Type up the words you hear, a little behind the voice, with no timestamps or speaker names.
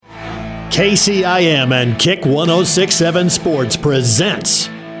KCIM and Kick 106.7 Sports presents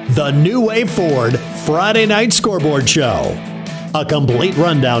the New Wave Ford Friday Night Scoreboard Show. A complete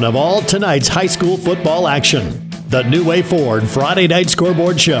rundown of all tonight's high school football action. The New Wave Ford Friday Night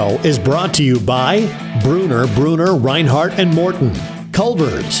Scoreboard Show is brought to you by Bruner, Reinhardt, and Morton,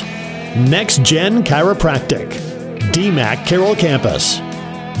 Culver's, Next Gen Chiropractic, DMAC Carroll Campus,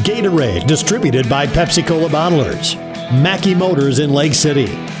 Gatorade, distributed by Pepsi-Cola Bottlers, Mackey Motors in Lake City,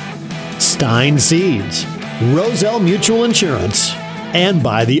 Stein Seeds, Roselle Mutual Insurance, and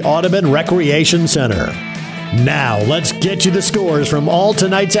by the Audubon Recreation Center. Now, let's get you the scores from all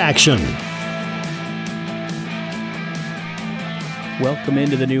tonight's action. Welcome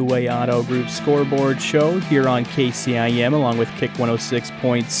into the New Way Auto Group Scoreboard Show here on KCIM along with Kick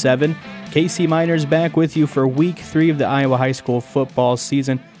 106.7. KC Miners back with you for Week 3 of the Iowa High School football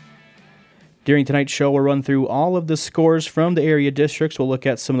season. During tonight's show, we'll run through all of the scores from the area districts. We'll look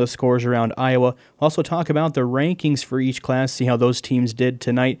at some of the scores around Iowa. We'll also talk about the rankings for each class, see how those teams did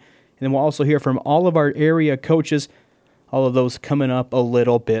tonight. And then we'll also hear from all of our area coaches, all of those coming up a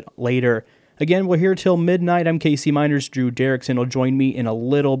little bit later. Again, we're here till midnight. I'm KC Miners. Drew Derrickson will join me in a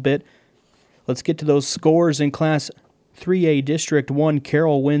little bit. Let's get to those scores in Class 3A District 1.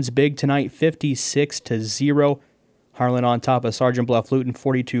 Carroll wins big tonight, 56-0. Harlan on top of Sergeant Bluff Luton,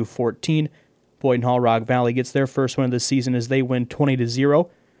 42-14. Boyd and Hall Rock Valley gets their first win of the season as they win 20-0.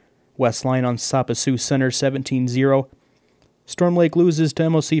 West Line on top of Sioux Center, 17-0. Storm Lake loses to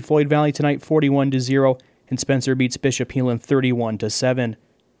MOC Floyd Valley tonight, 41-0. And Spencer beats Bishop Heelan, 31-7.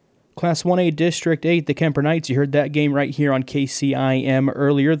 Class 1A District 8, the Kemper Knights, you heard that game right here on KCIM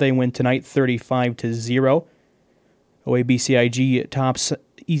earlier. They win tonight 35-0. OABCIG tops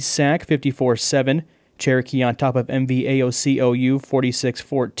East Sac 54-7. Cherokee on top of MVAOC-OU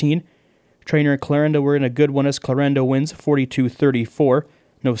 46-14. Trainer Clarendon were in a good one as Clarendon wins 42-34.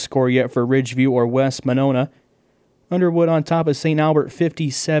 No score yet for Ridgeview or West Monona. Underwood on top of St. Albert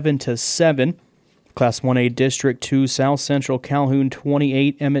 57-7. Class 1A District 2, South Central Calhoun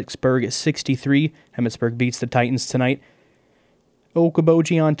 28, Emmetsburg 63. Emmetsburg beats the Titans tonight.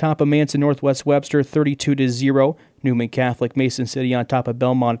 Okoboji on top of Manson Northwest Webster 32-0. Newman Catholic Mason City on top of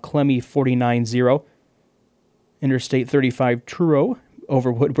Belmont Clemmy 49-0. Interstate 35 Truro over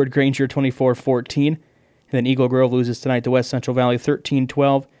Woodward Granger 24-14. And then Eagle Grove loses tonight to West Central Valley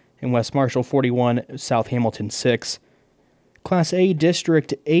 13-12. And West Marshall 41, South Hamilton 6. Class A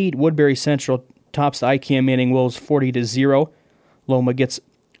District 8, Woodbury Central tops the ICAM Manning Wolves 40-0. Loma gets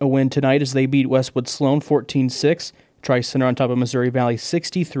a win tonight as they beat Westwood Sloan 14-6. Tri-Center on top of Missouri Valley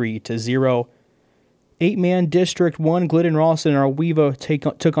 63-0. 8-man District 1, Glidden Ralston and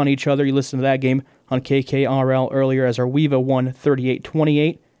Arweva took on each other. You listened to that game on KKRL earlier as Arweva won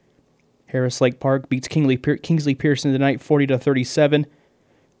 38-28. Harris Lake Park beats Kingsley Pearson tonight 40-37.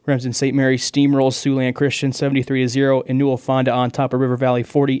 Remsen St. Mary's steamrolls Siouxland Christian 73-0. And Newell Fonda on top of River Valley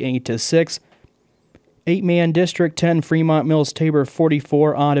 48-6. 8-man District 10, Fremont Mills Tabor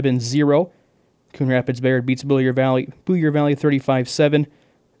 44, Audubon 0. Coon Rapids Bayard beats Booyer Valley 35-7.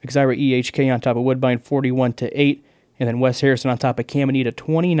 Exira EHK on top of Woodbine 41-8. And then West Harrison on top of Caminita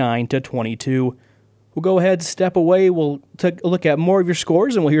 29-22. We'll go ahead, step away. We'll take a look at more of your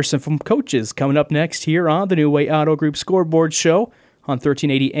scores, and we'll hear some from coaches coming up next here on the New Way Auto Group Scoreboard Show on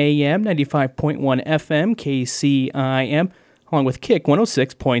 1380 AM, 95.1 FM, KCIM, along with Kick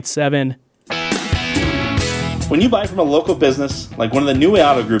 106.7. When you buy from a local business, like one of the New Way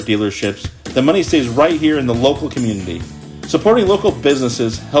Auto Group dealerships, the money stays right here in the local community. Supporting local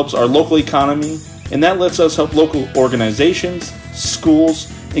businesses helps our local economy, and that lets us help local organizations,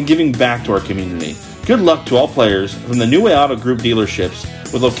 schools, and giving back to our community. Good luck to all players from the New Way Auto Group dealerships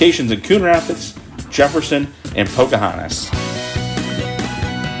with locations in Coon Rapids, Jefferson, and Pocahontas.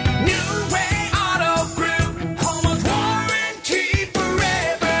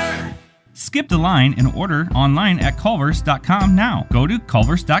 Skip the line and order online at Culver's.com now. Go to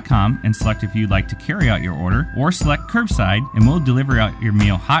Culver's.com and select if you'd like to carry out your order or select curbside, and we'll deliver out your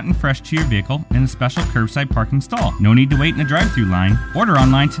meal hot and fresh to your vehicle in a special curbside parking stall. No need to wait in a drive-thru line. Order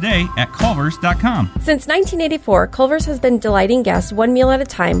online today at Culver's.com. Since 1984, Culver's has been delighting guests one meal at a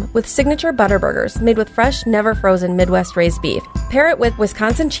time with signature butter burgers made with fresh, never frozen Midwest raised beef. Pair it with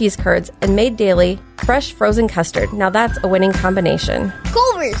Wisconsin cheese curds and made daily fresh frozen custard. Now that's a winning combination.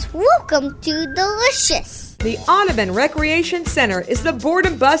 Culver's, welcome to Delicious. The Audubon Recreation Center is the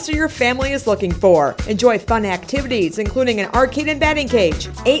boredom buster your family is looking for. Enjoy fun activities, including an arcade and batting cage,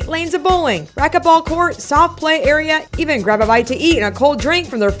 8 lanes of bowling, racquetball court, soft play area, even grab a bite to eat and a cold drink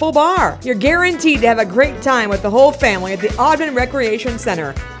from their full bar. You're guaranteed to have a great time with the whole family at the Audubon Recreation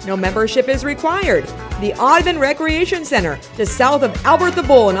Center. No membership is required. The Audubon Recreation Center, just south of Albert the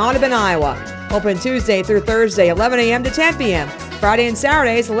Bull in Audubon, Iowa. Open Tuesday through Thursday, 11 a.m. to 10 p.m. Friday and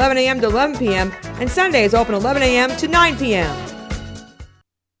Saturdays, 11 a.m. to 11 p.m. And Sundays open 11 a.m. to 9 p.m.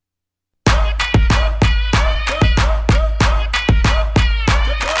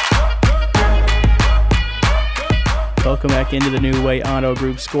 Welcome back into the New Way Auto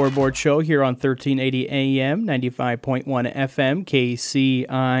Group Scoreboard Show here on 1380 AM, 95.1 FM,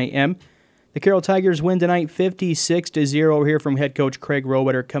 KCIM. The Carroll Tigers win tonight 56-0. We'll hear from head coach Craig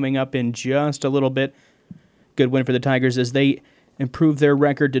Rowetter coming up in just a little bit. Good win for the Tigers as they improve their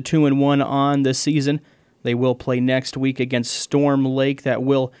record to 2-1 on the season. They will play next week against Storm Lake. That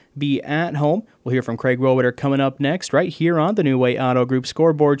will be at home. We'll hear from Craig Rowetter coming up next right here on the New Way Auto Group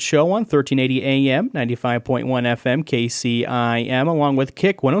Scoreboard Show on 1380 AM, 95.1 FM, KCIM, along with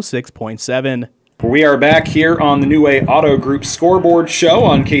Kick 106.7. We are back here on the New Way Auto Group Scoreboard Show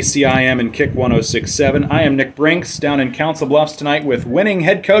on KCIM and Kick 106.7. I am Nick Brinks down in Council Bluffs tonight with winning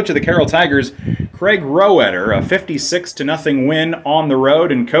head coach of the Carroll Tigers, Craig Rowetter, a 56-0 win on the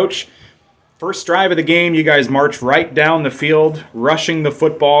road. And Coach, first drive of the game, you guys marched right down the field, rushing the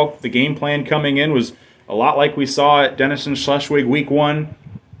football. The game plan coming in was a lot like we saw at Denison Schleswig Week 1.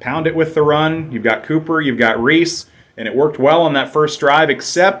 Pound it with the run. You've got Cooper, you've got Reese, and it worked well on that first drive,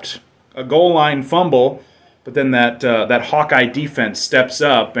 except a goal line fumble, but then that Hawkeye defense steps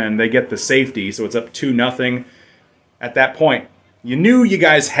up and they get the safety, so it's up 2-0. At that point, you knew you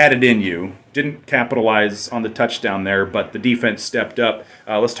guys had it in you. Didn't capitalize on the touchdown there, but the defense stepped up.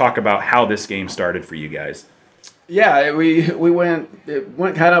 Let's talk about how this game started for you guys. Yeah, it went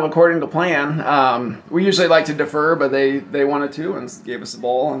kind of according to plan. We usually like to defer, but they wanted to and gave us the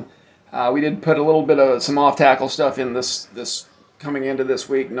ball, and we did put a little bit of some off tackle stuff in this coming into this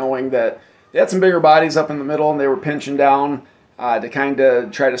week, knowing that they had some bigger bodies up in the middle and they were pinching down to kind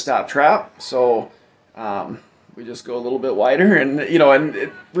of try to stop trap. So we just go a little bit wider,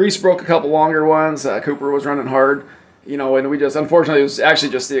 and Reese broke a couple longer ones. Cooper was running hard, and we just, unfortunately, it was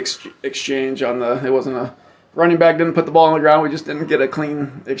actually just the exchange on it wasn't a running back didn't put the ball on the ground. We just didn't get a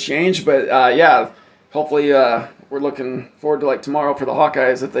clean exchange, but hopefully we're looking forward to tomorrow for the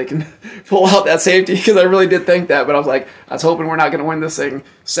Hawkeyes if they can pull out that safety, because I really did think that, but I was hoping we're not going to win this thing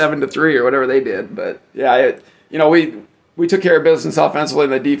 7-3 or whatever they did. But we took care of business offensively,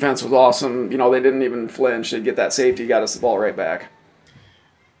 and the defense was awesome. They didn't even flinch. They get that safety, got us the ball right back.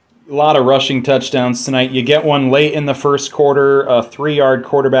 A lot of rushing touchdowns tonight. You get one late in the first quarter, a 3-yard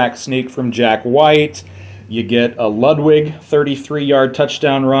quarterback sneak from Jack White. You get a Ludwig 33-yard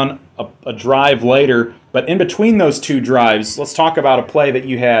touchdown run a drive later. But in between those two drives, let's talk about a play that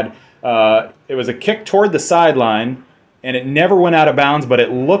you had. It was a kick toward the sideline, and it never went out of bounds, but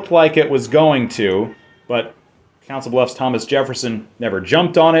it looked like it was going to. But Council Bluffs' Thomas Jefferson never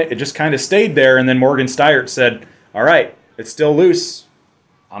jumped on it. It just kind of stayed there, and then Morgan Steyert said, all right, it's still loose.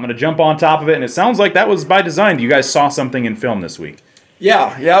 I'm going to jump on top of it, and it sounds like that was by design. You guys saw something in film this week.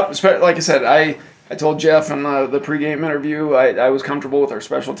 Yeah. Like I said, I told Jeff in the pregame interview I was comfortable with our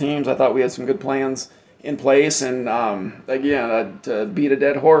special teams. I thought we had some good plans in place, and to beat a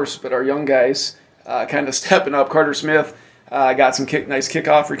dead horse, but our young guys kind of stepping up. Carter Smith got some nice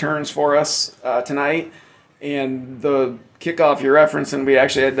kickoff returns for us tonight, and the kickoff you're referencing, we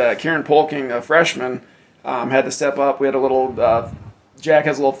actually had Kieran Polking, a freshman, had to step up. We had a little Jack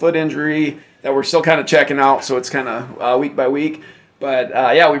has a little foot injury that we're still kind of checking out, so it's kind of week by week. But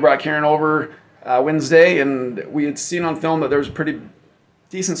we brought Kieran over Wednesday, and we had seen on film that there was a pretty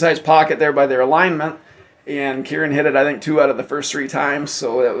decent-sized pocket there by their alignment, and Kieran hit it, I think, 2 out of the first 3 times,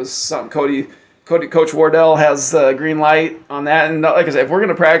 so that was something. Coach Wardell has the green light on that, and like I said, if we're going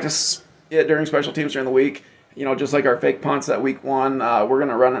to practice it during special teams during the week, just like our fake punts that week 1, we're going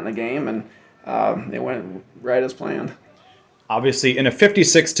to run it in the game, and it went right as planned. Obviously, in a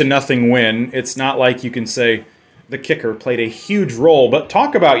 56-0 win, it's not like you can say the kicker played a huge role, but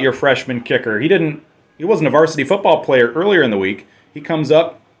talk about your freshman kicker. He wasn't a varsity football player earlier in the week. He comes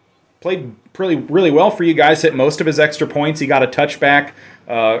up, played really well for you guys, hit most of his extra points. He got a touchback.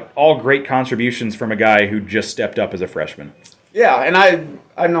 All great contributions from a guy who just stepped up as a freshman. Yeah, and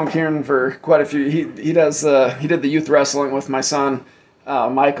I've known Kieran for quite a few. He did the youth wrestling with my son,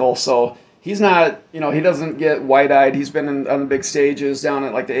 Michael. So he's not, he doesn't get wide-eyed. He's been on the big stages down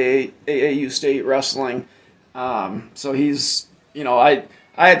at like the AAU state wrestling. So he's, I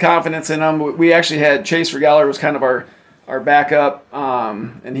had confidence in him. We actually had Chase Regaller was kind of our backup,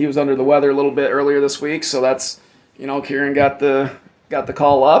 and he was under the weather a little bit earlier this week. So that's, Kieran got the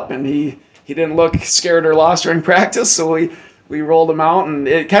call up, and he didn't look scared or lost during practice. So we rolled him out, and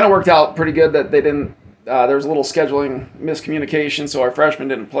it kind of worked out pretty good that they didn't. There was a little scheduling miscommunication, so our freshman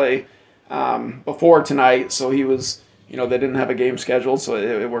didn't play before tonight. So he was, they didn't have a game scheduled, so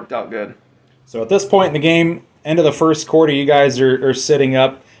it worked out good. So at this point in the game, end of the first quarter, you guys are sitting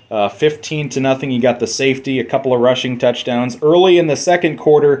up 15-0. You got the safety, a couple of rushing touchdowns. Early in the second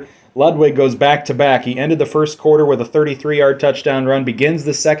quarter, Ludwig goes back-to-back. He ended the first quarter with a 33-yard touchdown run, begins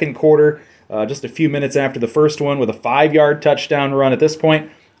the second quarter just a few minutes after the first one with a 5-yard touchdown run. At this point,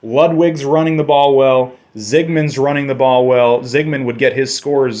 Ludwig's running the ball well. Zigman's running the ball well. Zigman would get his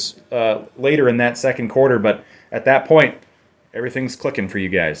scores later in that second quarter, but at that point, everything's clicking for you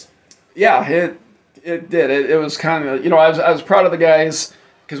guys. Yeah, it did. It was kind of, I was proud of the guys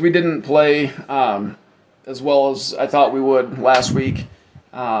because we didn't play as well as I thought we would last week.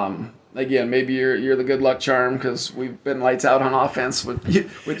 Again, maybe you're the good luck charm because we've been lights out on offense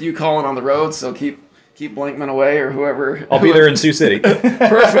with you calling on the road. So keep Blankman away or whoever. I'll be there in Sioux City.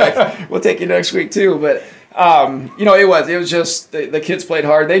 Perfect. We'll take you next week too. But it was just the kids played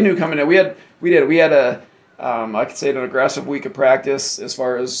hard. They knew coming in. We had a I could say an aggressive week of practice as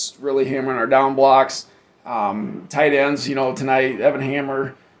far as really hammering our down blocks. Tight ends, tonight Evan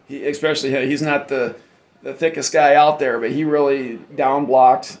Hammer, he's not the thickest guy out there, but he really down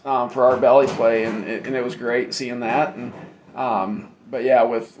blocked for our belly play, and it was great seeing that. And but yeah,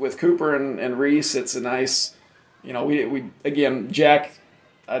 with Cooper and Reese, it's a nice, we again, Jack,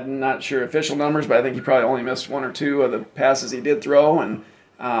 I'm not sure official numbers, but I think he probably only missed one or two of the passes he did throw, and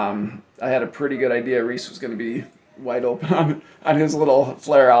I had a pretty good idea Reese was going to be wide open on his little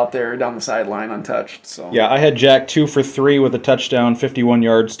flare out there down the sideline untouched. So yeah, I had Jack 2 for 3 with a touchdown, 51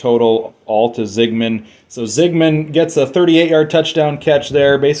 yards total, all to Zigman. So Zigman gets a 38-yard touchdown catch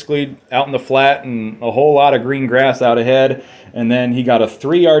there, basically out in the flat and a whole lot of green grass out ahead. And then he got a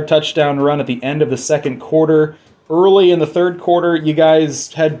 3-yard touchdown run at the end of the second quarter. Early in the third quarter, you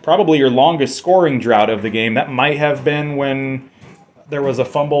guys had probably your longest scoring drought of the game. That might have been when there was a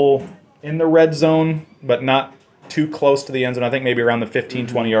fumble in the red zone, but not too close to the end zone. I think maybe around the 15,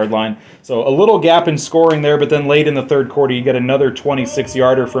 20-yard line. So a little gap in scoring there, but then late in the third quarter, you get another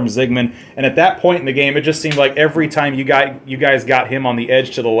 26-yarder from Zigman. And at that point in the game, it just seemed like every time you guys got him on the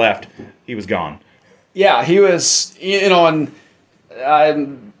edge to the left, he was gone. Yeah, he was, and I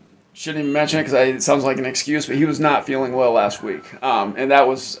shouldn't even mention it because it sounds like an excuse, but he was not feeling well last week. And that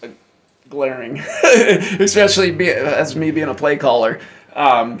was glaring, especially as me being a play caller.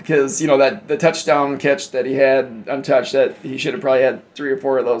 Because that the touchdown catch that he had untouched, that he should have probably had 3 or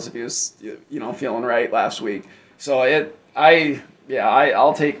 4 of those if he was feeling right last week. So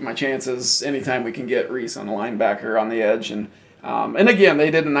I'll take my chances anytime we can get Reese on the linebacker on the edge, and again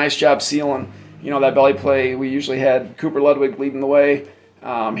they did a nice job sealing that belly play. We usually had Cooper Ludwig leading the way.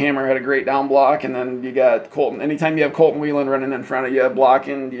 Hammer had a great down block, and then you got Colton. Anytime you have Colton Whelan running in front of you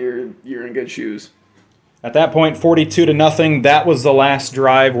blocking, you're in good shoes. At that point, 42-0, that was the last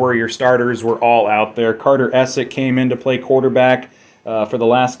drive where your starters were all out there. Carter Essick came in to play quarterback for the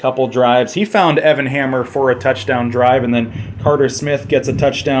last couple drives. He found Evan Hammer for a touchdown drive, and then Carter Smith gets a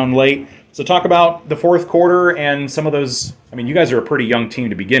touchdown late. So talk about the fourth quarter and some of those. I mean, you guys are a pretty young team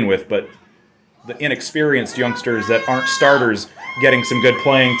to begin with, but the inexperienced youngsters that aren't starters getting some good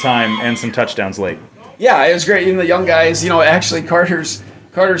playing time and some touchdowns late. Yeah, it was great. Even the young guys, actually Carter's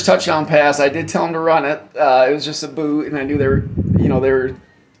touchdown pass, I did tell him to run it. It was just a boot, and I knew they were.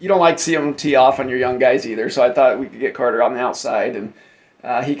 You don't like to see them tee off on your young guys either, so I thought we could get Carter on the outside, and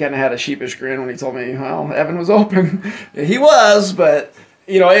he kind of had a sheepish grin when he told me, well, Evan was open. He was, but,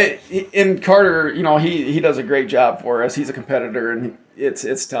 in Carter, he does a great job for us. He's a competitor, and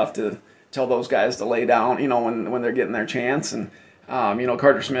it's tough to tell those guys to lay down, when they're getting their chance, and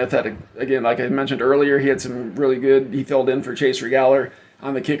Carter Smith had, again, like I mentioned earlier, he had some really good, he filled in for Chase Regaller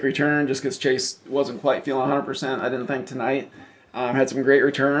on the kick return just because Chase wasn't quite feeling 100%, I didn't think, tonight. Had some great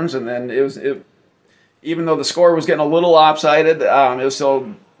returns, and then even though the score was getting a little lopsided, it was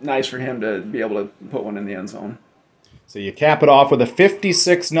still nice for him to be able to put one in the end zone. So you cap it off with a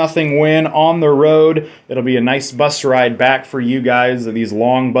 56-0 win on the road. It'll be a nice bus ride back for you guys. These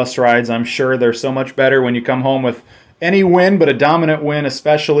long bus rides, I'm sure they're so much better when you come home with any win, but a dominant win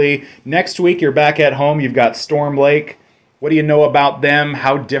especially. Next week you're back at home. You've got Storm Lake. What do you know about them?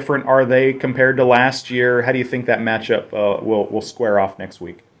 How different are they compared to last year? How do you think that matchup will square off next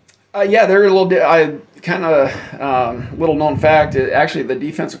week? Yeah, they're a little. I kind of little known fact. Actually, the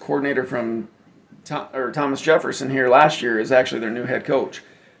defensive coordinator from Thomas Jefferson here last year is actually their new head coach.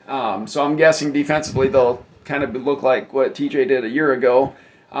 So I'm guessing defensively they'll kind of look like what TJ did a year ago.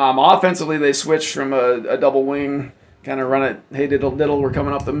 Offensively, they switched from a double wing, kind of run it, hey diddle diddle, we're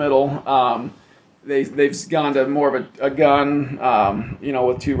coming up the middle. They've gone to more of a gun,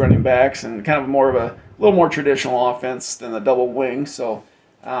 with two running backs and kind of more of a little more traditional offense than the double wing. So,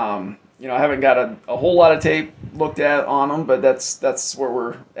 I haven't got a whole lot of tape looked at on them, but that's where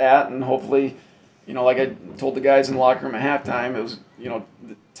we're at, and hopefully, like I told the guys in the locker room at halftime, it was,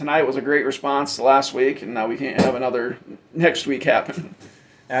 tonight was a great response to last week, and now we can't have another next week happen.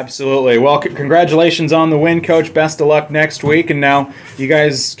 Absolutely. Well, congratulations on the win, Coach. Best of luck next week. And now you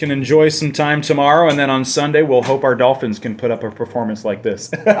guys can enjoy some time tomorrow. And then on Sunday, we'll hope our Dolphins can put up a performance like this.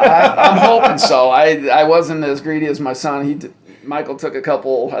 I'm hoping so. I wasn't as greedy as my son. Michael took a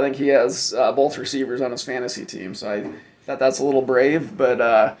couple. I think he has both receivers on his fantasy team. So I thought that's a little brave.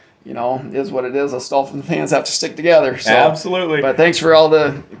 But, it is what it is. Us Dolphin fans have to stick together. So. Absolutely. But thanks for all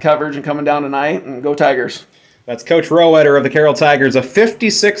the coverage and coming down tonight. And go Tigers. That's Coach Rowetter of the Carroll Tigers. A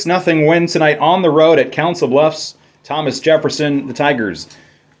 56-0 win tonight on the road at Council Bluffs. Thomas Jefferson, the Tigers,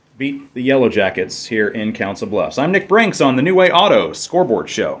 beat the Yellow Jackets here in Council Bluffs. I'm Nick Brinks on the New Way Auto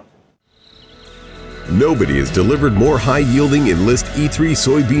Scoreboard Show. Nobody has delivered more high-yielding Enlist E3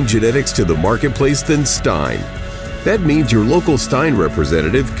 soybean genetics to the marketplace than Stein. That means your local Stein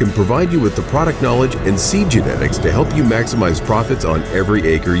representative can provide you with the product knowledge and seed genetics to help you maximize profits on every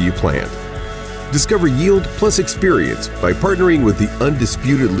acre you plant. Discover yield plus experience by partnering with the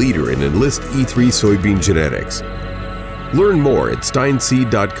undisputed leader in Enlist E3 soybean genetics. Learn more at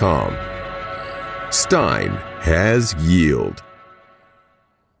steinseed.com. Stein has yield.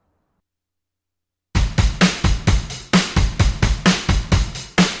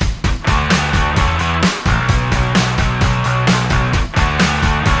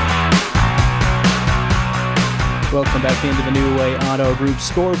 Welcome back into the New Way Auto Group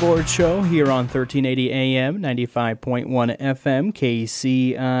Scoreboard Show here on 1380 AM, 95.1 FM,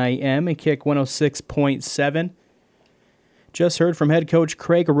 KCIM, and Kick 106.7. Just heard from head coach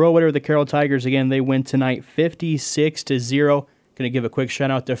Craig Rowetter of the Carroll Tigers. Again, they win tonight 56-0. Going to give a quick shout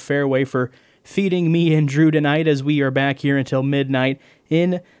out to Fairway for feeding me and Drew tonight as we are back here until midnight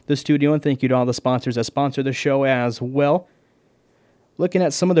in the studio. And thank you to all the sponsors that sponsor the show as well. Looking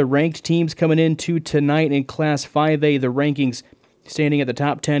at some of the ranked teams coming into tonight in Class 5A, the rankings standing at the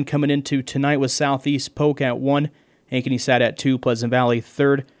top 10 coming into tonight was Southeast Polk at 1. Ankeny sat at 2. Pleasant Valley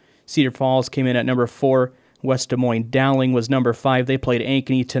 3rd. Cedar Falls came in at number 4. West Des Moines Dowling was number 5. They played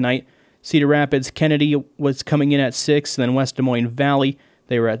Ankeny tonight. Cedar Rapids Kennedy was coming in at 6. Then West Des Moines Valley,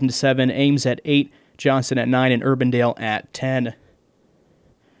 they were at 7. Ames at 8. Johnson at 9. And Urbandale at 10.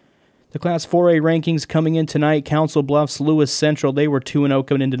 The Class 4A rankings coming in tonight, Council Bluffs, Lewis Central, they were 2-0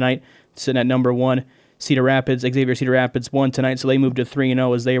 coming in tonight, sitting at number 1. Cedar Rapids, Xavier Cedar Rapids won tonight, so they moved to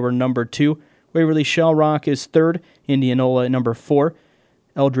 3-0 as they were number 2. Waverly Shell Rock is 3rd, Indianola at number 4.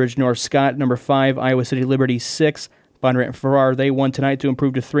 Eldridge North Scott, number 5. Iowa City Liberty 6. Bondurant Farrar, they won tonight to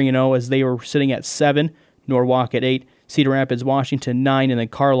improve to 3-0 as they were sitting at 7. Norwalk at 8. Cedar Rapids, Washington 9, and then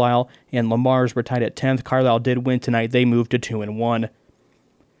Carlisle and Lamar's were tied at 10th. Carlisle did win tonight. They moved to 2-1.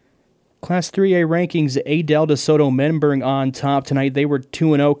 Class 3A rankings, Adel DeSoto Menberg on top tonight. They were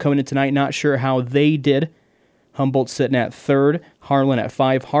 2-0 coming in tonight. Not sure how they did. Humboldt sitting at 3rd. Harlan at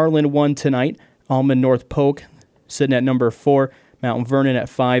 5. Harlan won tonight. Almond North Polk sitting at number 4. Mount Vernon at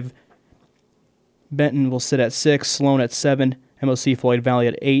 5. Benton will sit at 6. Sloan at 7. MOC Floyd Valley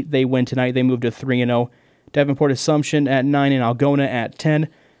at 8. They win tonight. They moved to 3-0. Davenport Assumption at 9 and Algona at 10.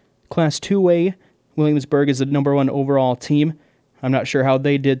 Class 2A, Williamsburg is the number 1 overall team. I'm not sure how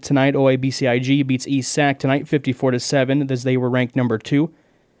they did tonight. OABCIG beats East Sac tonight 54-7 as they were ranked number 2.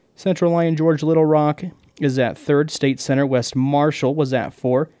 Central Lyon George Little Rock is at 3rd. State Center West Marshall was at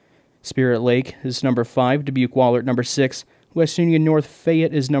 4. Spirit Lake is number 5. Dubuque Wahlert number 6. West Union North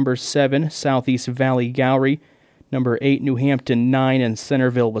Fayette is number 7. Southeast Valley Gowrie number 8. New Hampton 9 and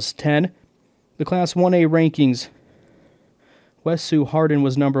Centerville was 10. The Class 1A rankings. West Sioux Hardin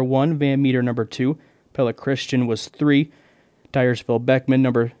was number 1. Van Meter number 2. Pella Christian was 3. Dyersville Beckman,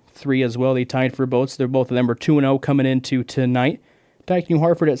 number 3 as well. They tied for votes. They're both of them were 2-0 coming into tonight. Dyke New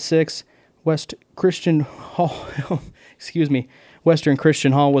Hartford at 6. Western Christian Hall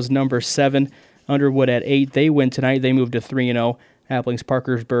was number 7. Underwood at 8. They win tonight. They moved to 3-0. Applings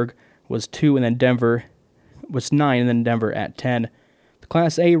Parkersburg was 2, and then Denver was 9, and then Denver at 10. The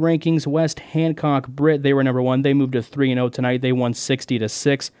Class A rankings, West Hancock Britt, they were number 1. They moved to 3-0 tonight. They won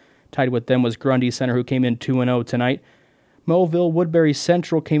 60-6. Tied with them was Grundy Center, who came in 2-0 tonight. Mobile Woodbury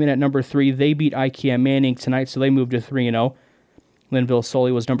Central came in at number 3. They beat IKEA Manning tonight, so they moved to 3-0. Linville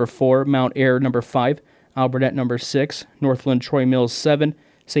Sully was number 4. Mount Ayr number 5. Albertette number 6. Northland Troy Mills 7.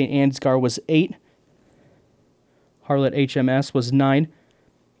 St. Ansgar was 8. Harlot HMS was 9.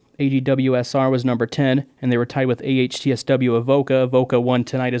 AGWSR was number 10, and they were tied with AHTSW Avoca. Avoca won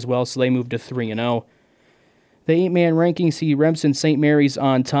tonight as well, so they moved to 3-0. The 8-man ranking see Remsen St. Mary's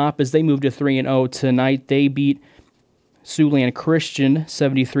on top as they moved to 3-0 tonight. They beat Siouxland Christian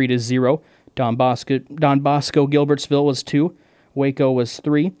 73-0. Don Bosco Gilbertsville was 2. Waco was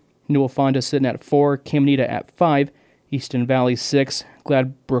 3. Newell Fonda sitting at 4. Caminita at 5. Easton Valley 6.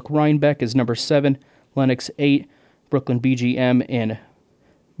 Gladbrook Rhinebeck is number 7. Lennox 8. Brooklyn BGM and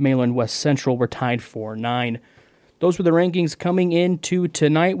Malin West Central were tied for 9. Those were the rankings coming into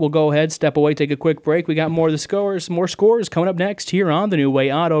tonight. We'll go ahead, step away, take a quick break. We got more of the scores, more scores coming up next here on the New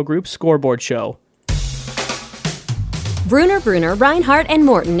Way Auto Group Scoreboard Show. Bruner, Reinhardt &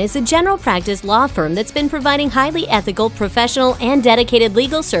 Morton is a general practice law firm that's been providing highly ethical, professional, and dedicated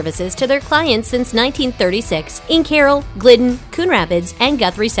legal services to their clients since 1936 in Carroll, Glidden, Coon Rapids, and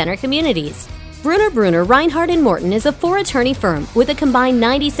Guthrie Center communities. Bruner, Reinhardt & Morton is a 4-attorney firm with a combined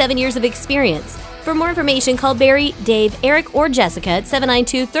 97 years of experience. For more information, call Barry, Dave, Eric, or Jessica at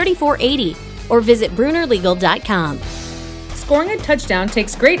 792-3480 or visit brunerlegal.com. Scoring a touchdown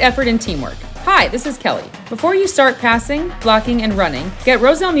takes great effort and teamwork. Hi, this is Kelly. Before you start passing, blocking, and running, get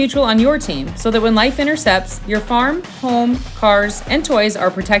Roselle Mutual on your team so that when life intercepts, your farm, home, cars, and toys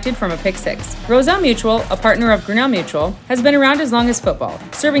are protected from a pick six. Roselle Mutual, a partner of Grinnell Mutual, has been around as long as football,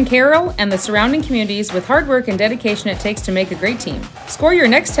 serving Carroll and the surrounding communities with hard work and dedication it takes to make a great team. Score your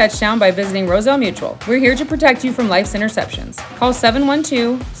next touchdown by visiting Roselle Mutual. We're here to protect you from life's interceptions. Call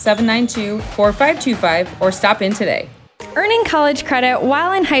 712-792-4525 or stop in today. Earning college credit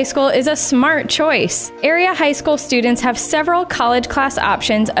while in high school is a smart choice. Area high school students have several college class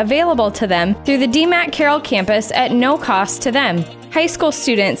options available to them through the DMAC Carroll campus at no cost to them. High school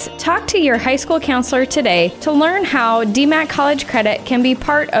students, talk to your high school counselor today to learn how DMAC College Credit can be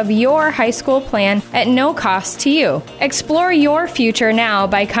part of your high school plan at no cost to you. Explore your future now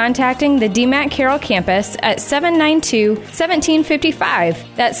by contacting the DMAC Carroll campus at 792-1755.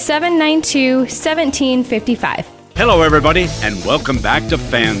 That's 792-1755. Hello, everybody, and welcome back to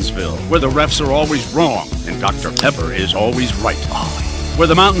Fansville, where the refs are always wrong and Dr. Pepper is always right. Where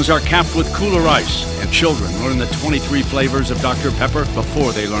the mountains are capped with cooler ice and children learn the 23 flavors of Dr. Pepper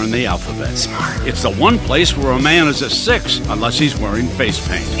before they learn the alphabet. Smart. It's the one place where a man is a 6 unless he's wearing face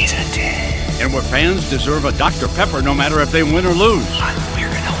paint. He's a 10. And where fans deserve a Dr. Pepper no matter if they win or lose.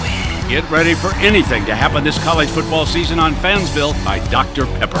 We're gonna win. Get ready for anything to happen this college football season on Fansville by Dr.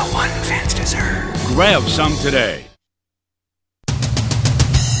 Pepper. The one fans deserve. Grab some today.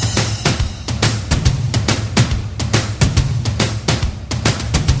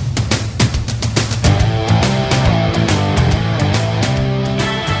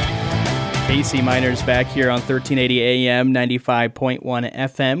 KC Miners back here on 1380 AM, 95.1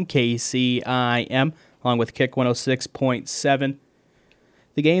 FM, KCIM, along with Kick 106.7.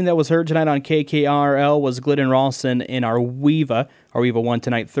 The game that was heard tonight on KKRL was Glidden Ralston in Arweva. Arweva won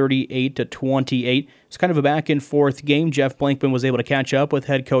tonight 38-28. It's kind of a back-and-forth game. Jeff Blankman was able to catch up with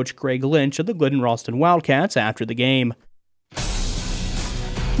head coach Greg Lynch of the Glidden Ralston Wildcats after the game.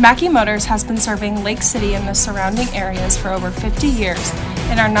 Mackey Motors has been serving Lake City and the surrounding areas for over 50 years,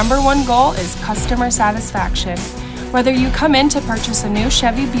 and our number one goal is customer satisfaction. Whether you come in to purchase a new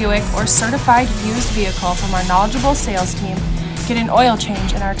Chevy Buick or certified used vehicle from our knowledgeable sales team, get an oil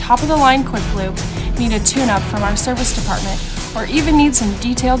change in our top-of-the-line Quick Lube, need a tune-up from our service department, or even need some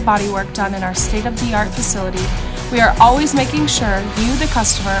detailed bodywork done in our state-of-the-art facility, we are always making sure you, the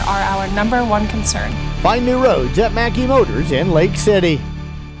customer, are our number one concern. Find new roads at Mackey Motors in Lake City.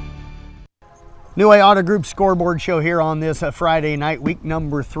 New Way Auto Group Scoreboard Show here on this Friday night, week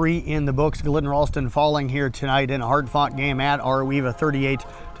number 3 in the books. Glidden Ralston falling here tonight in a hard-fought game at Arweva,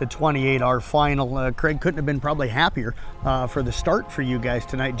 38-28, our final. Craig couldn't have been probably happier for the start for you guys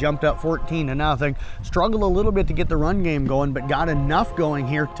tonight. Jumped up 14-0. Struggled a little bit to get the run game going, but got enough going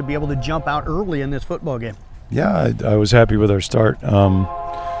here to be able to jump out early in this football game. Yeah, I was happy with our start.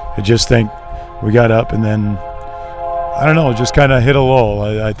 I just think we got up and then, I don't know, just kind of hit a lull.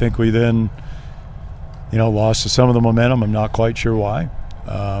 I think we then, lost some of the momentum. I'm not quite sure why.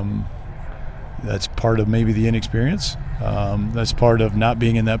 That's part of maybe the inexperience. That's part of not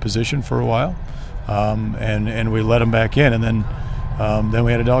being in that position for a while. And we let them back in, and then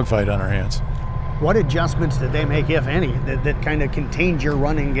we had a dogfight on our hands. What adjustments did they make, if any, that kind of contained your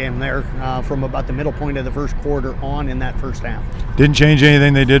running game there from about the middle point of the first quarter on in that first half? Didn't change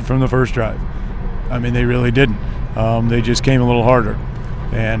anything they did from the first drive. I mean, they really didn't. They just came a little harder,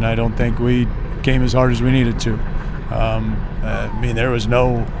 and I don't think we came as hard as we needed to. I mean, there was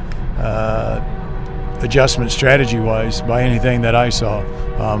no adjustment strategy-wise by anything that I saw.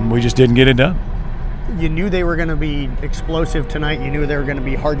 We just didn't get it done. You knew they were going to be explosive tonight. You knew they were going to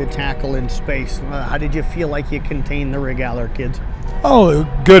be hard to tackle in space. How did you feel like you contained the Regaler kids? Oh,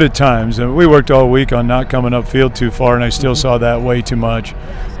 good at times. We worked all week on not coming upfield too far, and I still saw that way too much.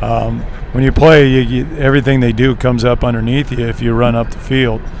 When you play, everything they do comes up underneath you if you run up the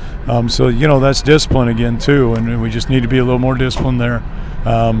field. So, you know, that's discipline again, too, and we just need to be a little more disciplined there.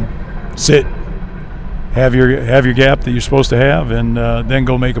 Sit, have your gap that you're supposed to have, and then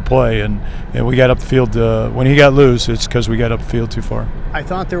go make a play. And we got up the field. When he got loose, it's because we got up the field too far. I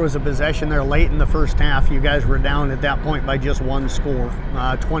thought there was a possession there late in the first half. You guys were down at that point by just one score,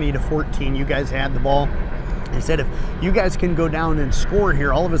 20-14. You guys had the ball. I said if you guys can go down and score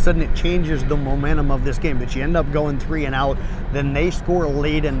here, all of a sudden it changes the momentum of this game. But you end up going 3 and out. Then they score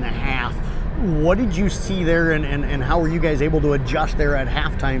late in the half. What did you see there, and how were you guys able to adjust there at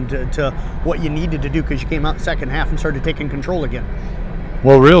halftime to what you needed to do, because you came out second half and started taking control again?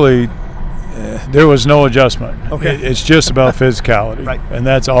 Well, really, there was no adjustment. Okay. It's just about physicality, right. And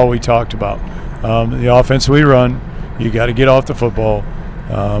that's all we talked about. The offense we run, you got to get off the football.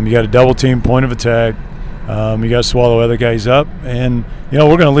 You got to double team point of attack. You got to swallow other guys up, and you know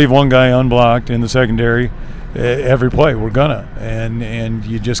we're going to leave one guy unblocked in the secondary every play. We're gonna, and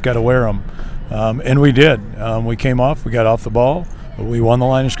you just got to wear them. And we did. We came off. We got off the ball. We won the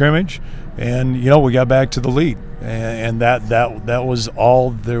line of scrimmage, and you know we got back to the lead. And that was all.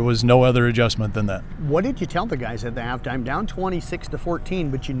 There was no other adjustment than that. What did you tell the guys at the halftime? Down 26-14,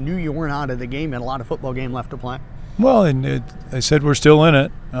 but you knew you weren't out of the game. Had a lot of football game left to play. Well, and I said we're still in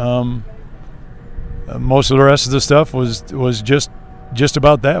it. Most of the rest of the stuff was just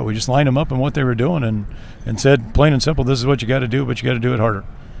about that. We just lined them up and what they were doing, and said plain and simple, this is what you got to do, but you got to do it harder.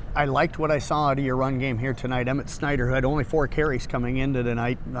 I liked what I saw out of your run game here tonight. Emmett Snyder, who had only 4 carries coming into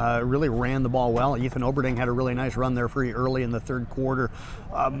tonight, really ran the ball well. Ethan Oberding had a really nice run there for you early in the third quarter.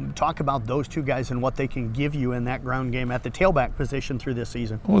 Talk about those two guys and what they can give you in that ground game at the tailback position through this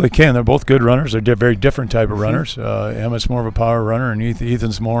season. Well, they can. They're both good runners. They're very different type of runners. Emmett's more of a power runner, and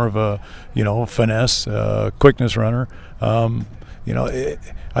Ethan's more of a finesse, quickness runner.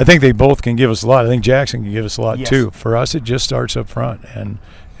 I think they both can give us a lot. I think Jackson can give us a lot too. For us, it just starts up front, and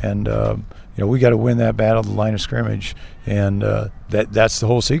we got to win that battle at the line of scrimmage, and that's the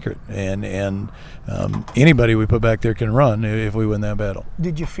whole secret. And anybody we put back there can run if we win that battle.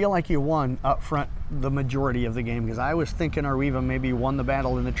 Did you feel like you won up front the majority of the game? Because I was thinking Arweva maybe won the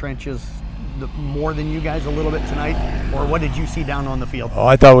battle in the trenches more than you guys a little bit tonight, or what did you see down on the field? Oh,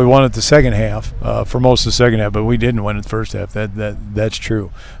 I thought we won it the second half, for most of the second half, but we didn't win it the first half. That's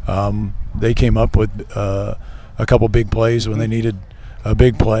true. They came up with a couple big plays when they needed a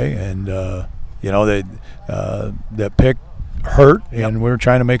big play, and that pick hurt, and we were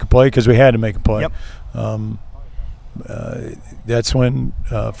trying to make a play because we had to make a play. That's when,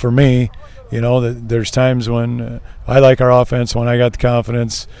 for me, there's times when I like our offense, when I got the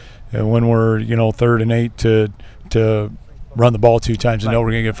confidence, and when we're 3rd and 8 to run the ball 2 times and know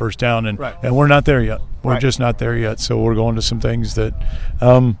we're going to get first down, and we're not there yet. We're just not there yet. So we're going to some things that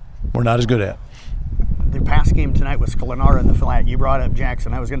we're not as good at. The pass game tonight was Scolinara in the flat. You brought up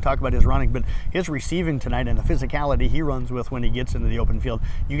Jackson. I was going to talk about his running, but his receiving tonight and the physicality he runs with when he gets into the open field,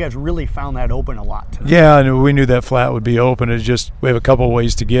 you guys really found that open a lot tonight. Yeah, and we knew that flat would be open. It's just we have a couple of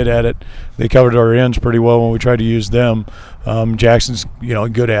ways to get at it. They covered our ends pretty well when we tried to use them. Jackson's a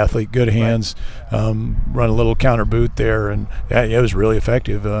good athlete, good hands, run a little counter boot there, and it was really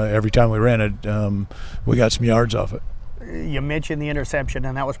effective. Every time we ran it, we got some yards off it. You mentioned the interception,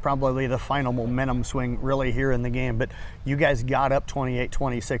 and that was probably the final momentum swing really here in the game. But you guys got up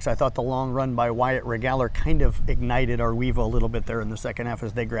 28-26. I thought the long run by Wyatt Regaler kind of ignited Arweva a little bit there in the second half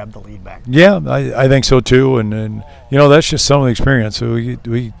as they grabbed the lead back. Yeah, I think so too. And that's just some of the experience. So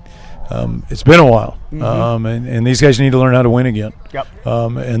we it's been a while, and these guys need to learn how to win again.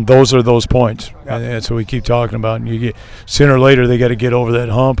 And those are those points, and so we keep talking about. And you get sooner or later they got to get over that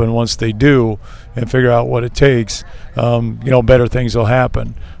hump, and once they do, and figure out what it takes, better things will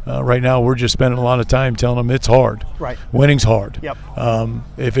happen. Right now, we're just spending a lot of time telling them it's hard. Right. Winning's hard.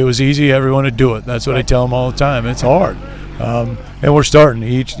 If it was easy, everyone would do it. That's what I tell them all the time. It's hard, and we're starting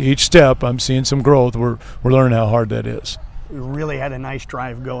each step. I'm seeing some growth. We're learning how hard that is. You really had a nice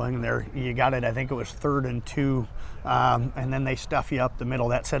drive going there. You got it, I think it was 3rd and 2 and then they stuff you up the middle.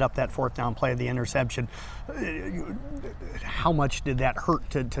 That set up that fourth down play, the interception. How much did that hurt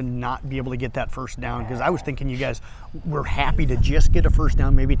to not be able to get that first down? Because I was thinking you guys were happy to just get a first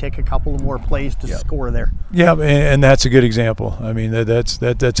down, maybe take a couple of more plays to score there. Yeah, and that's a good example. I mean, that's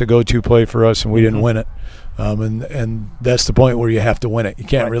a go-to play for us, and we didn't win it. And that's the point where you have to win it. You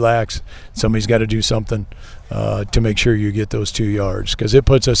can't relax. Somebody's got to do something to make sure you get those 2 yards, because it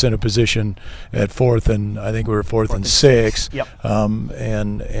puts us in a position at fourth, and I think we were fourth and 6. Yep.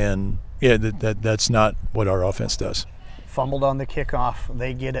 And yeah, that's not what our offense does. Fumbled on the kickoff.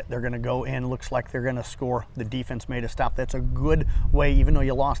 They get it. They're going to go in. Looks like they're going to score. The defense made a stop. That's a good way, even though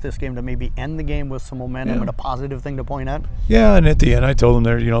you lost this game, to maybe end the game with some momentum and a positive thing to point out. Yeah, and at the end, I told them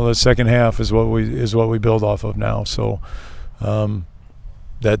there, the second half is what we build off of now. So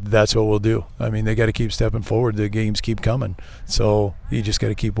that's what we'll do. I mean, they got to keep stepping forward. The games keep coming. So you just got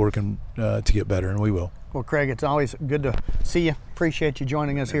to keep working to get better, and we will. Well, Craig, it's always good to see you. Appreciate you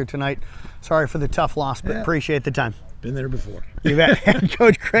joining us here tonight. Sorry for the tough loss, but appreciate the time. Been there before. You bet. Head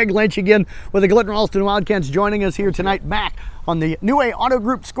Coach Craig Lynch again with the Glidden-Ralston Wildcats joining us here tonight, back on the New Way Auto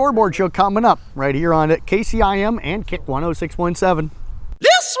Group Scoreboard Show coming up right here on KCIM and Kick 106.7.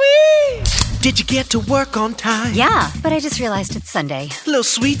 Lil Sweet! Did you get to work on time? Yeah, but I just realized it's Sunday. Lil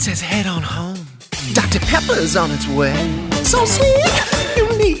Sweet says head on home. Dr. Pepper's on its way. So sweet,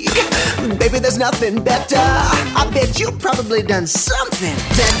 unique. Baby, there's nothing better. I bet you've probably done something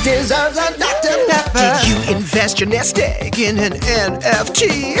that deserves a Dr. Pepper. Did you invest your nest egg in an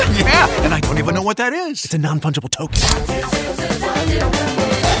NFT? Yeah, and I don't even know what that is. It's a non-fungible token.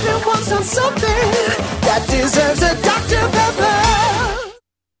 Everyone's done something that deserves a Dr. Pepper.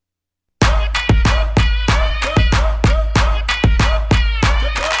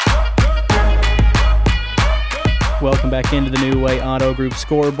 Welcome back into the New Way Auto Group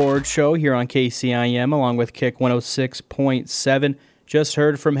Scoreboard Show here on KCIM along with Kick 106.7. Just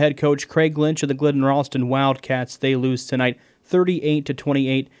heard from head coach Craig Lynch of the Glidden-Ralston Wildcats. They lose tonight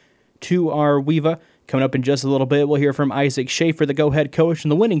 38-28 to Arweva. Coming up in just a little bit, we'll hear from Isaac Schaefer, the go-head coach, on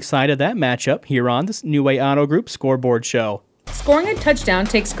the winning side of that matchup here on the New Way Auto Group Scoreboard Show. Scoring a touchdown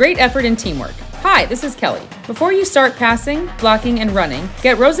takes great effort and teamwork. Hi, this is Kelly. Before you start passing, blocking, and running,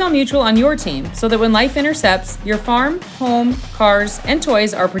 get Roselle Mutual on your team so that when life intercepts, your farm, home, cars, and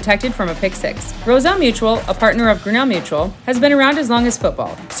toys are protected from a pick six. Roselle Mutual, a partner of Grinnell Mutual, has been around as long as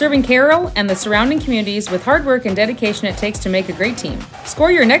football, serving Carroll and the surrounding communities with hard work and dedication it takes to make a great team.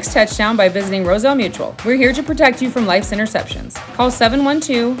 Score your next touchdown by visiting Roselle Mutual. We're here to protect you from life's interceptions. Call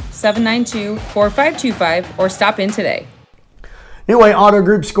 712-792-4525 or stop in today. New Way Auto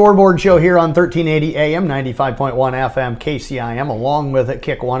Group Scoreboard Show here on 1380 AM, 95.1 FM, KCIM, along with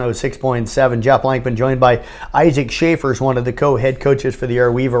Kick 106.7. Jeff Blankman joined by Isaac Schaefer, one of the co-head coaches for the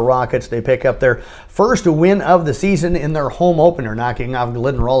Arweva Rockets. They pick up their first win of the season in their home opener, knocking off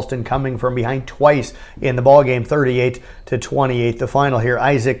Glidden-Ralston, coming from behind twice in the ballgame, 38-28. The final here.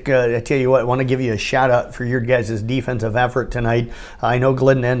 Isaac, I tell you what, I want to give you a shout-out for your guys' defensive effort tonight. I know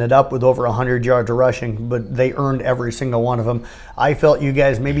Glidden ended up with over 100 yards of rushing, but they earned every single one of them. I felt you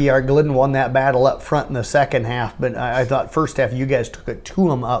guys, maybe our Glidden won that battle up front in the second half, but I thought first half you guys took it to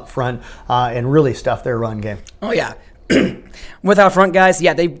them up front and really stuffed their run game. Oh, yeah. With our front guys,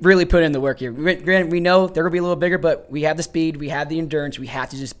 yeah, they really put in the work here. We know they're going to be a little bigger, but we have the speed, we have the endurance, we have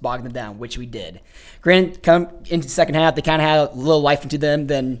to just bog them down, which we did. Granted, come into the second half, they kind of had a little life into them,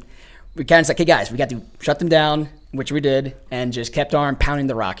 then we kind of said, hey, guys, we got to shut them down, which we did, and just kept on pounding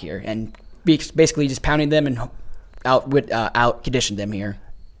the rock here, and basically just pounding them and out conditioned them here.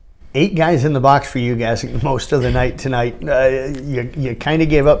 8 guys in the box for you guys most of the night tonight. You kind of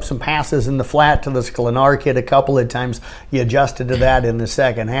gave up some passes in the flat to the Sklenar kid a couple of times. You adjusted to that in the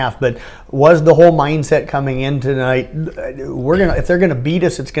second half. But was the whole mindset coming in tonight, if they're gonna beat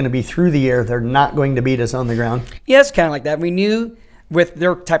us, it's gonna be through the air. They're not going to beat us on the ground? Yeah, it's kind of like that. We knew with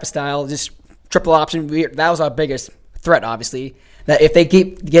their type of style, just triple option, that was our biggest threat, obviously. That if they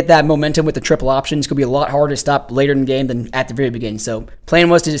get that momentum with the triple option, it's going to be a lot harder to stop later in the game than at the very beginning. So plan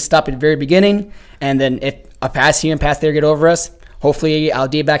was to just stop at the very beginning, and then if a pass here and pass there get over us, hopefully our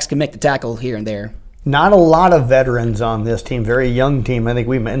D-backs can make the tackle here and there. Not a lot of veterans on this team, very young team. I think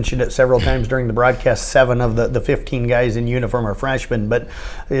we mentioned it several times during the broadcast. 7 of the 15 guys in uniform are freshmen, but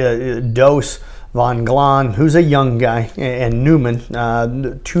Dose, Von Glahn, who's a young guy, and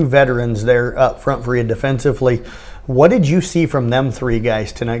Newman, 2 veterans there up front for you defensively. What did you see from them 3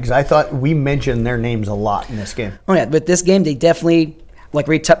 guys tonight? Because I thought we mentioned their names a lot in this game. Oh, yeah. With this game, they definitely like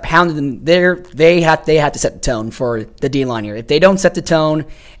we pounded them there. They have to set the tone for the D-line here. If they don't set the tone,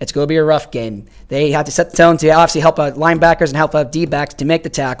 it's going to be a rough game. They have to set the tone to obviously help out linebackers and help out D-backs to make the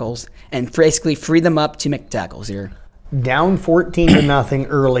tackles and basically free them up to make the tackles here. Down 14-0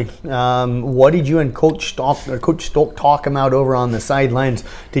 early. What did you and Coach Stolk talk about over on the sidelines?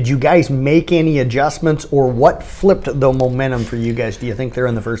 Did you guys make any adjustments, or what flipped the momentum for you guys, do you think, there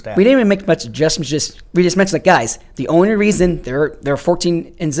in the first half? We didn't even make much adjustments. We just mentioned that, guys, the only reason they're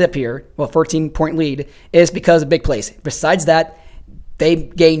 14 in zip here, 14-point lead, is because of big plays. Besides that, they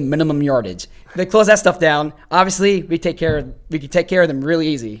gain minimum yardage. They close that stuff down. Obviously, we can take care of them really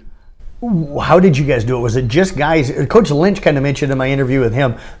easy. How did you guys do it? Was it just guys? Coach Lynch kind of mentioned in my interview with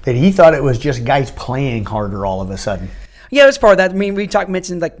him that he thought it was just guys playing harder all of a sudden. Yeah, it was part of that. I mean,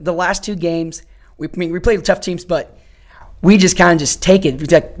 mentioned like the last 2 games. We played tough teams, but we just kind of just take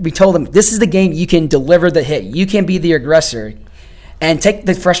it. We told them, this is the game you can deliver the hit. You can be the aggressor and take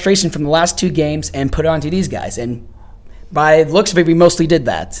the frustration from the last 2 games and put it onto these guys. And by the looks of it, we mostly did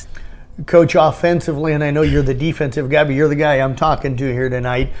that. Coach, offensively, and I know you're the defensive guy, but you're the guy I'm talking to here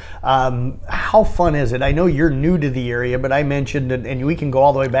tonight. How fun is it? I know you're new to the area, but I mentioned, and we can go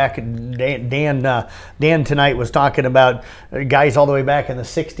all the way back. Dan tonight was talking about guys all the way back in the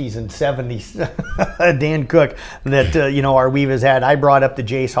 60s and 70s. Dan Cook, that our Weave has had. I brought up the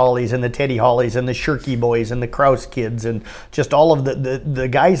Jace Hollies and the Teddy Hollies and the Shirky boys and the Kraus kids and just all of the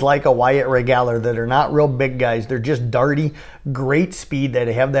guys like a Wyatt Regaler that are not real big guys. They're just darty, great speed, that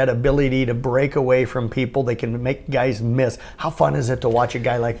have that ability to break away from people. They can make guys miss. How fun is it to watch a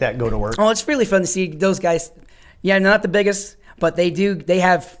guy like that go to work? Oh, it's really fun to see those guys. Yeah, not the biggest, but they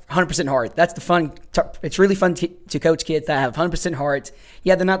have 100% heart. That's the fun. It's really fun to coach kids that have 100% heart.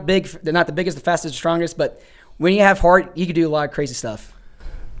 Yeah, they're not big. They're not the biggest, the fastest, the strongest, but when you have heart, you can do a lot of crazy stuff.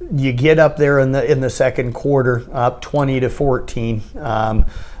 You get up there in the second quarter, up 20-14.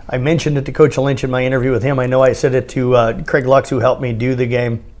 I mentioned it to Coach Lynch in my interview with him. I know I said it to Craig Lux, who helped me do the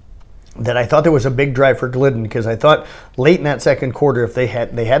game, that I thought there was a big drive for Glidden, because I thought late in that second quarter, if they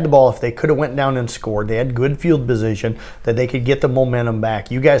had the ball, if they could have went down and scored, they had good field position, that they could get the momentum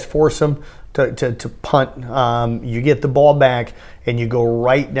back. You guys force them to punt. You get the ball back, and you go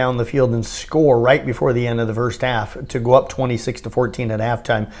right down the field and score right before the end of the first half to go up 26-14 at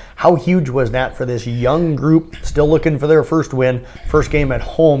halftime. How huge was that for this young group, still looking for their first win, first game at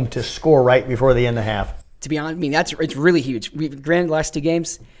home, to score right before the end of half? To be honest, it's really huge. Granted, the last 2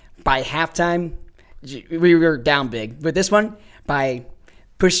 games, by halftime, we were down big. But this one, by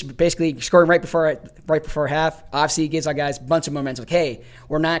basically scoring right before half, obviously it gives our guys a bunch of momentum. Like, hey,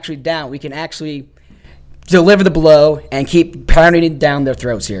 we're not actually down. We can actually deliver the blow and keep pounding it down their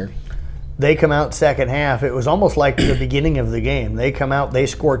throats here. They come out second half. It was almost like the beginning of the game. They come out, they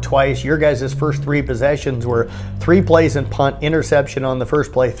score twice. Your guys' first 3 possessions were 3 plays and punt, interception on the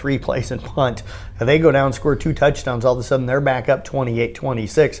first play, 3 plays and punt. And they go down, score 2 touchdowns. All of a sudden, they're back up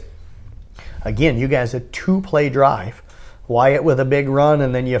 28-26. Again, you guys, a 2-play drive. Wyatt with a big run,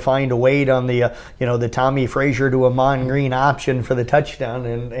 and then you find a Wade on the the Tommy Frazier to Amon Green option for the touchdown,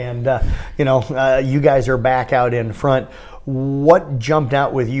 and you guys are back out in front. What jumped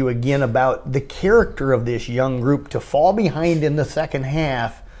out with you again about the character of this young group to fall behind in the second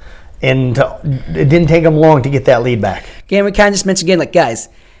half, and it didn't take them long to get that lead back? Again, we kind of just mentioned again, like, guys,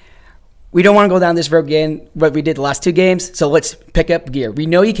 we don't want to go down this road again, what we did the last 2 games, so let's pick up gear. We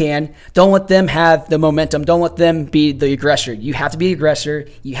know you can. Don't let them have the momentum. Don't let them be the aggressor. You have to be the aggressor.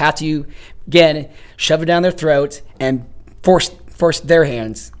 You have to, again, shove it down their throat and force their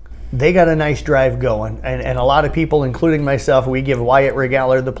hands. They got a nice drive going, and a lot of people, including myself, we give Wyatt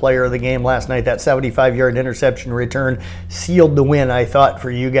Regaler the player of the game last night. That 75-yard interception return sealed the win, I thought, for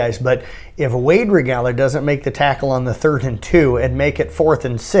you guys. But if Wade Regaler doesn't make the tackle on the 3rd and 2 and make it 4th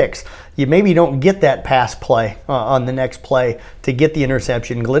and 6, you maybe don't get that pass play on the next play to get the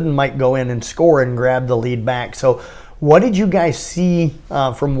interception. Glidden might go in and score and grab the lead back. So what did you guys see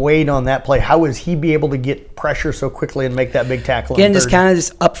from Wade on that play? How was he be able to get pressure so quickly and make that big tackle? Again, just kind of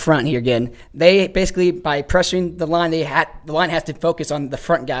just up front here again. They basically, by pressuring the line, the line has to focus on the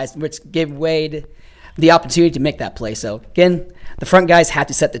front guys, which gave Wade the opportunity to make that play. So again, the front guys have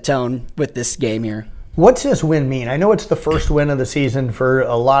to set the tone with this game here. What's this win mean? I know it's the first win of the season for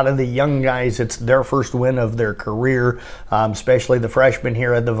a lot of the young guys. It's their first win of their career, especially the freshmen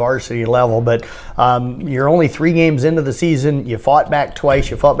here at the varsity level. But you're only 3 games into the season. You fought back twice.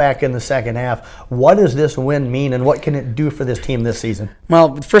 You fought back in the second half. What does this win mean, and what can it do for this team this season? Well,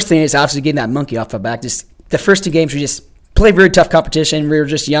 the first thing is obviously getting that monkey off our back. Just the first 2 games, we just played very tough competition. We were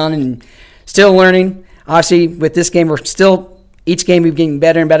just young and still learning. Obviously, with this game, each game we're getting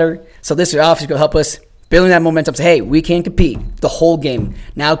better and better. So this is obviously going to help us building that momentum. Say, hey, we can compete the whole game.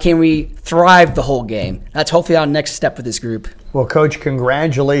 Now can we thrive the whole game? That's hopefully our next step with this group. Well, Coach,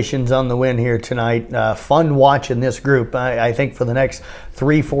 congratulations on the win here tonight. Fun watching this group. I think for the next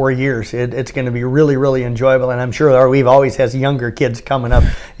 3-4 years, it's going to be really, really enjoyable. And I'm sure our Weave always has younger kids coming up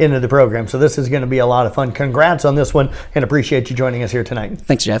into the program. So this is going to be a lot of fun. Congrats on this one, and appreciate you joining us here tonight.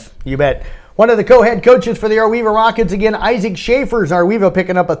 Thanks, Jeff. You bet. One of the co-head coaches for the Arweva Rockets, again, Isaac Schaefer's Arweva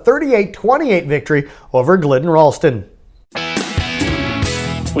picking up a 38-28 victory over Glidden Ralston.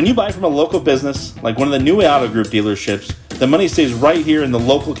 When you buy from a local business, like one of the New Way Auto Group dealerships, the money stays right here in the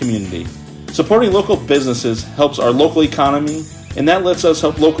local community. Supporting local businesses helps our local economy, and that lets us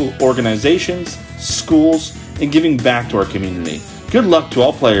help local organizations, schools, and giving back to our community. Good luck to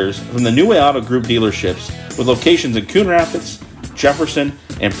all players from the New Way Auto Group dealerships with locations in Coon Rapids, Jefferson,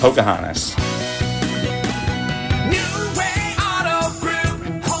 and Pocahontas.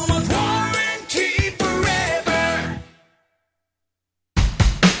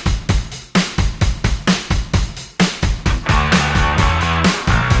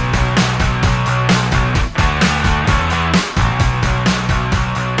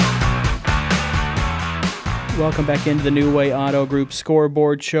 Welcome back into the New Way Auto Group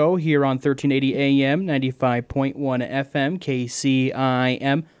Scoreboard Show here on 1380 AM, 95.1 FM,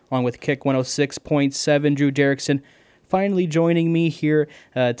 KCIM, along with Kick 106.7. Drew Derrickson finally joining me here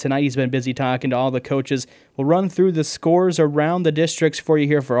tonight. He's been busy talking to all the coaches. We'll run through the scores around the districts for you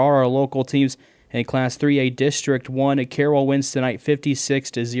here for all our local teams. In Class 3A District 1, Carroll wins tonight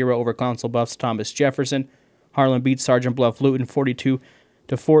 56-0 over Council Bluffs Thomas Jefferson. Harlan beats Sergeant Bluff Luton 42-14.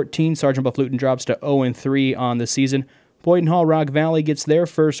 Sergeant Bluff Luton drops to 0-3 on the season. Boyden Hall Rock Valley gets their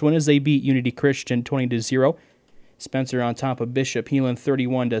first win as they beat Unity Christian 20-0. Spencer on top of Bishop Heelan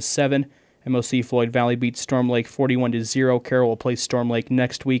 31-7. MOC Floyd Valley beats Storm Lake 41-0. Carroll will play Storm Lake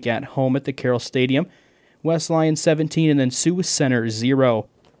next week at home at the Carroll Stadium. West Lyon 17 and then Sioux Center 0.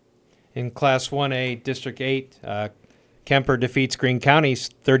 In Class 1A District 8, Kemper defeats Greene County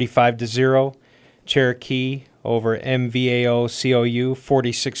 35-0. Cherokee over MVAO COU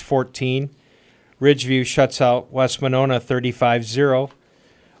 46-14. Ridgeview shuts out West Monona 35-0.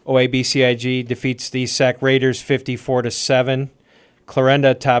 OABCIG defeats the Sac Raiders 54-7.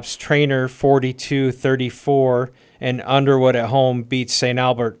 Clarinda tops Trainer 42-34. And Underwood at home beats St.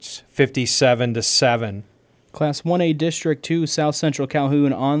 Albert's 57-7. Class 1A District 2, South Central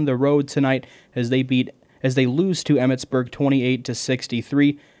Calhoun on the road tonight as they lose to Emmetsburg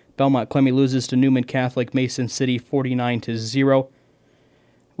 28-63. Belmont Clemmy loses to Newman Catholic Mason City 49-0.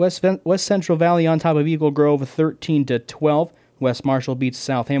 West Central Valley on top of Eagle Grove 13-12. West Marshall beats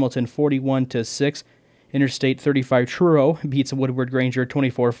South Hamilton 41-6. Interstate 35 Truro beats Woodward Granger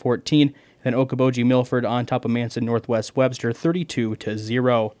 24-14. Then Okoboji Milford on top of Manson Northwest Webster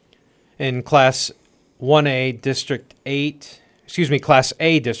 32-0. In Class 1A District 8, Class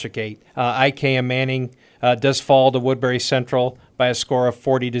A District 8, IKM Manning does fall to Woodbury Central by a score of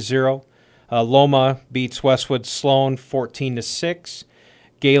 40-0. Loma beats Westwood Sloan 14-6.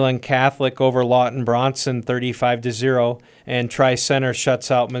 Galen Catholic over Lawton Bronson 35-0. And Tri-Center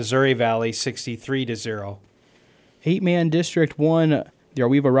shuts out Missouri Valley 63-0. 8-man District 1, the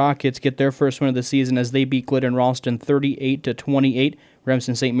Arweva Rockets get their first win of the season as they beat Glidden Ralston 38-28.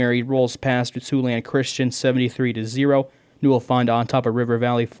 Remsen St. Mary rolls past Siouxland Christian 73-0. Newell Fonda on top of River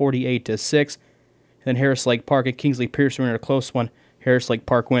Valley 48-6. Then Harris Lake Park and Kingsley Pearson in a close one. Harris Lake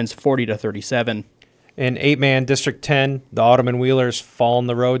Park wins 40-37. In 8-man District 10, the Ottoman Wheelers fall on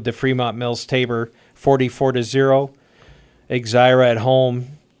the road to Fremont Mills Tabor 44-0. Exira at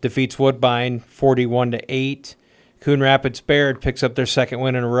home defeats Woodbine 41-8. Coon Rapids Baird picks up their second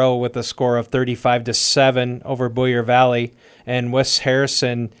win in a row with a score of 35-7 over Boyer Valley. And West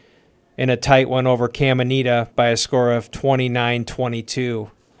Harrison in a tight one over Caminita by a score of 29-22.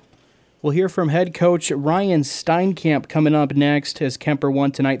 We'll hear from head coach Ryan Steinkamp coming up next as Kemper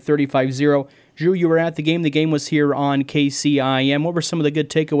won tonight 35-0. Drew, you were at the game. The game was here on KCIM. What were some of the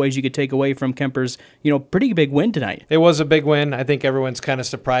good takeaways you could take away from Kemper's, pretty big win tonight? It was a big win. I think everyone's kind of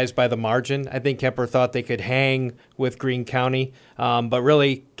surprised by the margin. I think Kemper thought they could hang with Greene County, but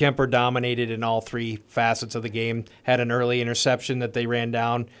really Kemper dominated in all three facets of the game. Had an early interception that they ran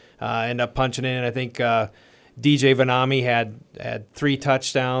down, ended up punching in. I think DJ Vanami had 3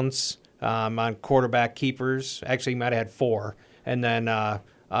 touchdowns on quarterback keepers. Actually, he might have had 4. And then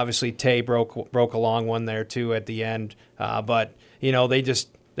obviously Tay broke a long one there too at the end. But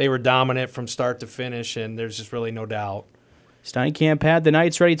they were dominant from start to finish, and there's just really no doubt. Steinkamp had the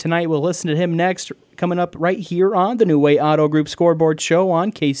Knights ready tonight. We'll listen to him next, coming up right here on the New Way Auto Group Scoreboard Show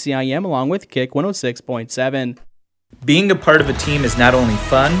on KCIM, along with Kick 106.7. Being a part of a team is not only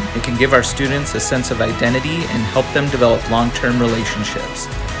fun, it can give our students a sense of identity and help them develop long-term relationships.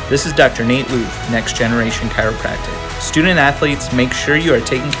 This is Dr. Nate Luth, Next Generation Chiropractic. Student athletes, make sure you are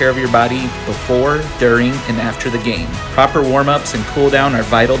taking care of your body before, during, and after the game. Proper warm-ups and cool-down are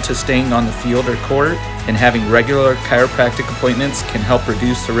vital to staying on the field or court, and having regular chiropractic appointments can help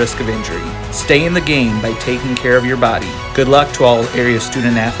reduce the risk of injury. Stay in the game by taking care of your body. Good luck to all area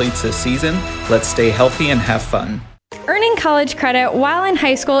student athletes this season. Let's stay healthy and have fun. Earning college credit while in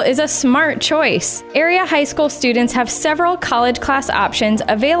high school is a smart choice. Area high school students have several college class options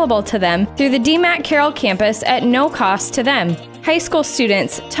available to them through the DMAC Carroll campus at no cost to them. High school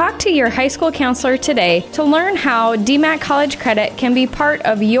students, talk to your high school counselor today to learn how DMAC College Credit can be part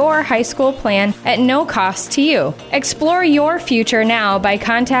of your high school plan at no cost to you. Explore your future now by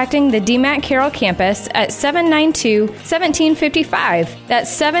contacting the DMAC Carroll campus at 792-1755.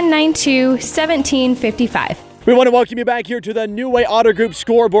 That's 792-1755. We want to welcome you back here to the New Way Auto Group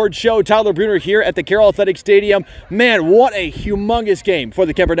Scoreboard Show. Tyler Bruner here at the Carroll Athletic Stadium. Man, what a humongous game for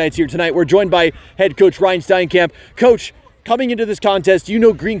the Kemper Knights here tonight. We're joined by head coach Ryan Steinkamp. Coach, coming into this contest, you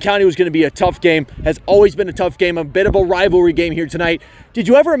know Greene County was going to be a tough game. Has always been a tough game, a bit of a rivalry game here tonight. Did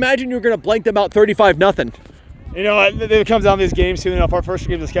you ever imagine you were going to blank them out 35-0. You know, it comes down to thes games too. You know, for our first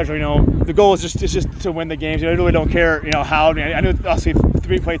game of the schedule, you know, the goal is just to win the games. You know, I really don't care, you know, how. I knew us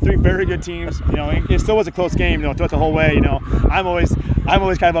we played three very good teams. You know, it still was a close game. You know, throughout the whole way. You know, I'm always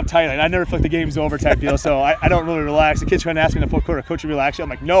kind of uptight. I never feel like the game's over type deal. So I don't really relax. The kids trying to ask me in the fourth quarter, Coach, you relax? I'm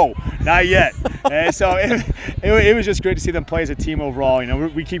like, no, not yet. And so it was just great to see them play as a team overall. You know,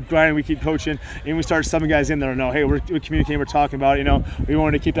 we keep grinding, we keep coaching, and we start subbing guys in there. No, hey, we're communicating, we're talking about it. You know, we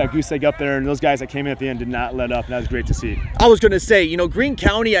wanted to keep that goose egg up there, and those guys that came in at the end did not let up, and that was great to see. I was going to say, you know, Greene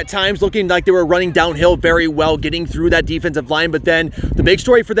County at times looking like they were running downhill very well, getting through that defensive line, but then the big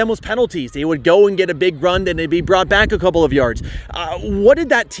story for them was penalties. They would go and get a big run, then they'd be brought back a couple of yards. What did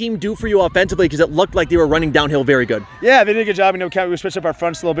that team do for you offensively? Because it looked like they were running downhill very good. Yeah, they did a good job. You know, we switched up our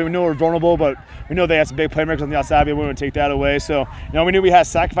fronts a little bit. We knew we were vulnerable, but we know they had some big playmakers on the outside. We wouldn't take that away. So, you know, we knew we had to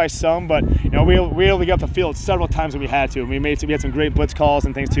sacrifice some, but, you know, we were able to get up the field several times when we had to. We had some great blitz calls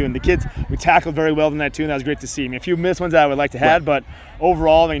and things too. And the kids, we tackled very well in that too, and that was great to see. I mean, a few missed ones that I would like to have, but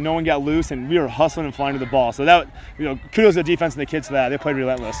overall, I mean, no one got loose, and we were hustling and flying to the ball. So that, you know, kudos to the defense and the kids for that. They played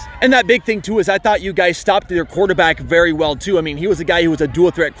relentless. And that big thing too is I thought you guys stopped their quarterback very well too. I mean, he was a guy who was a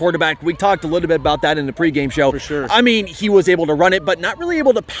dual threat quarterback. We talked a little bit about that in the pregame show. For sure. I mean, he was able to run it, but not really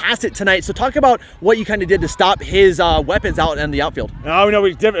able to pass it tonight. So talk about what you kind of did to stop his weapons out in the outfield. No,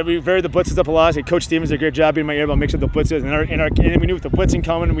 we varied the blitzes up a lot. So Coach Stevens did a great job being my ear about mixing up the blitzes, and we knew with the blitzing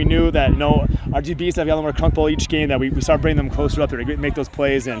coming, we knew that, you know, our DBs have got a little more comfortable each game, that we started bringing them closer up there to make those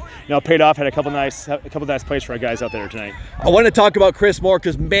plays, and, you know, it paid off. Had a couple nice plays for our guys out there tonight. I want to talk about Chris Moore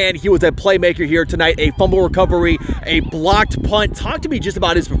because, man, he was a playmaker here tonight. A fumble recovery, a blocked punt. Talk to me just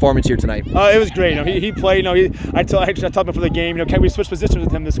about his performance here tonight. It was great. You know, he played. You know, I told him before the game, you know, can we switch positions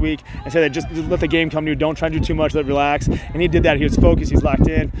with him this week and say that just let the game come to you. Don't try and do too much. Let it relax. And he did that. He was focused. He's locked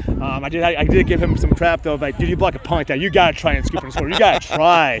in. I did give him some crap though. Like, dude, you block a punt like that, you gotta try and scoop and score. You gotta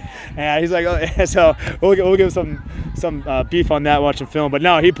try. And he's like, oh. So we'll give some beef on that watching film. But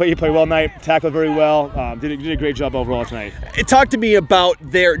no, he played well tonight. Tackled very well. Did a great job overall tonight. Talk to me about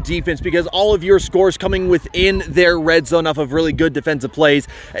their defense, because all of your scores coming within their red zone off of really good defensive plays.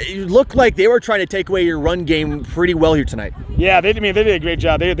 It looked like they were trying to take away your run game pretty well here tonight. Yeah, they did a great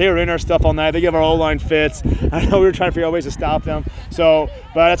job. They were in our stuff all night. They gave our O-line fits. I know we were trying to figure out ways to stop them. So,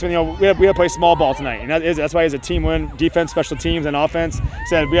 but that's when, you know, we had to play small ball tonight, and that's why it's a team win. Defense, special teams, and offense.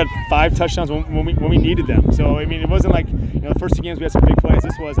 Said we had 5 touchdowns when we needed them. So I mean, it wasn't like, you know, the first 2 games we had some big plays.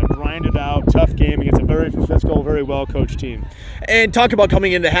 This was a grinded out, tough game against a very physical, very well coached team. And talk about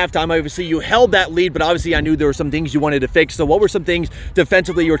coming into halftime. Obviously, you held that lead, but obviously, I knew there were some things you wanted to fix. So, what were some things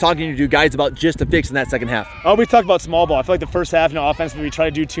defensively you were talking to you guys about just to fix in that second half? Oh, we talked about small ball. I feel like the first half, you know, offensively, we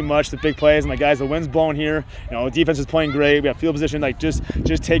tried to do too much, the big plays. I'm like, guys, the wind's blowing here. You know, defense is playing great. We have field position. Like, just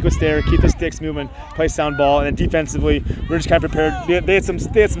take what's there, keep the sticks moving, play sound ball. And then defensively, we're just kind of prepared. They had some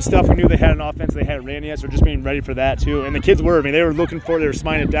stuff we knew they had on offense. They hadn't ran yet, so we're just being ready for that too. And the kids were. I mean, they were looking for it. They were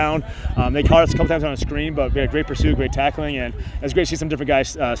smiting it down. They caught us a couple times on a screen, but we had great pursuit, great tackling, and it was great to see some different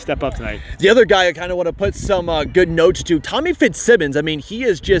guys step up tonight. The other guy I kind of want to put some good notes to, Tommy Fitzsimmons. I mean, he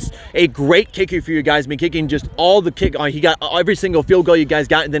is just a great kicker for you guys. I mean, kicking just all the kick. He got every single field goal you guys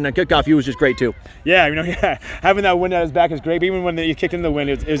got, and then the kickoff, he was just great too. Yeah, you know, having that wind at his back is great. But even when he kicked in the wind,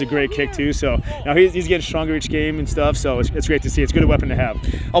 it was a great kick too. So, you know, he's getting stronger each game and stuff. So it's great to see. It's a good weapon to have.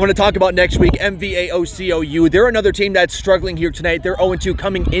 I want to talk about next week, MVAOCOU. They're another team that's struggling here tonight. They're 0-2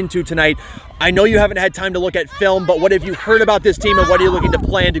 coming into tonight. I know you haven't had time to look at film, but what have you heard about this team, and what are you looking to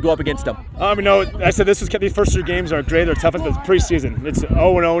plan to go up against them? I said these first 3 games are great. They're toughest, but it's preseason. It's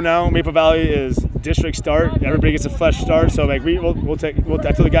 0-0 now. Maple Valley is district start. Everybody gets a fresh start. So like we'll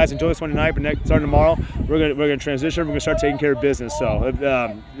I tell the guys enjoy this one tonight, but starting tomorrow we're gonna transition. We're gonna start taking care of business. So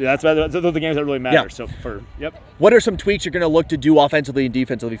those are the games that really matter. Yeah. So what are some tweaks you're gonna look to do offensively and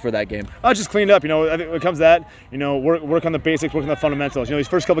defensively for that game? I'll just clean it up. I think when it comes to that, work on the basics, work on the fundamentals. These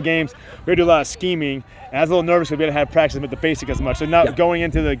first couple games we're gonna do a lot of scheming. And I was a little nervous because we didn't have practice with the basic as much. So now going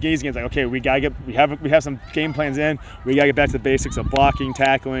into the games, like, okay, we have some game plans in. We gotta get back to the basics of blocking,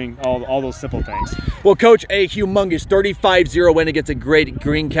 tackling, all those simple things. Well, Coach, a humongous 35-0 win against a great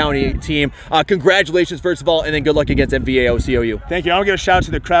Greene County team. Congratulations, first of all, and then good luck against MVAO-COU. Thank you. I want to give a shout out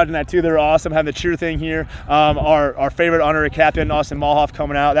to the crowd tonight too. They're awesome. Having the cheer thing here. Our favorite honorary captain, Austin Malhoff,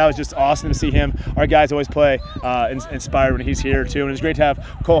 coming out. That was just awesome to see him. Our guys always play inspired when he's here too, and it's great to have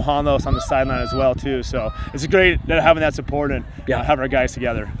Cole Honlos on the sideline as well too. So it's great having that support and having our guys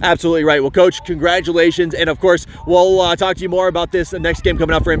together. Absolutely right. Well, Coach, congratulations, and of course, we'll talk to you more about this next game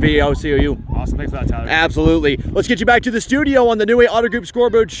coming up for MVAO-COU. Awesome. Thanks for that, Tyler. Absolutely. Let's get you back to the studio on the New Way Auto Group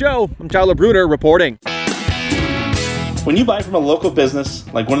Scoreboard Show. I'm Tyler Bruner reporting. When you buy from a local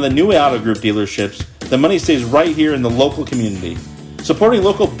business, like one of the New Way Auto Group dealerships, the money stays right here in the local community. Supporting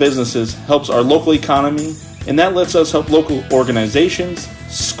local businesses helps our local economy, and that lets us help local organizations,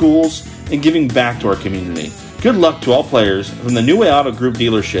 schools, and giving back to our community. Good luck to all players from the New Way Auto Group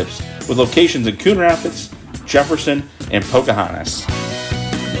dealerships with locations in Coon Rapids, Jefferson, and Pocahontas.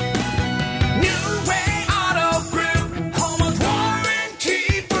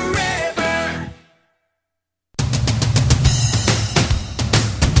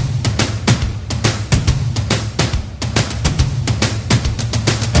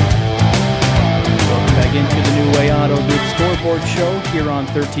 Scoreboard Show here on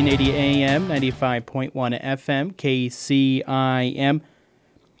 1380 AM, 95.1 FM, KCIM.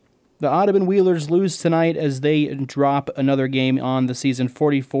 The Audubon Wheelers lose tonight as they drop another game on the season,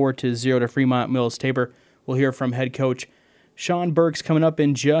 44-0 to Fremont Mills Tabor. We'll hear from head coach Sean Burks coming up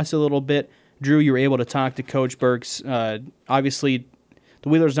in just a little bit. Drew, you were able to talk to Coach Burks. Obviously, the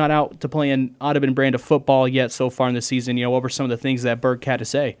Wheelers not out to play an Audubon brand of football yet so far in the season. What were some of the things that Burke had to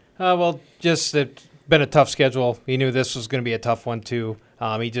say? Just that been a tough schedule. He knew this was going to be a tough one too.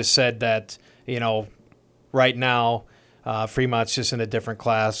 He just said that, right now Fremont's just in a different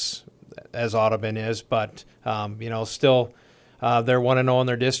class as Audubon is, but still they're 1-0 in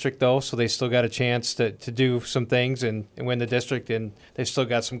their district though, so they still got a chance to do some things and win the district, and they've still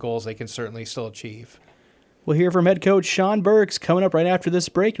got some goals they can certainly still achieve. We'll hear from head coach Sean Burks coming up right after this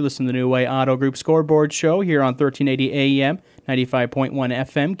break. You listen to the New Way Auto Group Scoreboard Show here on 1380 AM, 95.1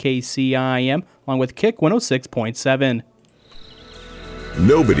 FM, KCIM, along with Kick 106.7.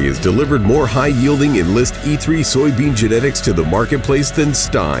 Nobody has delivered more high-yielding Enlist E3 soybean genetics to the marketplace than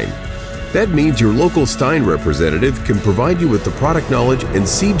Stein. That means your local Stein representative can provide you with the product knowledge and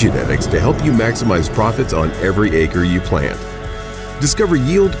seed genetics to help you maximize profits on every acre you plant. Discover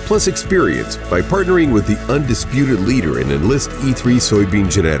yield plus experience by partnering with the undisputed leader in Enlist E3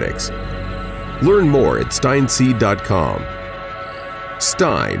 soybean genetics. Learn more at steinseed.com.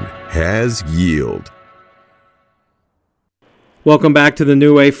 Stein has yield. Welcome back to the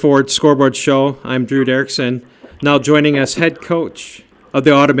New Way Ford Scoreboard Show. I'm Drew Derrickson. Now joining us, head coach of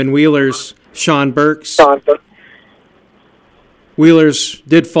the Audubon Wheelers, Sean Burks. Wheelers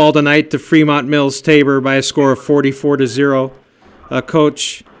did fall tonight to Fremont Mills Tabor by a score of 44-0.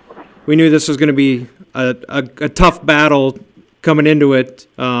 Coach, we knew this was going to be a tough battle coming into it.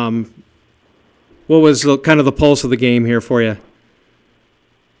 What was kind of the pulse of the game here for you?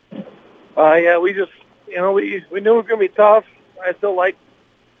 We just, we knew it was going to be tough. I still like,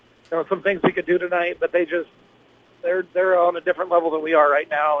 some things we could do tonight, but they're on a different level than we are right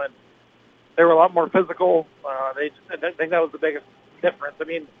now, and they were a lot more physical. I think that was the biggest difference. I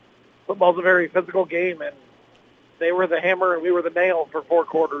mean, football's a very physical game, and they were the hammer and we were the nail for 4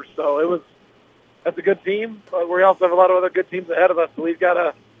 quarters. So that's a good team, but we also have a lot of other good teams ahead of us. So we got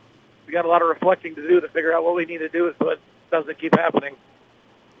a lot of reflecting to do to figure out what we need to do so it doesn't keep happening.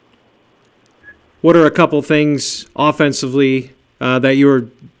 What are a couple things offensively that you were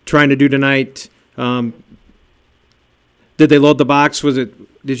trying to do tonight? Did they load the box? Did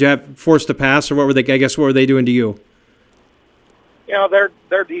you have forced to pass, or what were they doing to you?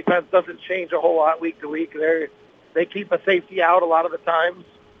 Their defense doesn't change a whole lot week to week. They keep a safety out a lot of the times,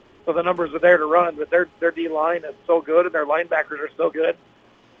 so the numbers are there to run. But their D line is so good, and their linebackers are so good,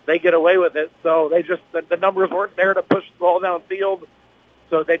 they get away with it. So the numbers weren't there to push the ball downfield.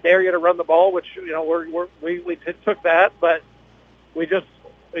 So they dare you to run the ball, which we took that, but we just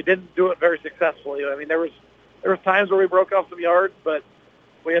didn't do it very successfully. I mean, there was times where we broke off some yards, but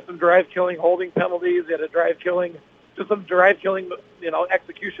we had some drive-killing holding penalties. We had some drive-killing,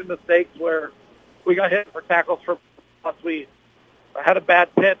 execution mistakes where we got hit for tackles for us. We had a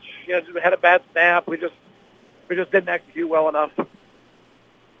bad pitch, we had a bad snap. We just didn't execute well enough.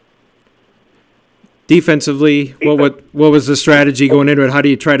 Defensively, what was the strategy going into it? How do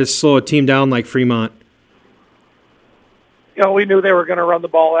you try to slow a team down like Fremont? We knew they were going to run the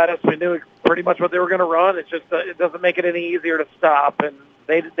ball at us. We knew pretty much what they were going to run. It's just it doesn't make it any easier to stop. And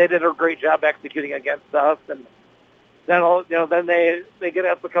they did a great job executing against us. And then they get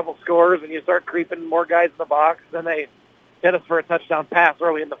us a couple scores, and you start creeping more guys in the box. Then they hit us for a touchdown pass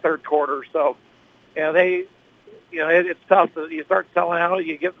early in the third quarter. So, it's tough. You start selling out,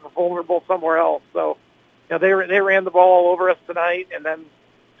 you get vulnerable somewhere else. So, they ran the ball all over us tonight, and then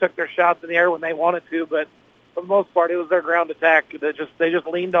took their shots in the air when they wanted to. But for the most part, it was their ground attack. They just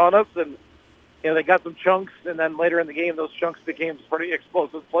leaned on us, and they got some chunks. And then later in the game, those chunks became pretty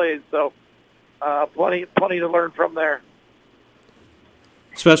explosive plays. So, plenty to learn from there.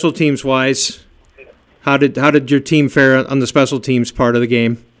 Special teams wise, how did your team fare on the special teams part of the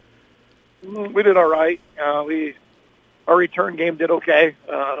game? We did all right. Our return game did okay.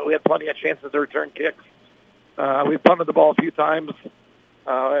 We had plenty of chances to return kicks. We punted the ball a few times.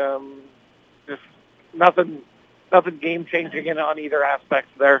 Just nothing game changing on either aspect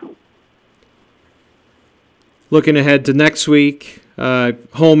there. Looking ahead to next week,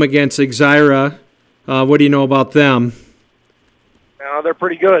 home against Exira. What do you know about them? They're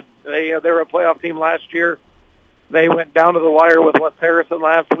pretty good. They were a playoff team last year. They went down to the wire with West Harrison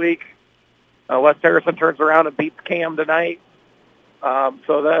last week. West Harrison turns around and beats Cam tonight.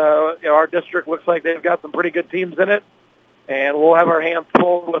 So our district looks like they've got some pretty good teams in it, and we'll have our hands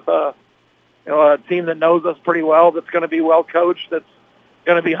full with a team that knows us pretty well, that's going to be well coached, that's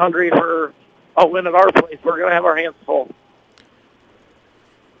going to be hungry for a win at our place. We're going to have our hands full.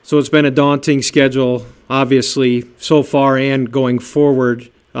 So it's been a daunting schedule, obviously, so far and going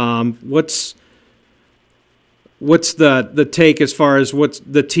forward. What's the take as far as what's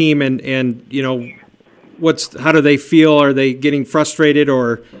the team and how do they feel? Are they getting frustrated,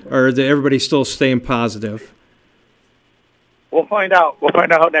 or is everybody still staying positive? We'll find out. We'll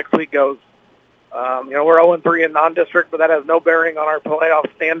find out how next week goes. We're 0-3 in non-district, but that has no bearing on our playoff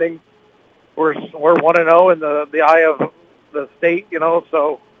standing. We're 1-0 in the eye of the state,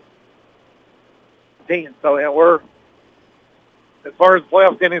 so we're, as far as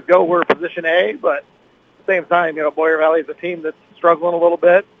playoff standings go, we're position A, but at the same time, Boyer Valley is a team that's struggling a little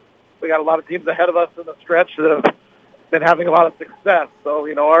bit. We got a lot of teams ahead of us in the stretch that have been having a lot of success. So,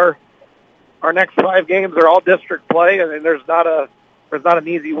 our next 5 games are all district play, and there's not an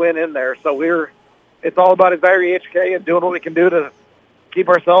easy win in there. So it's all about Exira HK and doing what we can do to keep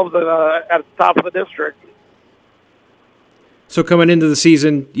ourselves at the top of the district. So coming into the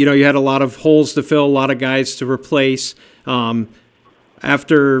season, you had a lot of holes to fill, a lot of guys to replace.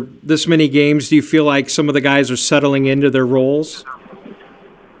 After this many games, do you feel like some of the guys are settling into their roles?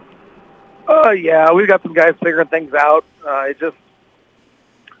 Yeah, we've got some guys figuring things out. It's just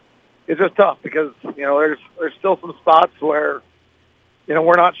tough because there's still some spots where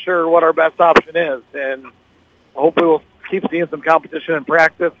we're not sure what our best option is, and hopefully we'll keep seeing some competition in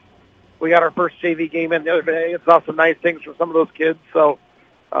practice. We got our first JV game in the other day. It's saw some nice things from some of those kids. So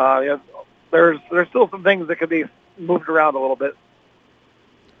there's still some things that could be moved around a little bit.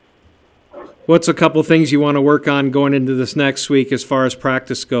 What's a couple things you want to work on going into this next week as far as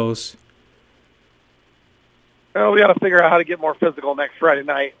practice goes? Well, we got to figure out how to get more physical next Friday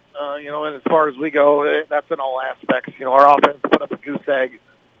night. And as far as we go, that's in all aspects. Our offense put up a goose egg.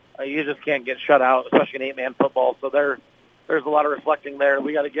 You just can't get shut out, especially in 8-man football. So there's a lot of reflecting there.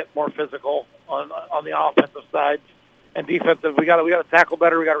 We got to get more physical on the offensive side and defensive. We got to tackle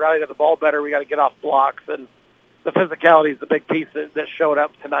better. We got to rally to the ball better. We got to get off blocks, and the physicality is the big piece that showed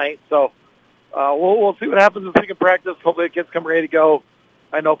up tonight. So we'll see what happens this week in practice. Hopefully the kids come ready to go.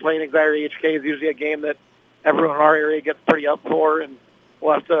 I know playing Exira HK is usually a game that everyone in our area gets pretty up for, and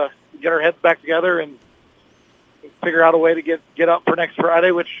we'll have to get our heads back together and figure out a way to get up for next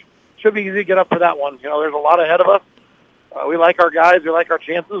Friday, which should be easy to get up for that one. There's a lot ahead of us. We like our guys. We like our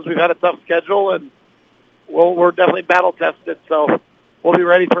chances. We've had a tough schedule, and we're definitely battle-tested. So we'll be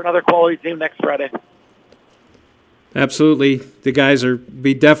ready for another quality team next Friday. Absolutely. The guys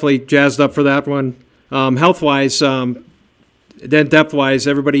be definitely jazzed up for that one. Health-wise, then depth-wise,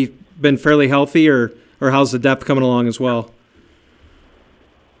 everybody been fairly healthy, or how's the depth coming along as well?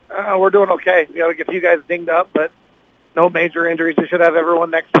 We're doing okay. We got to get a few guys dinged up, but no major injuries. We should have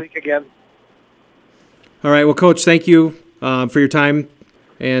everyone next week again. All right. Well, Coach, thank you for your time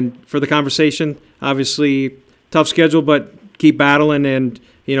and for the conversation. Obviously, tough schedule, but keep battling, and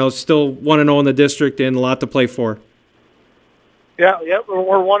still 1-0 in the district and a lot to play for. Yeah, we're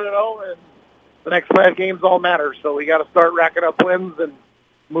 1-0, and the next 5 games all matter. So we got to start racking up wins and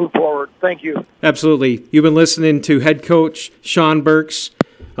move forward. Thank you. Absolutely. You've been listening to head coach Sean Burks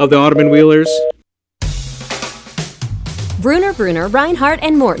of the Audubon Wheelers. Bruner, Reinhardt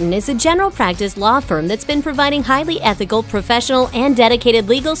 & Morton is a general practice law firm that's been providing highly ethical, professional, and dedicated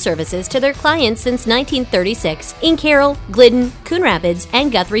legal services to their clients since 1936 in Carroll, Glidden, Coon Rapids,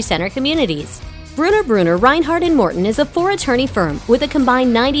 and Guthrie Center communities. Bruner, Reinhardt & Morton is a 4-attorney firm with a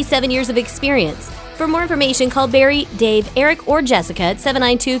combined 97 years of experience. For more information, call Barry, Dave, Eric, or Jessica at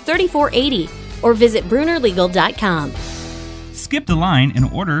 792-3480 or visit brunerlegal.com. Skip the line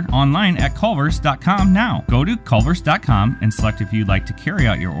and order online at culvers.com now. Go to culvers.com and select if you'd like to carry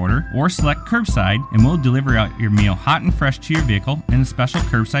out your order, or select curbside, and we'll deliver out your meal hot and fresh to your vehicle in a special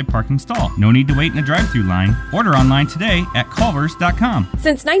curbside parking stall. No need to wait in a drive-thru line. Order online today at culvers.com.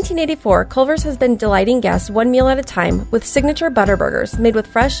 Since 1984, Culver's has been delighting guests one meal at a time with signature butter burgers made with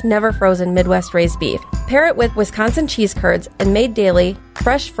fresh, never frozen Midwest raised beef. Pair it with Wisconsin cheese curds and made daily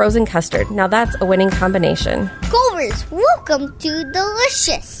fresh frozen custard. Now that's a winning combination. Culver's, welcome to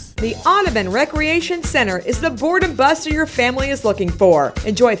Delicious. The Audubon Recreation Center is the boredom buster your family is looking for.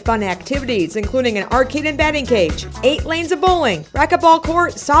 Enjoy fun activities, including an arcade and batting cage, 8 lanes of bowling, racquetball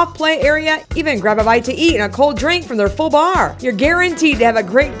court, soft play area, even grab a bite to eat and a cold drink from their full bar. You're guaranteed to have a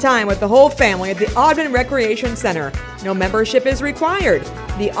great time with the whole family at the Audubon Recreation Center. No membership is required.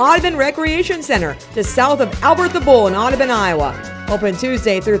 The Audubon Recreation Center, just south of Albert the Bull in Audubon, Iowa. Open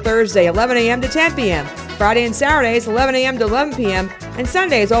Tuesday through Thursday, 11 a.m. to 10 p.m. Friday and Saturdays, 11 a.m. to 11 p.m. And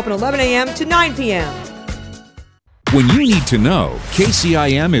Sundays open 11 a.m. to 9 p.m. When you need to know,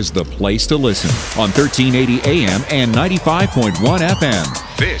 KCIM is the place to listen on 1380 AM and 95.1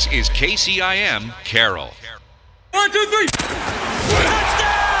 FM. This is KCIM Carroll. 1, 2, 3.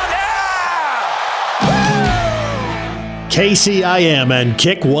 KCIM and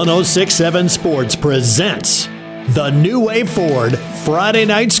Kick 106.7 Sports presents the New Wave Ford Friday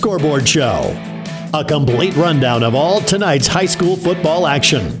Night Scoreboard Show. A complete rundown of all tonight's high school football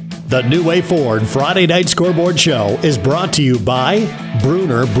action. The New Wave Ford Friday Night Scoreboard Show is brought to you by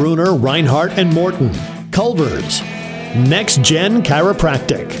Bruner, Reinhardt & Morton, Culver's, Next Gen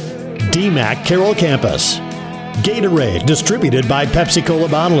Chiropractic, DMAC Carroll Campus, Gatorade distributed by Pepsi Cola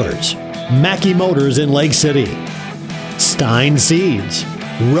Bottlers, Mackey Motors in Lake City, Stein Seeds,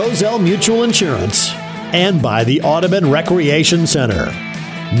 Roselle Mutual Insurance, and by the Audubon Recreation Center.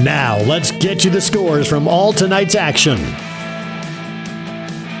 Now, let's get you the scores from all tonight's action.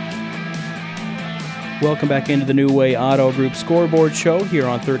 Welcome back into the New Way Auto Group Scoreboard Show here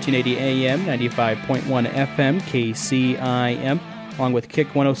on 1380 AM, 95.1 FM, KCIM, along with Kick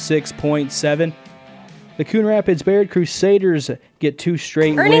 106.7. The Coon Rapids Bayard Crusaders get 2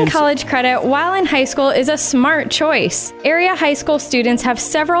 straight Earning wins. college credit while in high school is a smart choice. Area high school students have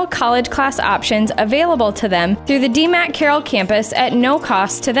several college class options available to them through the DMAC Carroll campus at no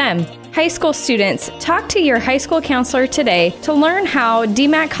cost to them. High school students, talk to your high school counselor today to learn how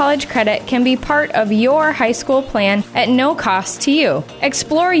DMAC college credit can be part of your high school plan at no cost to you.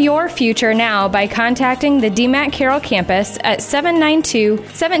 Explore your future now by contacting the DMAC Carroll campus at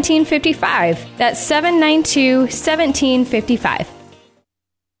 792-1755. That's 792-1755.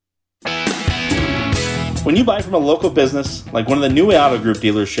 When you buy from a local business, like one of the New Way Auto Group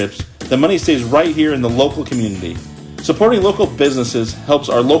dealerships, the money stays right here in the local community. Supporting local businesses helps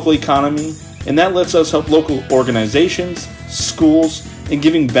our local economy, and that lets us help local organizations, schools, and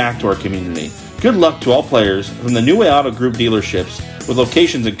giving back to our community. Good luck to all players from the New Way Auto Group dealerships with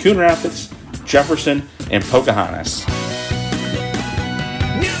locations in Coon Rapids, Jefferson, and Pocahontas.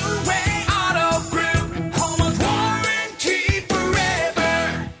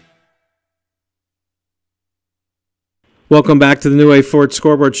 Welcome back to the New Way Ford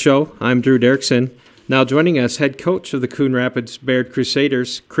Scoreboard Show. I'm Drew Derrickson. Now joining us, head coach of the Coon Rapids Bayard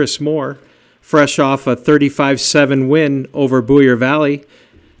Crusaders, Chris Moore, fresh off a 35-7 win over Boyer Valley.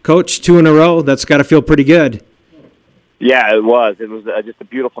 Coach, 2 in a row. That's got to feel pretty good. Yeah, it was. It was just a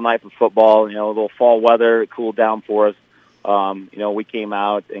beautiful night for football. You know, a little fall weather. It cooled down for us. You know, we came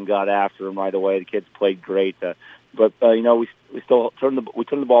out and got after them right away. The kids played great. But you know, we still turned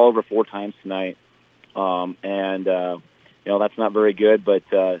the ball over 4 times tonight. You know, that's not very good, but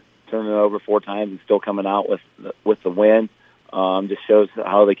turning it over 4 times and still coming out with the win just shows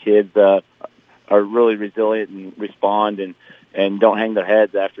how the kids are really resilient and respond and don't hang their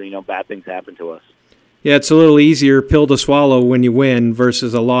heads after, you know, bad things happen to us. Yeah, it's a little easier pill to swallow when you win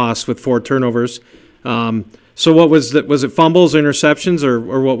versus a loss with 4 turnovers. So what was it fumbles, interceptions, or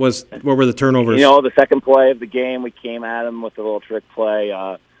what were the turnovers? The second play of the game, we came at them with a little trick play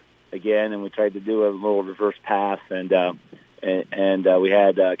again, and we tried to do a little reverse pass, and we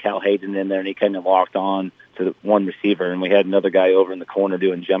had Cal Hayden in there, and he kind of locked on to the one receiver, and we had another guy over in the corner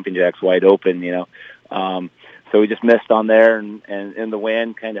doing jumping jacks wide open, So we just missed on there, and in the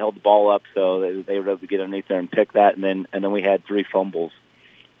wind kind of held the ball up, so they were able to get underneath there and pick that, and then we had 3 fumbles.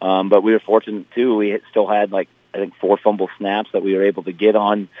 But we were fortunate too. We still had I think 4 fumble snaps that we were able to get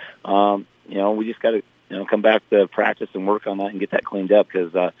on. We just got to come back to practice and work on that and get that cleaned up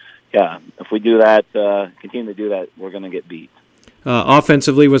because if we do that, continue to do that, we're going to get beat.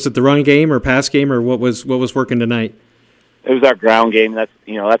 Offensively, was it the run game or pass game, or what was working tonight? It was our ground game.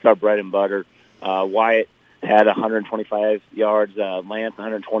 That's our bread and butter. Wyatt had 125 yards. Lance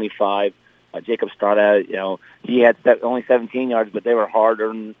 125. Jacob Strada, he had only 17 yards, but they were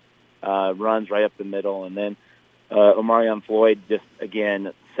hard-earned runs right up the middle. And then Omarion Floyd, just,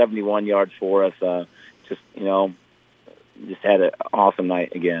 again, 71 yards for us. Just had an awesome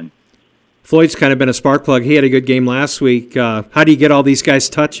night again. Floyd's kind of been a spark plug. He had a good game last week. How do you get all these guys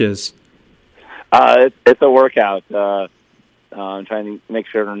touches? It's a workout. I'm trying to make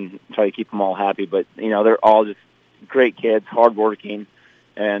sure and try to keep them all happy. But, they're all just great kids, hardworking.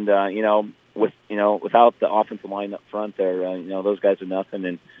 And, without the offensive line up front there, those guys are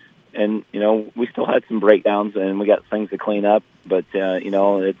nothing. And we still had some breakdowns, and we got things to clean up. But,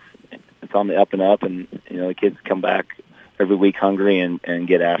 it's on the up and up, and, the kids come back every week hungry and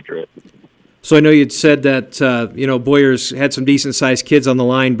get after it. So I know you'd said that, Boyers had some decent-sized kids on the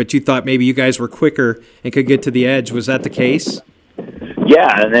line, but you thought maybe you guys were quicker and could get to the edge. Was that the case?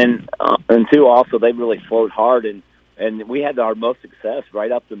 Yeah, and then, also, they really flowed hard, and we had our most success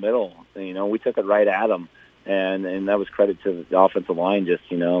right up the middle. We took it right at them, and that was credit to the offensive line just,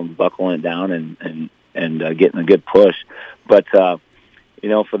 buckling it down and getting a good push. But, for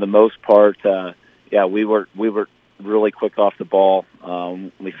the most part, we were really quick off the ball.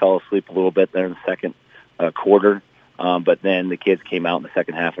 We fell asleep a little bit there in the second quarter, but then the kids came out in the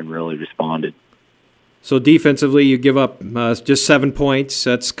second half and really responded. So defensively, you give up just 7 points.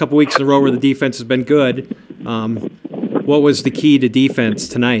 That's a couple weeks in a row where the defense has been good. What was the key to defense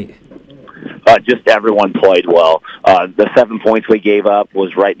tonight? Just everyone played well. The 7 points we gave up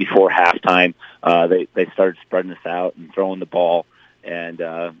was right before halftime. They started spreading us out and throwing the ball, and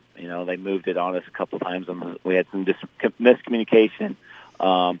they moved it on us a couple times, and we had some miscommunication.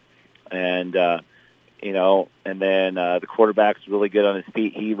 And then the quarterback's really good on his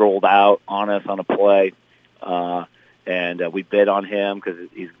feet. He rolled out on us on a play, and we bid on him because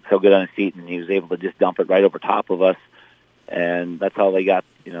he's so good on his feet, and he was able to just dump it right over top of us. And that's how they got,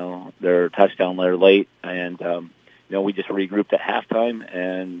 their touchdown there late. And, we just regrouped at halftime,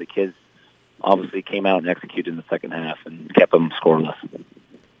 and the kids obviously came out and executed in the second half and kept them scoreless.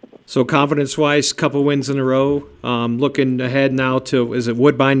 So confidence-wise, couple wins in a row. Looking ahead now to, is it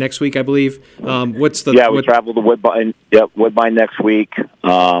Woodbine next week, I believe? We travel to Woodbine. Yep, Woodbine next week. We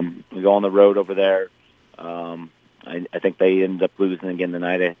go on the road over there. I think they ended up losing again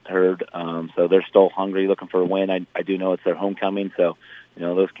tonight, I heard. So they're still hungry, looking for a win. I do know it's their homecoming, so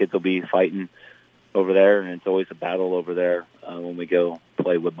those kids will be fighting over there, and it's always a battle over there when we go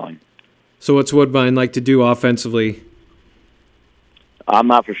play Woodbine. So what's Woodbine like to do offensively? I'm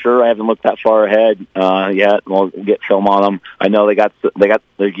not for sure. I haven't looked that far ahead yet. We'll get film on them. I know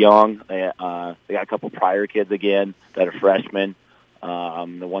they're young. They got a couple prior kids again that are freshmen.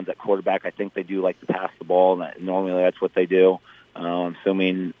 The ones at quarterback, I think they do like to pass the ball. Normally that's what they do. I'm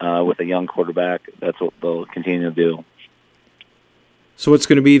assuming with a young quarterback, that's what they'll continue to do. So what's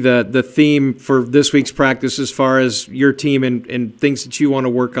going to be the theme for this week's practice as far as your team and things that you want to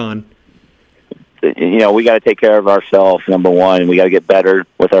work on? We got to take care of ourselves, number one. We got to get better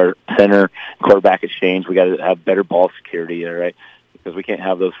with our center quarterback exchange. We got to have better ball security, all right? Because we can't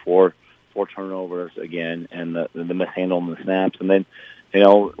have those four turnovers again and the mishandling the snaps. And then,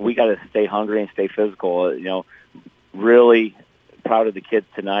 we got to stay hungry and stay physical. Really proud of the kids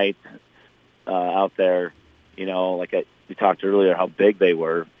tonight out there. We talked earlier how big they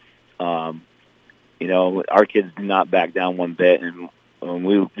were. Our kids did not back down one bit, and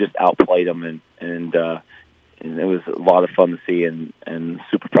we just outplayed them, and it was a lot of fun to see, and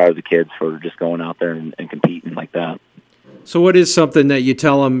super proud of the kids for just going out there and competing like that. So what is something that you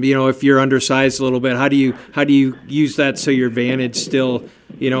tell them, if you're undersized a little bit, how do you use that so your advantage still,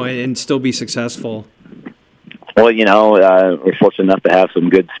 and still be successful? Well, we're fortunate enough to have some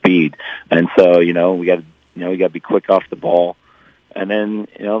good speed, and so we got to be quick off the ball, and then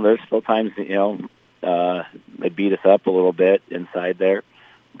there's still times they beat us up a little bit inside there,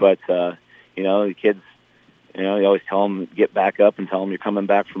 but the kids You always tell them get back up and tell them you're coming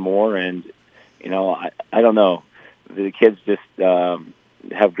back for more. And I don't know, the kids just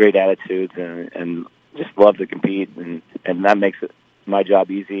have great attitudes and just love to compete, and that makes my job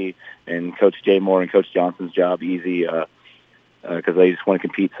easy, and Coach Jay Moore and Coach Johnson's job easy because they just want to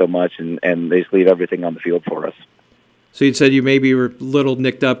compete so much, and they just leave everything on the field for us. So you said you maybe were a little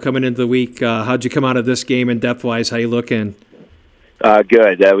nicked up coming into the week. How'd you come out of this game and depth-wise? How you looking?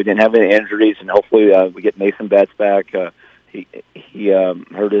 Good. We didn't have any injuries, and hopefully we get Mason Betts back. He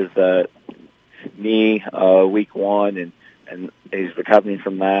hurt his knee week 1, and he's recovering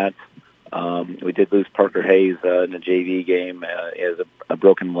from that. We did lose Parker Hayes in the JV game. He has a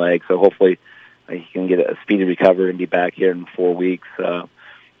broken leg, so hopefully he can get a speedy recovery and be back here in 4 weeks. So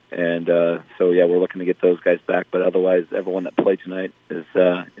we're looking to get those guys back. But otherwise, everyone that played tonight is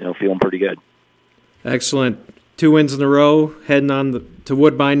feeling pretty good. Excellent. 2 wins in a row, heading on to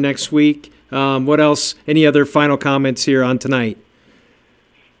Woodbine next week. What else? Any other final comments here on tonight?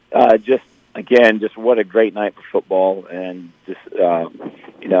 Just what a great night for football, and just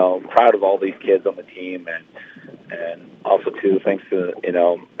proud of all these kids on the team, and also too thanks to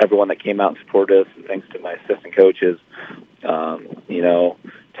everyone that came out and supported us, and thanks to my assistant coaches,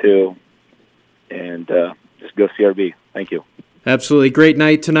 too, and just go CRB. Thank you. Absolutely. Great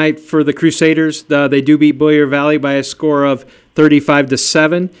night tonight for the Crusaders. They do beat Boyer Valley by a score of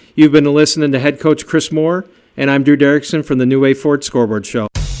 35-7. You've been listening to head coach Chris Moore, and I'm Drew Derrickson from the New Way Ford Scoreboard Show.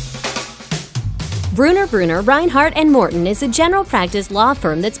 Bruner, Reinhardt & Morton is a general practice law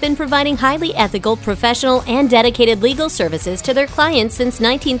firm that's been providing highly ethical, professional, and dedicated legal services to their clients since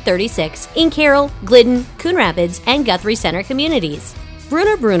 1936 in Carroll, Glidden, Coon Rapids, and Guthrie Center communities.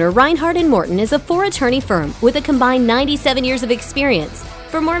 Bruner, Reinhardt & Morton is a 4-attorney firm with a combined 97 years of experience.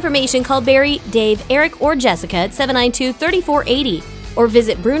 For more information, call Barry, Dave, Eric, or Jessica at 792-3480 or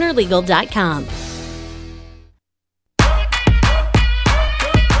visit brunerlegal.com.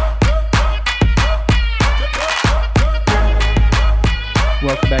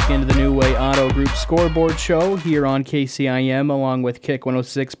 Welcome back into the New Way Auto Group Scoreboard Show here on KCIM along with Kick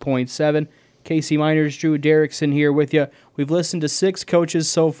 106.7. KC Miners, Drew Derrickson here with you. We've listened to 6 coaches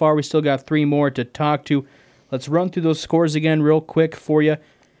so far. We still got 3 more to talk to. Let's run through those scores again real quick for you.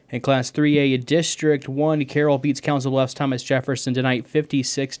 In Class 3A, District 1, Carroll beats Council Bluffs Thomas Jefferson tonight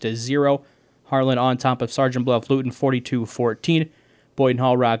 56-0. Harlan on top of Sergeant Bluff Luton 42-14. Boyden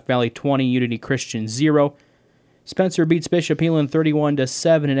Hall Rock Valley 20, Unity Christian 0. Spencer beats Bishop Heelan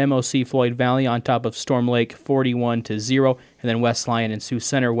 31-7, and MOC Floyd Valley on top of Storm Lake 41-0, and then West Lyon and Sioux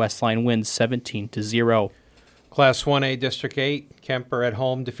Center. West Lyon wins 17-0. Class 1A District 8, Kemper at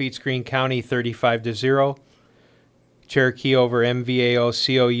home defeats Greene County 35-0. Cherokee over MVAO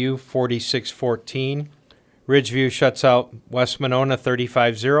COU 46-14. Ridgeview shuts out West Monona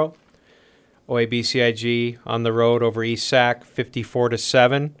 35-0. OABCIG on the road over East Sac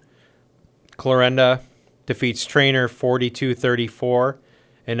 54-7. Clarinda defeats Trainer 42-34,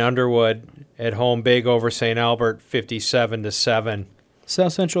 and Underwood at home big over St. Albert 57-7.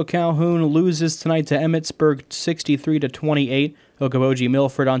 South Central Calhoun loses tonight to Emmitsburg 63-28. Okoboji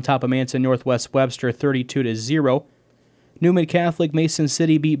Milford on top of Manson Northwest Webster 32-0. Newman Catholic Mason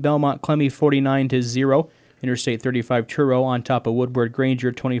City beat Belmont Clemmy 49-0. Interstate 35 Truro on top of Woodward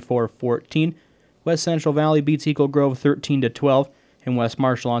Granger 24-14. West Central Valley beats Eagle Grove 13-12. And West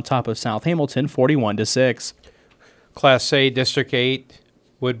Marshall on top of South Hamilton, 41-6. Class A, District 8,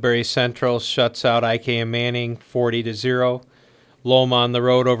 Woodbury Central shuts out IKM Manning, 40-0. Loma on the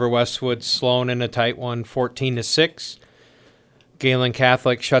road over Westwood Sloan in a tight one, 14-6. Galen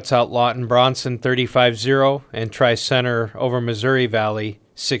Catholic shuts out Lawton Bronson, 35-0. And Tri-Center over Missouri Valley,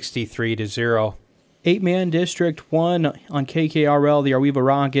 63-0. 8-man District 1 on KKRL, the Arweva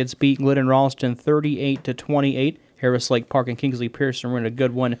Rockets beat Glidden Ralston 38-28. Harris Lake Park and Kingsley Pearson were in a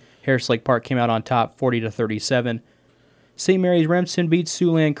good one. Harris Lake Park came out on top 40-37. St. Mary's Remsen beats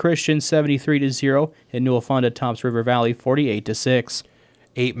Siouxland Christian 73-0, and Newell Fonda tops River Valley 48-6.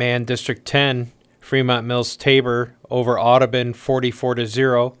 8-man District 10, Fremont Mills Tabor over Audubon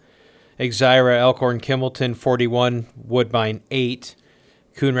 44-0. Exira Elkhorn Kimballton 41, Woodbine 8.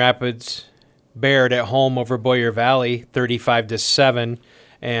 Coon Rapids Baird at home over Boyer Valley 35-7.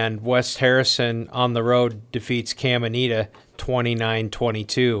 And West Harrison on the road defeats Caminita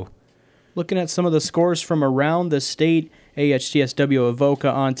 29-22. Looking at some of the scores from around the state, AHTSW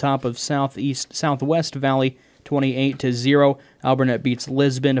Avoca on top of Southwest Valley 28-0. Albernet beats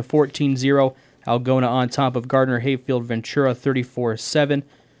Lisbon 14-0. Algona on top of Gardner Hayfield Ventura 34-7.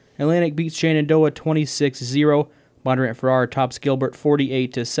 Atlantic beats Shenandoah 26-0. Bonneret Farrar tops Gilbert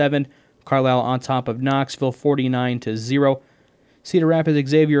 48-7. Carlisle on top of Knoxville 49-0. Cedar Rapids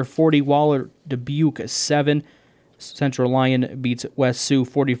Xavier 40, Waller Dubuque 7. Central Lyon beats West Sioux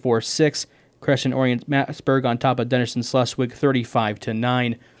 44-6. Crescent Orient Mattsburg on top of Denison Schleswig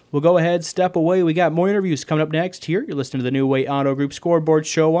 35-9. We'll go ahead, step away. We got more interviews coming up next here. You're listening to the New Way Auto Group Scoreboard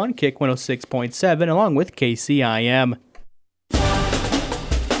Show on Kick 106.7 along with KCIM.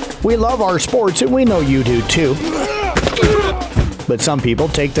 We love our sports, and we know you do too. But some people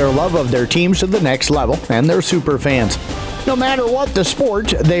take their love of their teams to the next level, and they're super fans. No matter what the sport,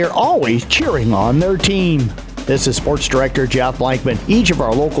 they are always cheering on their team. This is Sports Director Jeff Blankman. Each of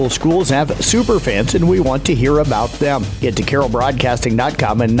our local schools have super fans, and we want to hear about them. Get to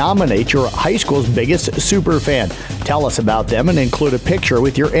carrollbroadcasting.com and nominate your high school's biggest super fan. Tell us about them and include a picture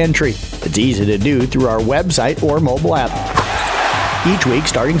with your entry. It's easy to do through our website or mobile app. Each week,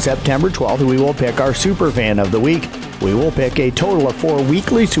 starting September 12th, we will pick our super fan of the week. We will pick a total of 4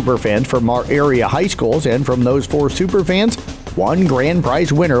 weekly super fans from our area high schools, and from those 4 super fans, one grand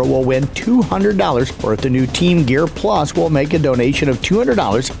prize winner will win $200, or if the new Team Gear Plus will make a donation of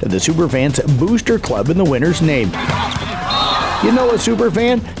 $200 to the Superfans Booster Club in the winner's name. You know a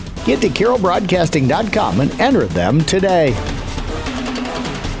superfan? Get to carrollbroadcasting.com and enter them today.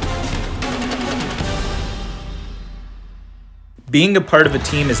 Being a part of a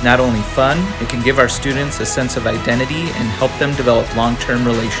team is not only fun, it can give our students a sense of identity and help them develop long-term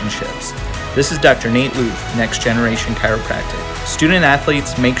relationships. This is Dr. Nate Luth, Next Generation Chiropractic. Student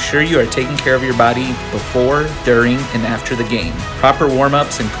athletes, make sure you are taking care of your body before, during, and after the game. Proper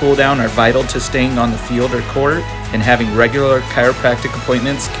warm-ups and cool-down are vital to staying on the field or court, and having regular chiropractic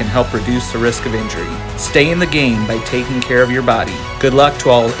appointments can help reduce the risk of injury. Stay in the game by taking care of your body. Good luck to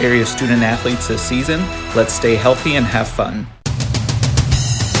all area student athletes this season. Let's stay healthy and have fun.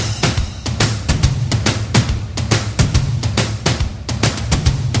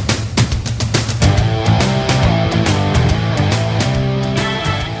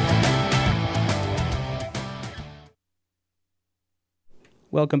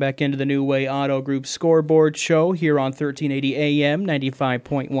 Welcome back into the New Way Auto Group Scoreboard Show here on 1380 AM,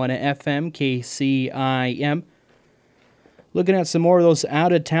 95.1 FM, KCIM. Looking at some more of those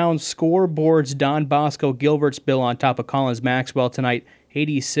out-of-town scoreboards. Don Bosco Gilbertsville on top of Collins Maxwell tonight,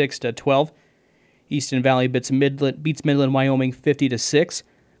 86-12. Easton Valley beats Midland Wyoming 50-6.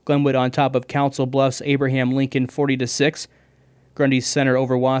 Glenwood on top of Council Bluffs Abraham Lincoln 40-6. Grundy Center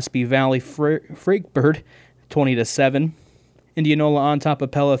over Waspie Valley Freiburg 20-7. Indianola on top of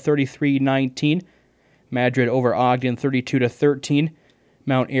Pella 33-19. Madrid over Ogden 32-13.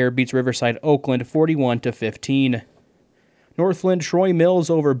 Mount Ayr beats Riverside Oakland 41-15. Northland Troy Mills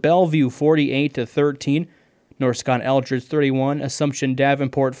over Bellevue 48-13. North Scott Eldridge 31. Assumption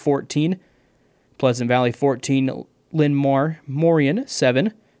Davenport 14. Pleasant Valley 14. Lynn Morian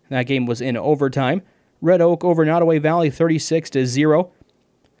 7. That game was in overtime. Red Oak over Nottoway Valley 36-0.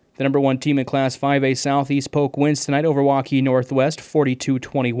 The number 1 team in Class 5A Southeast Polk wins tonight over Waukee Northwest,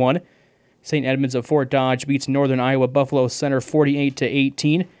 42-21. St. Edmunds of Fort Dodge beats Northern Iowa Buffalo Center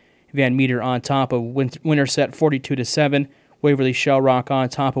 48-18. Van Meter on top of Winterset 42-7. Waverly Shell Rock on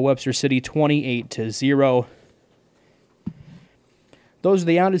top of Webster City 28-0. Those are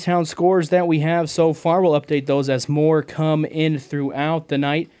the out-of-town scores that we have so far. We'll update those as more come in throughout the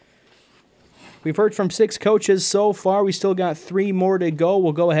night. We've heard from 6 coaches so far. We still got 3 more to go.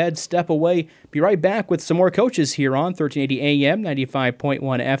 We'll go ahead, step away. Be right back with some more coaches here on 1380 AM, 95.1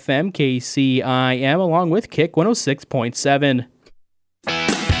 FM, KCIM, along with Kick 106.7.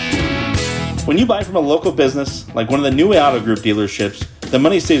 When you buy from a local business, like one of the New Way Auto Group dealerships, the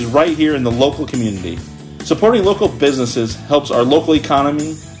money stays right here in the local community. Supporting local businesses helps our local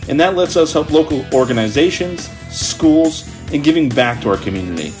economy, and that lets us help local organizations, schools, and giving back to our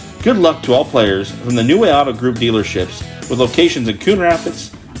community. Good luck to all players from the New Way Auto Group dealerships with locations in Coon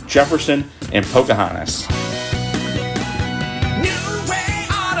Rapids, Jefferson, and Pocahontas. New Way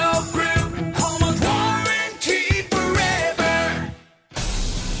Auto Group, home of warranty forever.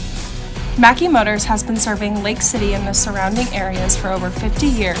 Mackey Motors has been serving Lake City and the surrounding areas for over 50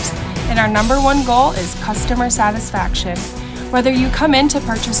 years, and our number 1 goal is customer satisfaction. Whether you come in to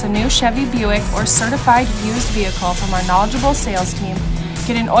purchase a new Chevy Buick or certified used vehicle from our knowledgeable sales team,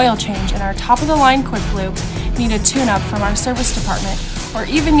 get an oil change in our top-of-the-line Quick Lube, need a tune-up from our service department, or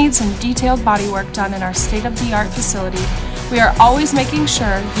even need some detailed bodywork done in our state-of-the-art facility, we are always making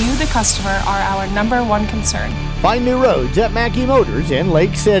sure you, the customer, are our number 1 concern. Find new roads at Mackey Motors in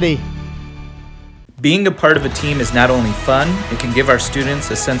Lake City. Being a part of a team is not only fun, it can give our students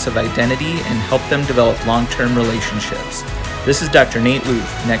a sense of identity and help them develop long-term relationships. This is Dr. Nate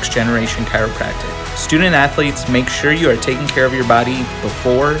Luth, Next Generation Chiropractic. Student athletes, make sure you are taking care of your body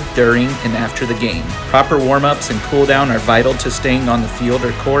before, during, and after the game. Proper warm-ups and cool-down are vital to staying on the field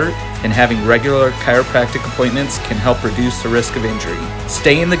or court, and having regular chiropractic appointments can help reduce the risk of injury.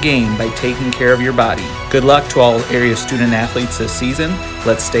 Stay in the game by taking care of your body. Good luck to all area student athletes this season.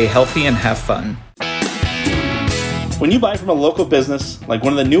 Let's stay healthy and have fun. When you buy from a local business, like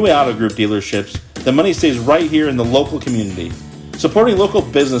one of the New Way Auto Group dealerships, the money stays right here in the local community. Supporting local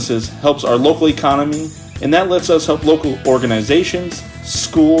businesses helps our local economy, and that lets us help local organizations,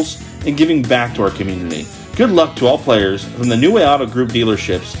 schools, and giving back to our community. Good luck to all players from the New Way Auto Group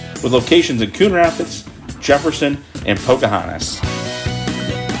dealerships with locations in Coon Rapids, Jefferson, and Pocahontas.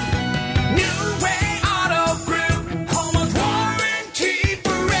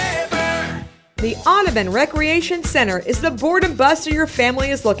 The Audubon Recreation Center is the board and bus your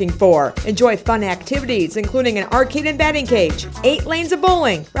family is looking for. Enjoy fun activities, including an arcade and batting cage, 8 lanes of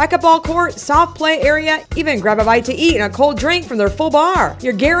bowling, racquetball court, soft play area, even grab a bite to eat and a cold drink from their full bar.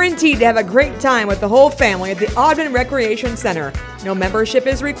 You're guaranteed to have a great time with the whole family at the Audubon Recreation Center. No membership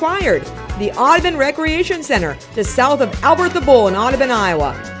is required. The Audubon Recreation Center, just south of Albert the Bull in Audubon,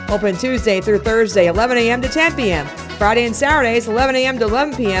 Iowa. Open Tuesday through Thursday, 11 a.m. to 10 p.m. Friday and Saturdays, 11 a.m. to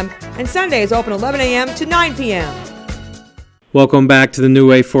 11 p.m. And Sundays open 11 a.m. to 9 p.m. Welcome back to the New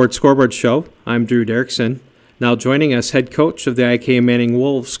Way Ford Scoreboard Show. I'm Drew Derrickson. Now joining us, head coach of the IK Manning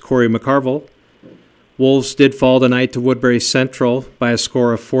Wolves, Corey McCarville. Wolves did fall tonight to Woodbury Central by a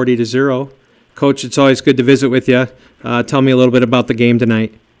score of 40-0. Coach, it's always good to visit with you. Tell me a little bit about the game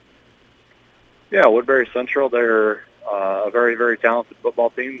tonight. Yeah, Woodbury Central, they're a very, very talented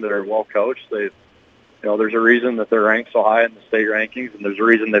football team. They're well coached. There's a reason that they're ranked so high in the state rankings, and there's a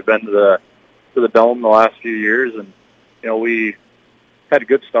reason they've been to the Dome the last few years. And we had a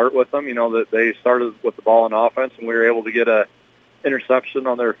good start with them. That they started with the ball in offense, and we were able to get a interception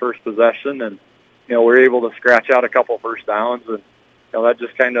on their first possession, and we were able to scratch out a couple first downs. And that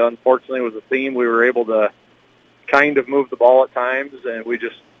just kind of unfortunately was a theme. We were able to kind of move the ball at times, and we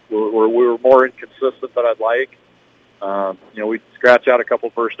were more inconsistent than I'd like. We'd scratch out a couple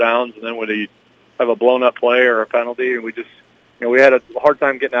first downs, and then we'd have a blown-up play or a penalty, and we had a hard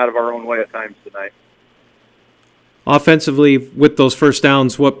time getting out of our own way at times tonight. Offensively, with those first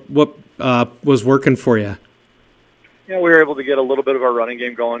downs, what was working for you? We were able to get a little bit of our running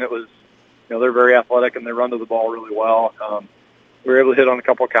game going. It was, they're very athletic, and they run to the ball really well. We were able to hit on a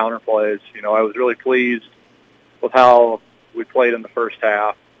couple of counter plays. I was really pleased with how we played in the first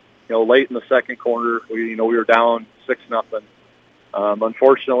half. Late in the second quarter, we were down 6-0.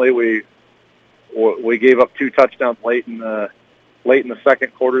 Unfortunately, we gave up 2 touchdowns late in the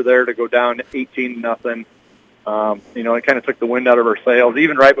second quarter there to go down 18-0. It kind of took the wind out of our sails.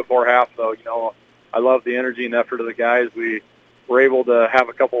 Even right before half, though, I love the energy and effort of the guys. We were able to have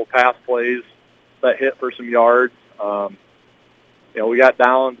a couple of pass plays that hit for some yards. We got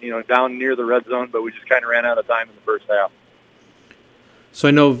down near the red zone, but we just kind of ran out of time in the first half. So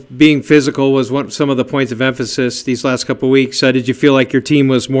I know being physical was some of the points of emphasis these last couple of weeks. Did you feel like your team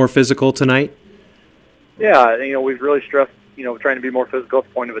was more physical tonight? Yeah, we've really stressed, trying to be more physical at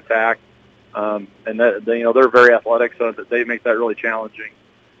the point of attack, and that they're very athletic, so that they make that really challenging.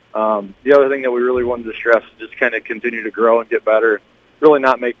 The other thing that we really wanted to stress is just kind of continue to grow and get better, really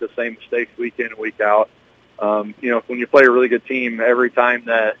not make the same mistakes week in and week out. When you play a really good team, every time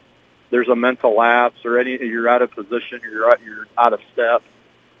that there's a mental lapse or you're out of position, you're out of step,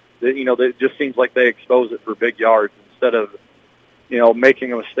 it just seems like they expose it for big yards instead of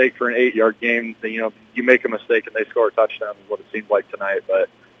making a mistake for an 8-yard game. You make a mistake and they score a touchdown is what it seemed like tonight. But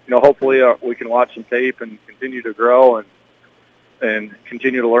hopefully we can watch some tape and continue to grow and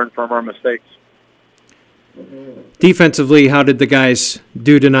continue to learn from our mistakes. Defensively, how did the guys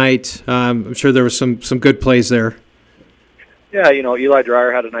do tonight? I'm sure there was some good plays there. Yeah, Eli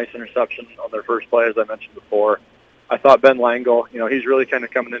Dreyer had a nice interception on their first play, as I mentioned before. I thought Ben Langle, he's really kind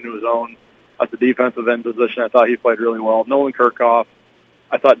of coming into his own at the defensive end position. I thought he played really well. Nolan Kirchhoff,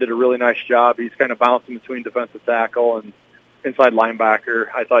 I thought, did a really nice job. He's kind of bouncing between defensive tackle and inside linebacker.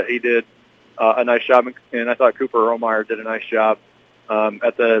 I thought he did a nice job, and I thought Cooper Romeyer did a nice job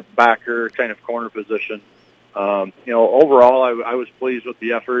at the backer kind of corner position. Overall, I was pleased with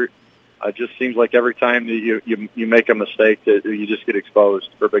the effort. It just seems like every time that you make a mistake, that you just get exposed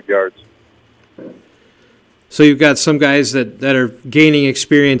for big yards. So you've got some guys that are gaining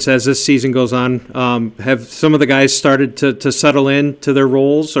experience as this season goes on. Have some of the guys started to settle into their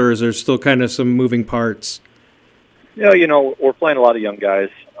roles, or is there still kind of some moving parts? Yeah, we're playing a lot of young guys.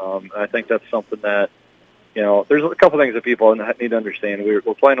 I think that's something that, there's a couple things that people need to understand. We're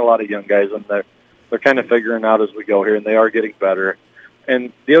playing a lot of young guys, and they're kind of figuring out as we go here, and they are getting better.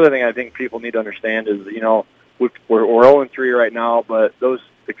 And the other thing I think people need to understand is, we're 0-3 right now, but the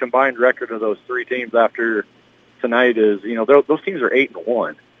combined record of those three teams after tonight is, those teams are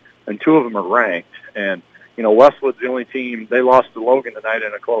 8-1, and two of them are ranked. And Westwood's the only team. They lost to Logan tonight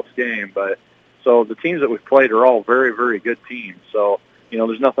in a close game, but so the teams that we've played are all very, very good teams. So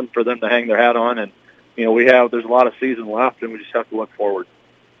there's nothing for them to hang their hat on, and there's a lot of season left, and we just have to look forward.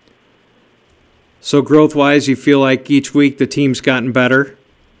 So growth-wise, you feel like each week the team's gotten better?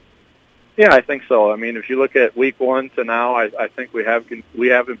 Yeah, I think so. I mean, if you look at week 1 to now, I think we have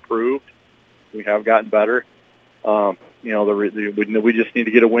improved. We have gotten better. We just need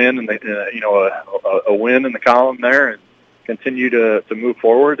to get a win, and a win in the column there, and continue to move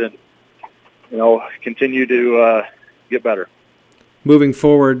forward, and continue to get better. Moving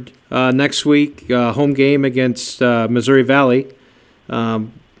forward, next week, home game against Missouri Valley.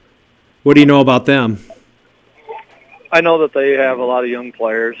 What do you know about them? I know that they have a lot of young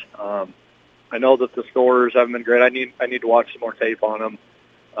players. I know that the scorers haven't been great. I need to watch some more tape on them.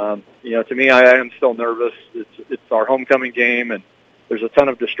 To me, I am still nervous. It's our homecoming game, and there's a ton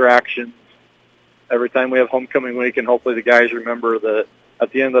of distractions every time we have homecoming week, and hopefully the guys remember that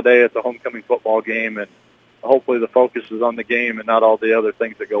at the end of the day, it's a homecoming football game, and hopefully the focus is on the game and not all the other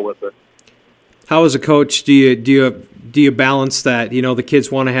things that go with it. How, as a coach, do you balance that? The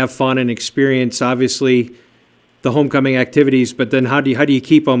kids want to have fun and experience, obviously, the homecoming activities, but then how do you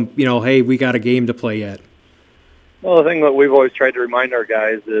keep them, hey, we got a game to play yet? Well, the thing that we've always tried to remind our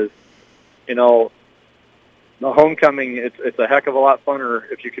guys is, the homecoming, it's a heck of a lot funner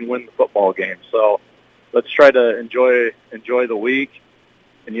if you can win the football game. So let's try to enjoy the week,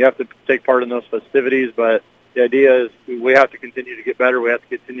 and you have to take part in those festivities, but the idea is we have to continue to get better. We have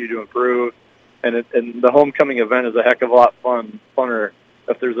to continue to improve. And the homecoming event is a heck of a lot funner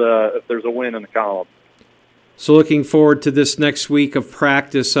if there's a win in the column. So looking forward to this next week of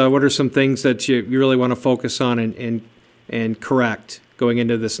practice, what are some things that you really want to focus on and correct going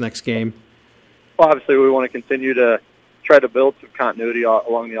into this next game? Well, obviously we want to continue to try to build some continuity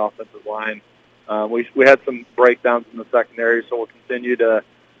along the offensive line. We had some breakdowns in the secondary, so we'll continue to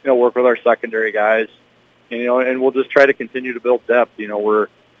work with our secondary guys, and we'll just try to continue to build depth. We're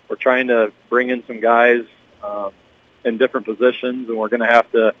trying to bring in some guys in different positions, and we're going to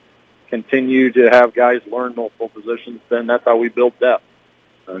have to continue to have guys learn multiple positions. Then that's how we build depth.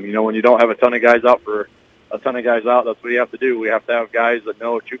 When you don't have a ton of guys out, that's what you have to do. We have to have guys that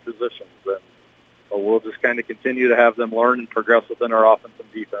know two positions, and so we'll just kind of continue to have them learn and progress within our offense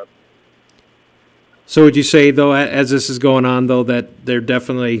and defense. So would you say, though, as this is going on, though, that they're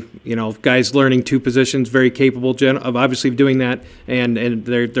definitely, guys learning two positions, very capable of obviously doing that, and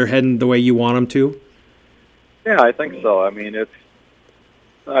they're heading the way you want them to? Yeah, I think so.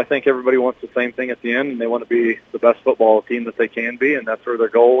 I think everybody wants the same thing at the end, and they want to be the best football team that they can be, and that's where their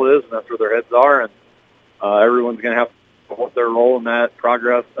goal is, and that's where their heads are, and everyone's going to have what their role in that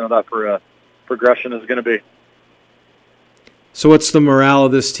progression is going to be. So what's the morale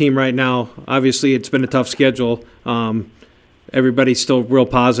of this team right now? Obviously, it's been a tough schedule. Everybody's still real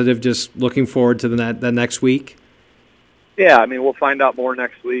positive, just looking forward to the next week? Yeah, we'll find out more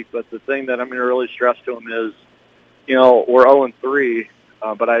next week, but the thing that I'm going to really stress to them is, we're 0-3,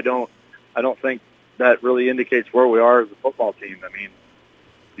 but I don't think that really indicates where we are as a football team.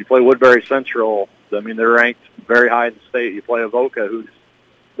 You play Woodbury Central, they're ranked very high in the state. You play Avoca,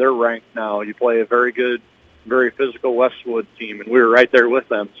 they're ranked now. You play a very good, very physical Westwood team, and we were right there with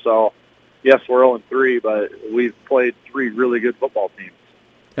them. So, yes, we're 0-3, but we've played three really good football teams.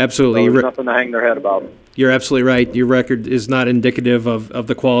 Absolutely. So there's nothing to hang their head about. You're absolutely right. Your record is not indicative of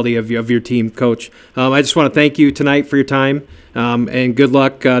the quality of your team, Coach. I just want to thank you tonight for your time, and good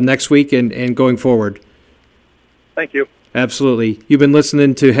luck next week and going forward. Thank you. Absolutely. You've been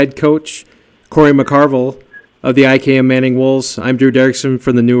listening to head coach Corey McCarville of the IKM Manning Wolves. I'm Drew Derrickson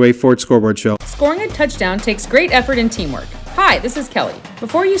from the New Way Ford Scoreboard Show. Scoring a touchdown takes great effort and teamwork. Hi, this is Kelly.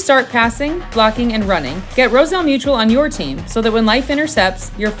 Before you start passing, blocking, and running, get Roselle Mutual on your team so that when life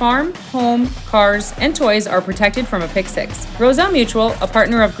intercepts, your farm, home, cars, and toys are protected from a pick six. Roselle Mutual, a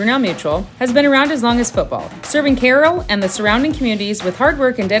partner of Grinnell Mutual, has been around as long as football, serving Carroll and the surrounding communities with hard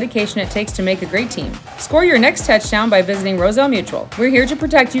work and dedication it takes to make a great team. Score your next touchdown by visiting Roselle Mutual. We're here to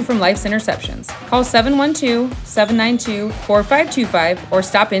protect you from life's interceptions. Call 712-792-4525 or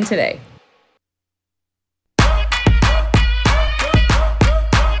stop in today.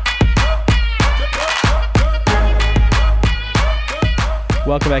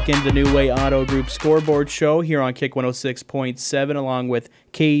 Welcome back into the New Way Auto Group Scoreboard Show here on Kick 106.7 along with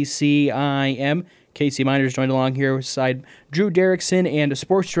KCIM. KC Miners joined along here beside Drew Derrickson and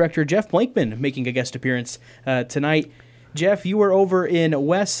Sports Director Jeff Blankman making a guest appearance tonight. Jeff, you were over in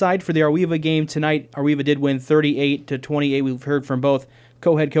West Side for the Arweva game tonight. Arweva did win 38-28. We've heard from both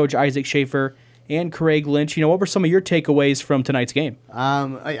co-head coach Isaac Schaefer and Craig Lynch. What were some of your takeaways from tonight's game?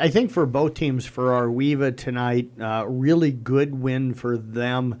 I think for both teams, for Arweva tonight, really good win for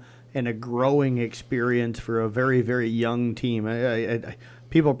them and a growing experience for a very, very young team.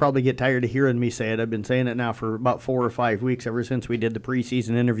 People probably get tired of hearing me say it. I've been saying it now for about 4 or 5 weeks, ever since we did the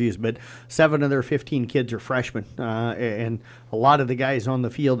preseason interviews. But 7 of their 15 kids are freshmen, and a lot of the guys on the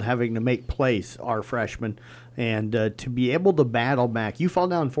field having to make plays are freshmen. And to be able to battle back, you fall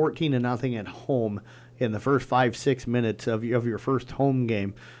down 14-0 at home in the first 5-6 minutes of your first home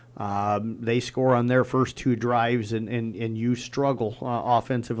game. They score on their first 2 drives, and you struggle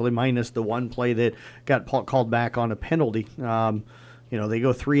offensively, minus the one play that got called back on a penalty. They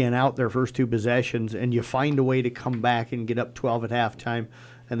go 3 and out their first 2 possessions, and you find a way to come back and get up 12 at halftime.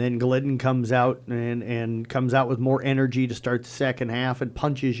 And then Glidden comes out and comes out with more energy to start the second half and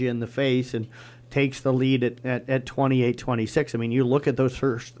punches you in the face and takes the lead at 28-26. I mean, you look at those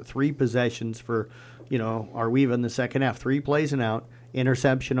first 3 possessions for, Arweva in the second half. 3 plays and out,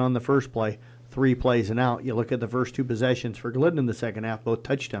 interception on the first play, 3 plays and out. You look at the first 2 possessions for Glidden in the second half, both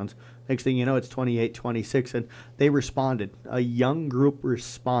touchdowns. Next thing you know, it's 28-26, and they responded. A young group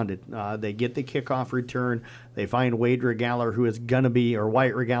responded. They get the kickoff return. They find Wyatt Regaller,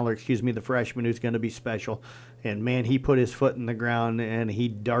 the freshman, who's going to be special. And, man, he put his foot in the ground, and he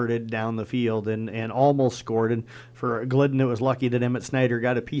darted down the field and almost scored. And for Glidden, it was lucky that Emmett Snyder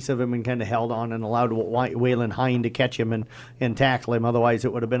got a piece of him and kind of held on and allowed Waylon Hine to catch him and tackle him. Otherwise,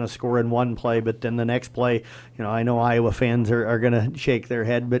 it would have been a score in one play. But then the next play, I know Iowa fans are going to shake their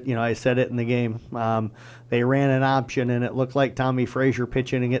head, but, I said it in the game. They ran an option, and it looked like Tommy Frazier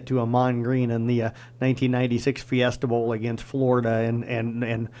pitching it to Amon Green in the 1996 Fiesta Bowl against Florida,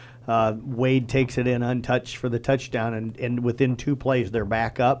 and Wade takes it in untouched for the touchdown, and within 2 plays they're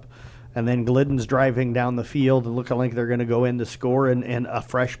back up. And then Glidden's driving down the field and looking like they're going to go in to score, and a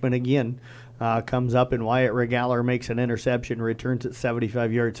freshman again comes up, and Wyatt Regaller makes an interception, returns it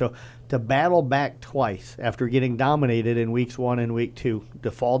 75 yards. So to battle back twice after getting dominated in weeks 1 and week 2,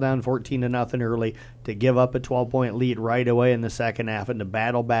 to fall down 14-0 early, to give up a 12-point lead right away in the second half, and to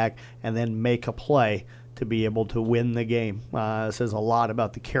battle back and then make a play to be able to win the game says a lot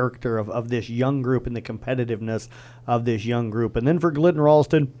about the character of this young group and the competitiveness of this young group. And then for Glidden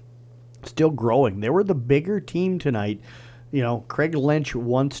Ralston, still growing. They were the bigger team tonight. Craig Lynch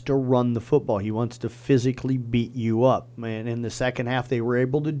wants to run the football. He wants to physically beat you up. And in the second half, they were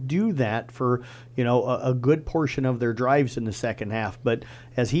able to do that for, a good portion of their drives in the second half. But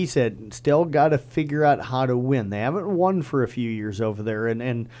as he said, still got to figure out how to win. They haven't won for a few years over there.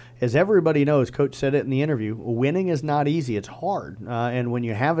 And as everybody knows, Coach said it in the interview, winning is not easy. It's hard. And when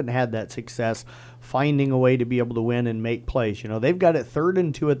you haven't had that success, finding a way to be able to win and make plays. They've got it 3rd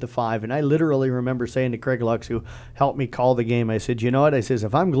and 2 at the 5, and I literally remember saying to Craig Lux, who helped me call the game, I said, you know what? I says,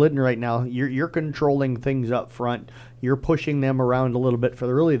 if I'm Glidden right now, you're controlling things up front. You're pushing them around a little bit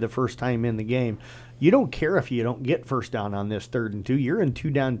for really the first time in the game. You don't care if you don't get first down on this 3rd and 2. You're in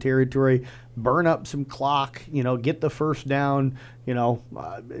 2-down territory. Burn up some clock, get the first down.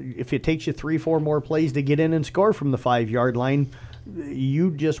 If it takes you 3-4 more plays to get in and score from the 5-yard line,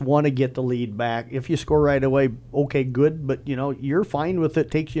 you just want to get the lead back. If you score right away, okay, good, but you're fine with it.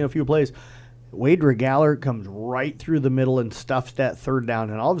 Takes you a few plays. Wyatt Regaller comes right through the middle and stuffs that 3rd down,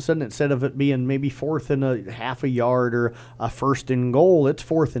 and all of a sudden, instead of it being maybe 4th and a half a yard or a 1st and goal, it's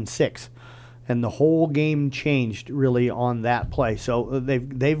 4th and 6. And the whole game changed really on that play. So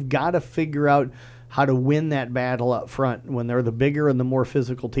they've got to figure out how to win that battle up front. When they're the bigger and the more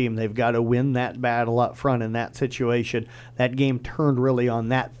physical team, they've got to win that battle up front in that situation. That game turned really on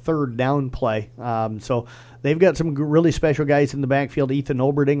that 3rd down play. So they've got some really special guys in the backfield. Ethan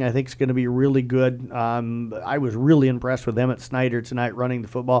Oberding, I think, is going to be really good. I was really impressed with Emmett Snyder tonight running the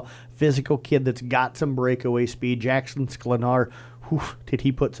football. Physical kid that's got some breakaway speed. Jackson Sklenar, did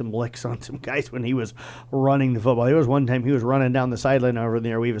he put some licks on some guys when he was running the football. There was one time he was running down the sideline over the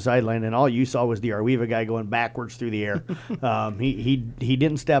Arweva sideline, and all you saw was the Arweva guy going backwards through the air. He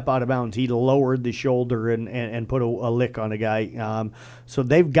didn't step out of bounds. He lowered the shoulder and put a lick on a guy. So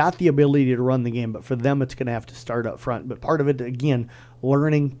they've got the ability to run the game, but for them it's going to have to start up front. But part of it, again,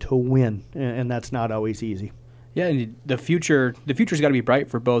 learning to win, and that's not always easy. Yeah, and the future's got to be bright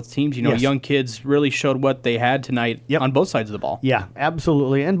for both teams. Yes. Young kids really showed what they had tonight on both sides of the ball. Yeah,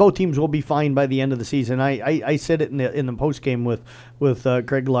 absolutely. And both teams will be fine by the end of the season. I said it in the post game with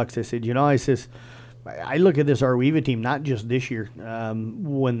Craig Lux. I said, I look at this Arweva team, not just this year,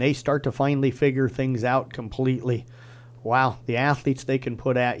 when they start to finally figure things out completely. wow, the athletes they can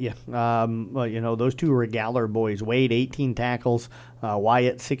put at you. Those two Regaler boys, Wade 18 tackles,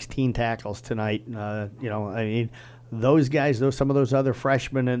 Wyatt 16 tackles tonight. Those guys, some of those other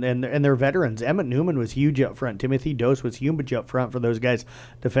freshmen and they're veterans. Emmett Newman was huge up front. Timothy Dose was huge up front for those guys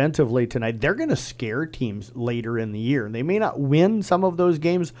defensively tonight. They're going to scare teams later in the year. They may not win some of those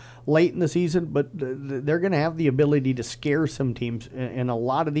games late in the season, but they're going to have the ability to scare some teams, and a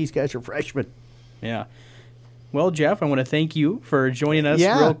lot of these guys are freshmen. Yeah. Well, Jeff, I want to thank you for joining us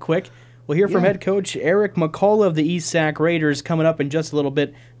real quick. We'll hear from head coach Eric McCullough of the East Sac Raiders coming up in just a little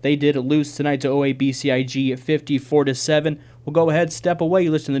bit. They did lose tonight to OABCIG 54-7. We'll go ahead, step away.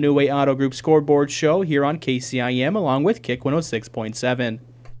 You listen to the New Way Auto Group Scoreboard Show here on KCIM along with Kick 106.7.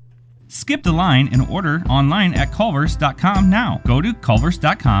 Skip the line and order online at Culvers.com now. Go to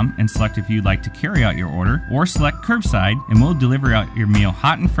Culvers.com and select if you'd like to carry out your order, or select curbside, and we'll deliver out your meal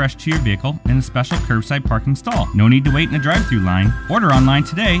hot and fresh to your vehicle in a special curbside parking stall. No need to wait in a drive-thru line. Order online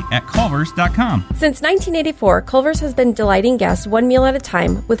today at Culvers.com. Since 1984, Culver's has been delighting guests one meal at a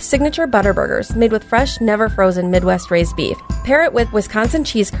time with signature butter burgers made with fresh, never frozen Midwest raised beef. Pair it with Wisconsin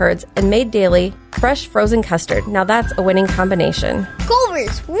cheese curds and made daily fresh frozen custard. Now that's a winning combination.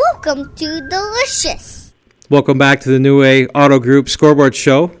 Culver's, welcome to Delicious. Welcome back to the New Way Auto Group Scoreboard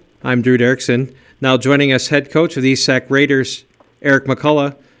Show. I'm Drew Derrickson. Now joining us, head coach of the East Sac Raiders, Eric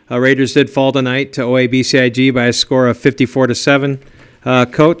McCullough. Raiders did fall tonight to OABCIG by a score of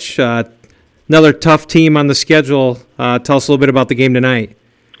 54-7. Coach, another tough team on the schedule. Tell us a little bit about the game tonight.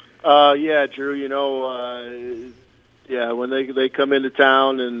 Yeah, Drew, when they come into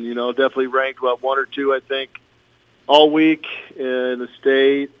town and, definitely ranked, one or two, I think, all week in the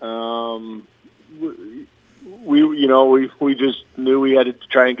state. We just knew we had to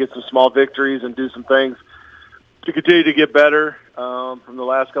try and get some small victories and do some things to continue to get better from the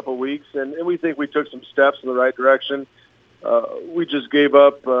last couple of weeks. And we think we took some steps in the right direction. We just gave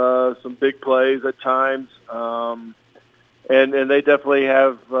up some big plays at times. And they definitely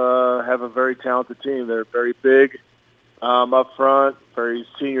have a very talented team. They're very big up front, very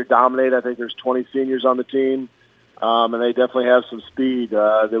senior dominated. I think there's 20 seniors on the team. And they definitely have some speed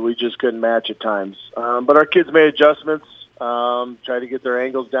that we just couldn't match at times. But our kids made adjustments, try to get their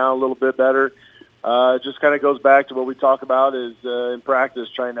angles down a little bit better. It just kind of goes back to what we talk about is in practice,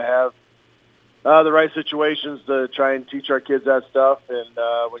 trying to have the right situations to try and teach our kids that stuff. And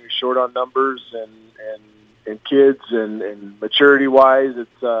when you're short on numbers and kids and maturity-wise,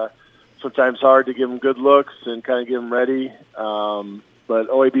 it's sometimes hard to give them good looks and kind of get them ready. But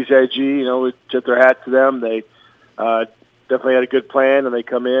OABCIG, we tip their hat to them. They definitely had a good plan, and they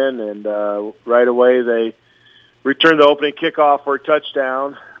come in, and right away they return the opening kickoff for a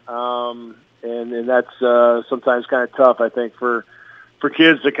touchdown. And that's sometimes kind of tough, I think, for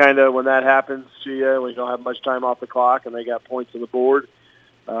kids to kind of, when that happens to you, when you don't have much time off the clock and they got points on the board,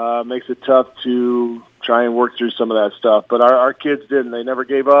 makes it tough to try and work through some of that stuff. But our kids didn't. They never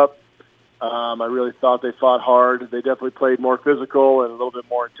gave up. I really thought they fought hard. They definitely played more physical and a little bit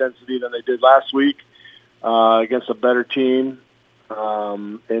more intensity than they did last week against a better team.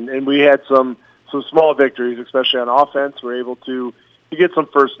 And we had some small victories, especially on offense. We're able to get some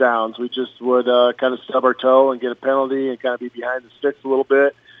first downs. We just would kind of stub our toe and get a penalty and kind of be behind the sticks a little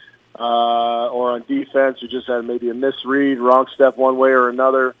bit. Or on defense, we just had maybe a misread, wrong step one way or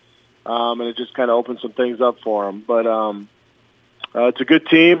another, and it just kind of opened some things up for them. But it's a good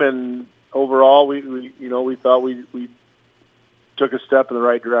team, and overall, we thought we took a step in the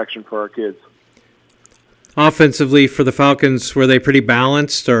right direction for our kids. Offensively for the Falcons, were they pretty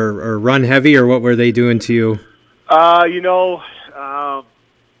balanced or run heavy, or what were they doing to you?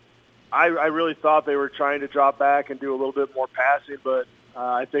 I really thought they were trying to drop back and do a little bit more passing, but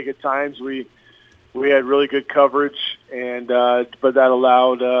I think at times we had really good coverage, and but that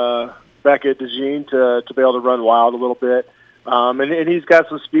allowed Beckett DeJean to be able to run wild a little bit. And he's got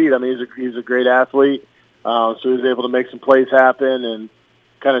some speed. I mean, he's a great athlete, so he was able to make some plays happen and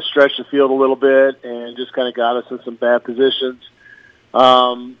kind of stretch the field a little bit and just kind of got us in some bad positions.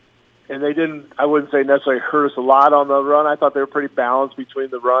 And they didn't, I wouldn't say necessarily hurt us a lot on the run. I thought they were pretty balanced between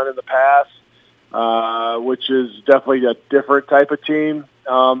the run and the pass, which is definitely a different type of team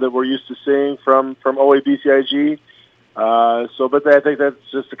that we're used to seeing from OABCIG. But I think that's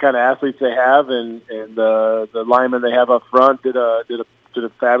just the kind of athletes they have, and the linemen they have up front did a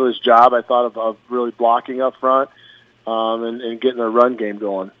fabulous job, I thought, of really blocking up front and getting their run game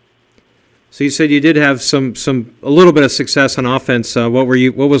going. So you said you did have a little bit of success on offense. What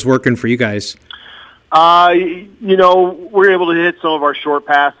was working for you guys? We're able to hit some of our short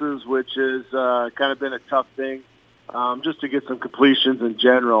passes, which has kind of been a tough thing, just to get some completions in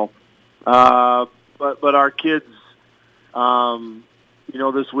general. But our kids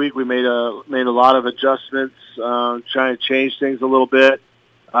This week we made a lot of adjustments, trying to change things a little bit.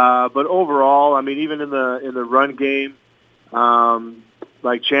 But overall, I mean, even in the run game,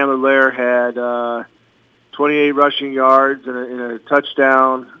 like Chandler Lair had 28 rushing yards and a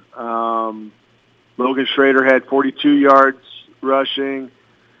touchdown. Logan Schrader had 42 yards rushing,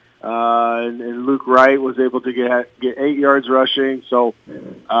 and Luke Wright was able to get 8 yards rushing. So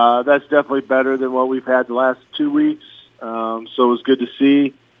that's definitely better than what we've had the last 2 weeks. So it was good to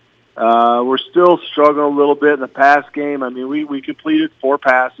see. We're still struggling a little bit in the pass game. I mean, we completed 4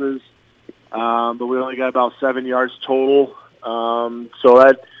 passes, but we only got about 7 yards total. So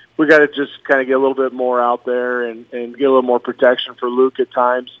that we got to just kind of get a little bit more out there and get a little more protection for Luke at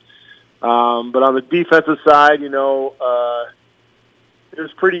times. But on the defensive side, it was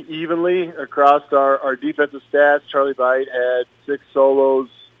pretty evenly across our defensive stats. Charlie Veit had 6 solos.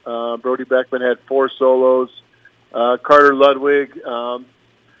 Brody Beckman had 4 solos. Carter Ludwig,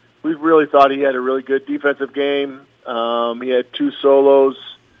 we really thought he had a really good defensive game. He had 2 solos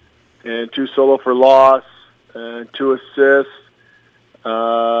and 2 solo for loss and 2 assists.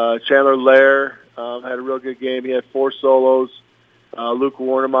 Chandler Lair had a real good game. He had 4 solos. Luke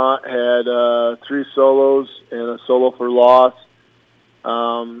Warnemont had 3 solos and a solo for loss.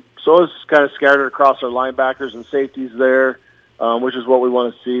 So it's kind of scattered across our linebackers and safeties there, which is what we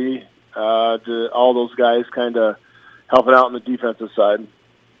want to see. All those guys kind of helping out on the defensive side.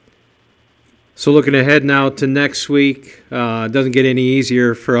 So looking ahead now to next week, it doesn't get any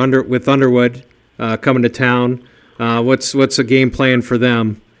easier with Underwood coming to town. What's the game plan for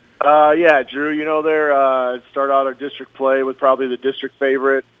them? Yeah, Drew, they're start out our district play with probably the district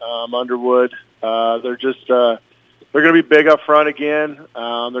favorite, Underwood. They're going to be big up front again.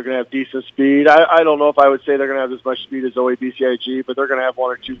 They're going to have decent speed. I don't know if I would say they're going to have as much speed as OABCIG, but they're going to have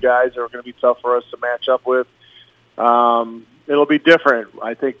 1 or 2 guys that are going to be tough for us to match up with. It'll be different.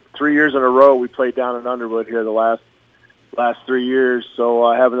 I think 3 years in a row we played down in Underwood here the last 3 years.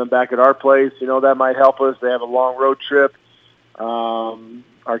 So having them back at our place, that might help us. They have a long road trip.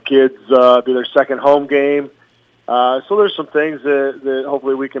 Our kids be their second home game. So there's some things that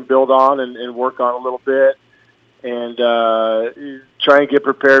hopefully we can build on and work on a little bit and try and get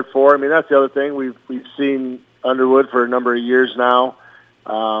prepared for. I mean, that's the other thing. We've seen Underwood for a number of years now.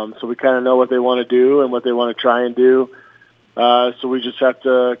 So we kind of know what they want to do and what they want to try and do. So we just have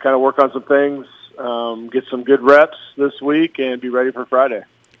to kind of work on some things, get some good reps this week, and be ready for Friday.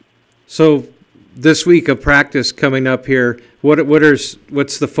 So this week of practice coming up here,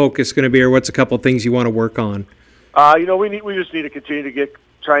 what's the focus going to be, or what's a couple of things you want to work on? We just need to continue to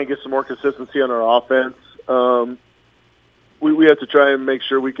try and get some more consistency on our offense. We have to try and make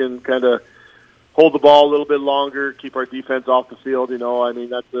sure we can kind of hold the ball a little bit longer, keep our defense off the field.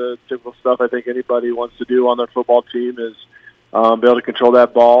 That's the typical stuff I think anybody wants to do on their football team is be able to control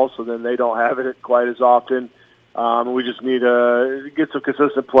that ball so then they don't have it quite as often. We just need to get some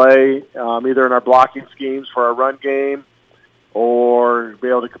consistent play, either in our blocking schemes for our run game or be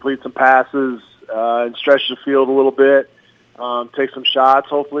able to complete some passes and stretch the field a little bit, take some shots,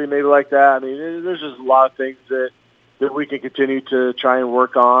 hopefully, maybe like that. I mean, there's just a lot of things that we can continue to try and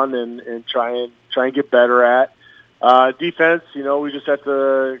work on and try and get better at. Defense, we just have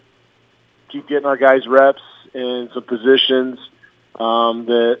to keep getting our guys reps in some positions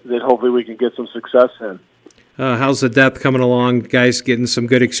that hopefully we can get some success in. How's the depth coming along? Guys getting some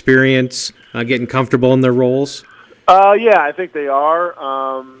good experience, getting comfortable in their roles? Yeah, I think they are.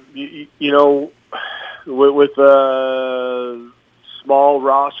 With the small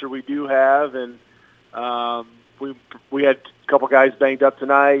roster we do have, and we had a couple guys banged up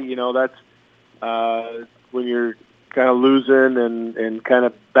tonight. That's when you're kind of losing and kind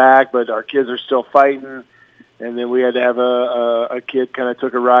of back, but our kids are still fighting. And then we had to have a kid kind of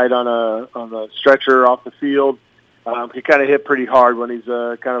took a ride on a stretcher off the field. He kind of hit pretty hard when he's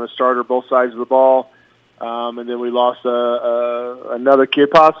kind of a starter both sides of the ball. And then we lost another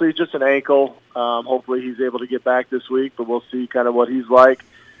kid, possibly just an ankle. Hopefully he's able to get back this week, but we'll see kind of what he's like.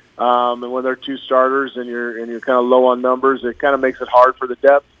 And when there are 2 starters and you're kind of low on numbers, it kind of makes it hard for the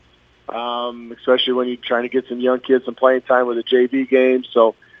depth, especially when you're trying to get some young kids some playing time with a JV game.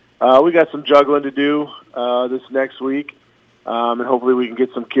 So we got some juggling to do this next week, and hopefully we can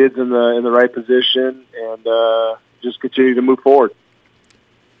get some kids in the right position and just continue to move forward.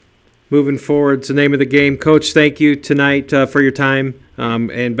 Moving forward, it's the name of the game. Coach, thank you tonight for your time,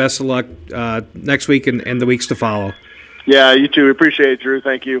 and best of luck next week and the weeks to follow. Yeah, you too. Appreciate it, Drew.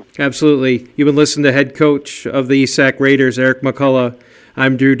 Thank you. Absolutely. You've been listening to head coach of the East Sac Raiders, Eric McCullough.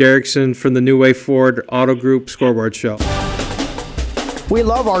 I'm Drew Derrickson from the New Way Ford Auto Group Scoreboard Show. We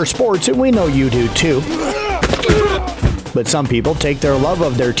love our sports, and we know you do too. but some people take their love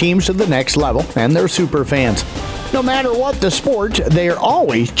of their teams to the next level, and they're super fans. No matter what the sport, they are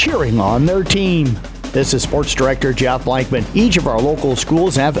always cheering on their team. This is Sports Director Jeff Blankman. Each of our local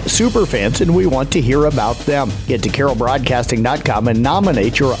schools have super fans, and we want to hear about them. Get to carrollbroadcasting.com and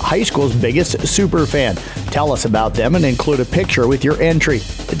nominate your high school's biggest super fan. Tell us about them and include a picture with your entry.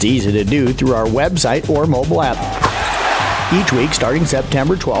 It's easy to do through our website or mobile app. Each week, starting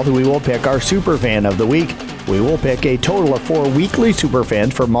September 12th, we will pick our super fan of the week. We will pick a total of 4 weekly super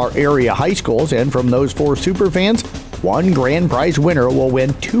fans from our area high schools, and from those 4 super fans, one grand prize winner will win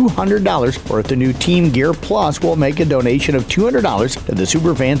 $200 worth of new team gear, plus will make a donation of $200 to the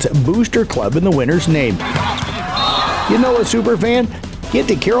Superfans Booster Club in the winner's name. You know a superfan? Get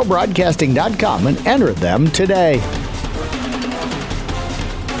to carrollbroadcasting.com and enter them today.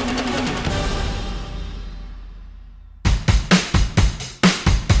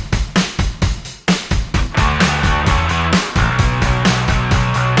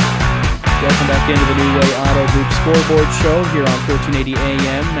 Into the New Way Auto Group Scoreboard Show here on 1380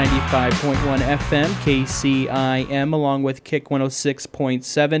 AM, 95.1 FM, KCIM, along with Kick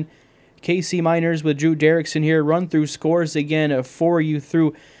 106.7. KC Miners with Drew Derrickson here. Run through scores again for you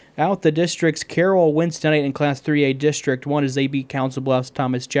throughout the districts. Carroll wins tonight in Class 3A District 1 as they beat Council Bluffs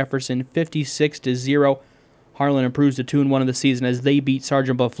Thomas Jefferson 56-0. Harlan improves to 2-1 of the season as they beat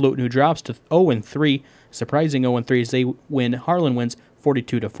Sergeant Bluff Luton, who drops to 0-3. Surprising 0-3 as they win. Harlan wins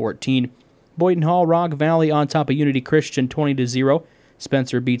 42-14. Boynton Hall, Rock Valley on top of Unity Christian 20-0.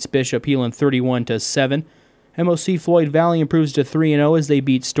 Spencer beats Bishop Heelan 31-7. MOC Floyd Valley improves to 3-0 as they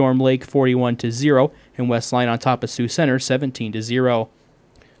beat Storm Lake 41-0. And Westline on top of Sioux Center 17-0.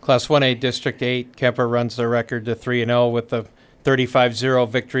 Class 1A District 8, Kemper runs their record to 3-0 with a 35-0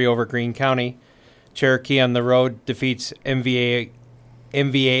 victory over Greene County. Cherokee on the road defeats MVAO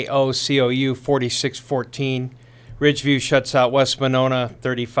COU 46-14. Ridgeview shuts out West Monona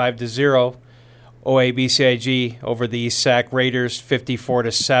 35-0. OABCIG over the East Sac Raiders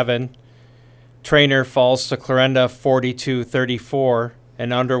 54-7. Trainer falls to Clarinda 42-34.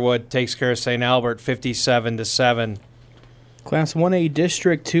 And Underwood takes care of St. Albert 57-7. Class 1A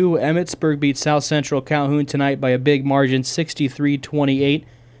District 2, Emmitsburg beats South Central Calhoun tonight by a big margin, 63-28.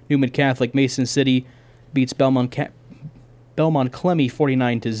 Newman Catholic Mason City beats Belmont Clemmy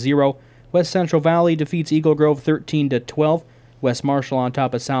 49-0. West Central Valley defeats Eagle Grove 13-12. West Marshall on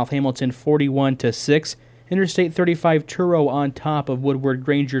top of South Hamilton 41-6. Interstate 35 Truro on top of Woodward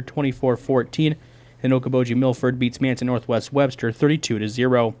Granger 24-14. And Okoboji Milford beats Manson Northwest Webster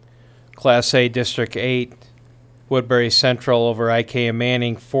 32-0. Class A District 8, Woodbury Central over IKM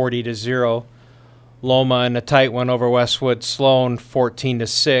Manning 40-0. Loma in a tight one over Westwood Sloan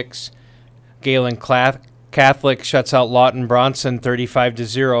 14-6. Galen Catholic shuts out Lawton Bronson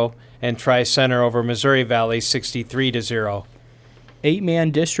 35-0. And Tri-Center over Missouri Valley 63-0.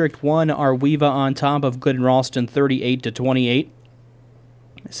 8-man District 1, Arweva on top of Glidden Ralston 38-28.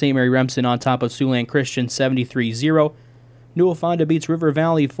 St. Mary Remsen on top of Siouxland Christian 73-0. Newell Fonda beats River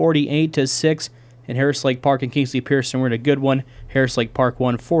Valley 48-6. And Harris Lake Park and Kingsley Pearson were in a good one. Harris Lake Park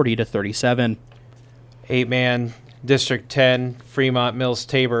won 40-37. 8-man District 10, Fremont Mills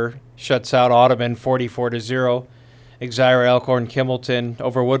Tabor shuts out Audubon 44-0. Exira Elkhorn Kimballton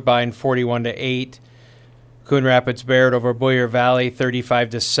over Woodbine 41-8. Coon Rapids Baird over Boyer Valley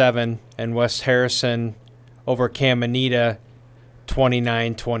 35-7. And West Harrison over Caminita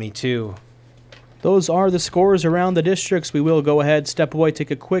 29-22. Those are the scores around the districts. We will go ahead, step away,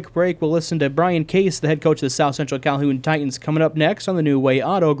 take a quick break. We'll listen to Brian Case, the head coach of the South Central Calhoun Titans, coming up next on the New Way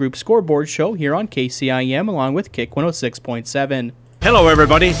Auto Group Scoreboard Show here on KCIM, along with Kick 106.7. Hello,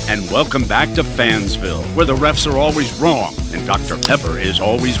 everybody, and welcome back to Fansville, where the refs are always wrong and Dr. Pepper is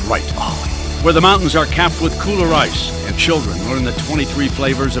always right. Where the mountains are capped with cooler ice and children learn the 23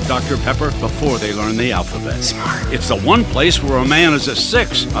 flavors of Dr. Pepper before they learn the alphabet. Smart. It's the one place where a man is a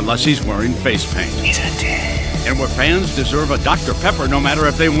 6 unless he's wearing face paint. He's a 10. And where fans deserve a Dr. Pepper no matter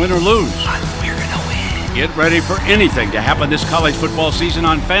if they win or lose. We're gonna win. Get ready for anything to happen this college football season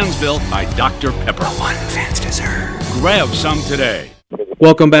on Fansville by Dr. Pepper. The one fans deserve. Grab some today.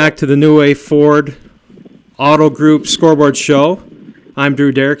 Welcome back to the New Way Ford Auto Group Scoreboard Show. I'm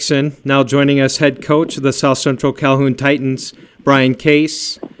Drew Derrickson. Now joining us, head coach of the South Central Calhoun Titans, Brian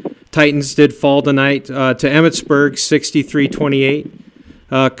Case. Titans did fall tonight to Emmitsburg,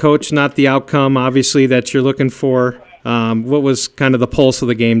 63-28. Coach, not the outcome, obviously, that you're looking for. What was kind of the pulse of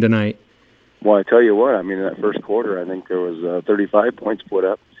the game tonight? Well, I tell you what, I mean, in that first quarter, I think there was 35 points put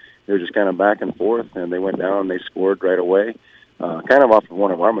up. They were just kind of back and forth, and they went down and they scored right away. Kind of off of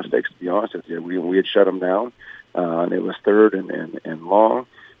one of our mistakes, to be honest with you. We had shut them down, and it was third and long.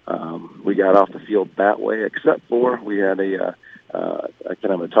 We got off the field that way, except for we had a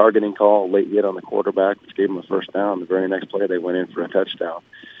kind of a targeting call, late hit on the quarterback, which gave them a first down. The very next play, they went in for a touchdown.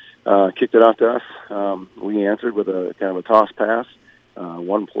 Kicked it off to us. We answered with a kind of a toss pass,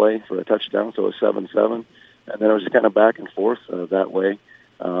 one play for a touchdown, so it was 7-7. And then it was just kind of back and forth that way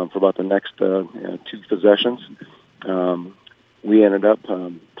for about the next 2 possessions. We ended up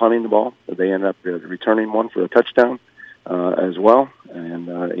punting the ball. They ended up returning one for a touchdown as well. And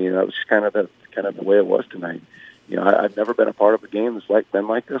it was just kind of the way it was tonight. I've never been a part of a game that's been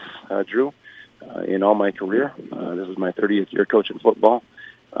like this, Drew, in all my career. This is my 30th year coaching football.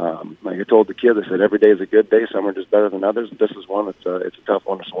 Like I told the kids, I said every day is a good day. Some are just better than others. This is one that's it's a tough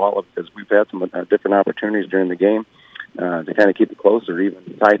one to swallow because we've had some different opportunities during the game to kind of keep it close or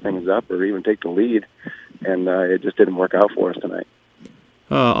even tie things up or even take the lead, and it just didn't work out for us tonight.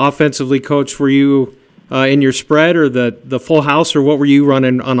 Offensively, Coach, were you in your spread or the full house, or what were you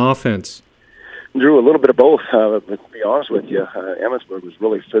running on offense? Drew, a little bit of both. But to be honest with you, Emmitsburg was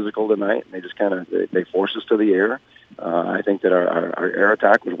really physical tonight, and they just kind of they forced us to the air. I think that our air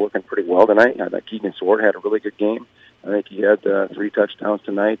attack was working pretty well tonight. That Keegan Sword had a really good game. I think he had 3 touchdowns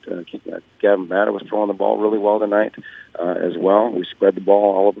tonight. Gavin Batta was throwing the ball really well tonight as well. We spread the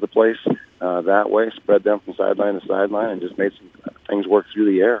ball all over the place that way, spread them from sideline to sideline, and just made some things work through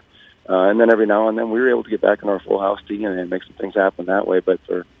the air. And then every now and then we were able to get back in our full house team and make some things happen that way. But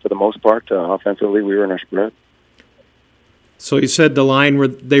for the most part, offensively, we were in our spread. So you said the line,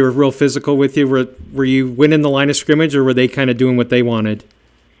 they were real physical with you. Were you winning the line of scrimmage, or were they kind of doing what they wanted?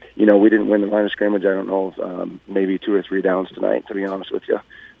 We didn't win the line of scrimmage. I don't know, maybe 2 or 3 downs tonight, to be honest with you.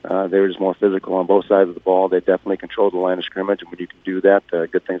 They were just more physical on both sides of the ball. They definitely controlled the line of scrimmage, and when you can do that,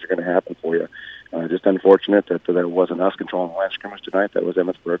 good things are going to happen for you. Just unfortunate that it wasn't us controlling the line of scrimmage tonight. That was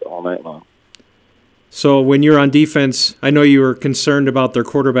Emmitsburg all night long. So when you're on defense, I know you were concerned about their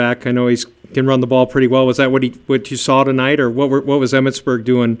quarterback. I know he can run the ball pretty well. Was that what you saw tonight, or what was Emmitsburg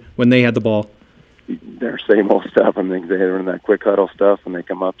doing when they had the ball? Their same old stuff. I think they were in that quick huddle stuff, and they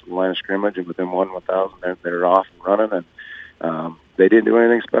come up to the line of scrimmage, and within 1,000, they're off and running, and they didn't do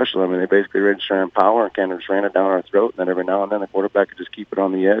anything special. I mean, they basically just ran power and kind of just ran it down our throat, and then every now and then the quarterback could just keep it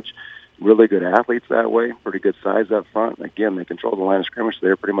on the edge. Really good athletes that way, pretty good size up front. Again, they controlled the line of scrimmage, so they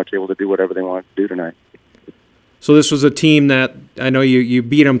were pretty much able to do whatever they wanted to do tonight. So this was a team that I know you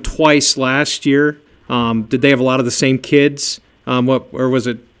beat them twice last year. Did they have a lot of the same kids? Or was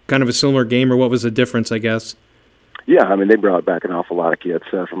it kind of a similar game, or what was the difference, I guess? Yeah, I mean, they brought back an awful lot of kids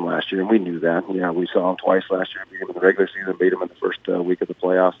from last year, and we knew that. Yeah, we saw them twice last year, beat them in the regular season, beat them in the first week of the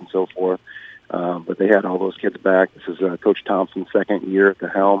playoffs and so forth. But they had all those kids back. This is Coach Thompson's second year at the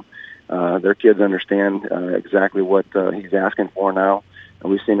helm. Their kids understand exactly what he's asking for now. And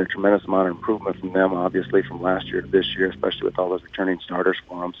we've seen a tremendous amount of improvement from them, obviously, from last year to this year, especially with all those returning starters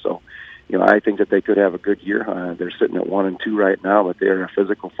for them. So, I think that they could have a good year. They're sitting at 1-2 right now, but they're a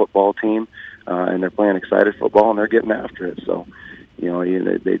physical football team, and they're playing excited football, and they're getting after it. So,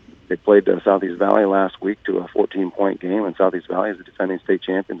 they played Southeast Valley last week to a 14-point game, and Southeast Valley is the defending state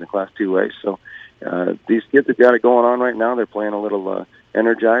champions in Class 2A. So these kids have got it going on right now. They're playing a little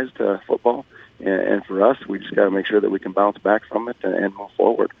energized football. And for us, we just got to make sure that we can bounce back from it and move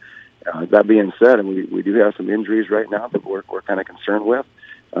forward. That being said, and we do have some injuries right now that we're kind of concerned with.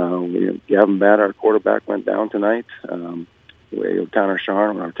 Gavin Batta, our quarterback, went down tonight. Connor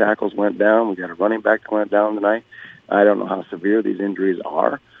Sharn, our tackles, went down. We got a running back that went down tonight. I don't know how severe these injuries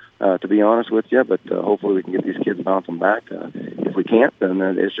are, to be honest with you, but hopefully we can get these kids bouncing back. If we can't, then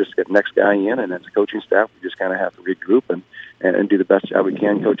it's just get the next guy in, and as a coaching staff, we just kind of have to regroup and do the best job we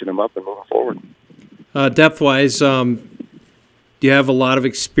can coaching them up and moving forward. Depth-wise, do you have a lot of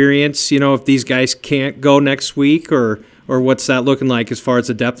experience, if these guys can't go next week, or what's that looking like as far as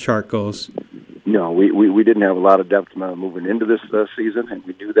the depth chart goes? No, we didn't have a lot of depth moving into this season, and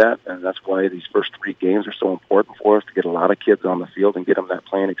we knew that, and that's why these first 3 games are so important for us, to get a lot of kids on the field and get them that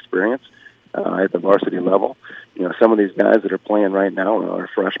playing experience at the varsity level. Some of these guys that are playing right now are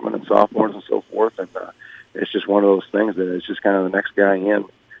freshmen and sophomores and so forth, and it's just one of those things that it's just kind of the next guy in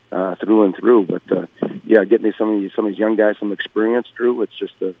through and through. But getting some of these young guys some experience, Drew, it's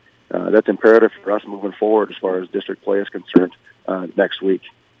just that's imperative for us moving forward as far as district play is concerned next week.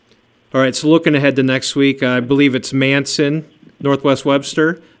 All right, so looking ahead to next week, I believe it's Manson, Northwest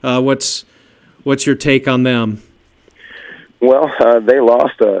Webster. What's your take on them? Well, they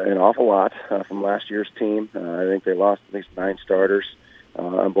lost an awful lot from last year's team. I think they lost at least 9 starters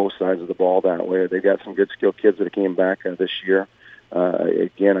on both sides of the ball that way. They've got some good skilled kids that came back this year.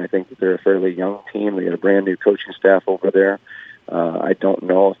 Again, I think that they're a fairly young team. They got a brand new coaching staff over there. I don't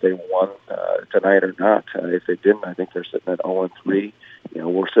know if they won tonight or not. If they didn't, I think they're sitting at 0-3.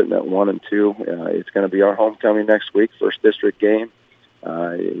 We're sitting at 1-2. It's going to be our homecoming next week, first district game.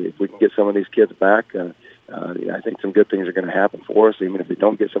 If we can get some of these kids back, I think some good things are going to happen for us. Even if we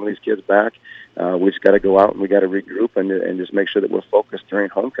don't get some of these kids back, we just got to go out and we got to regroup and just make sure that we're focused during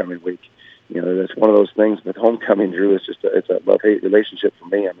homecoming week. That's one of those things with homecoming, Drew. It's a love-hate relationship for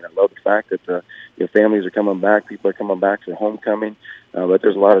me. I mean, I love the fact that families are coming back, people are coming back for homecoming, but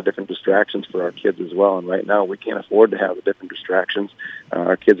there's a lot of different distractions for our kids as well. And right now, we can't afford to have the different distractions.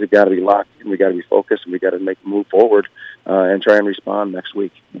 Our kids have got to be locked in. We got to be focused, and we got to make a move forward and try and respond next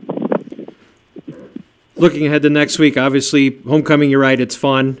week. Looking ahead to next week, obviously homecoming. You're right; it's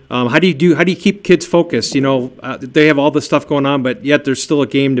fun. How do you keep kids focused? They have all this stuff going on, but yet there's still a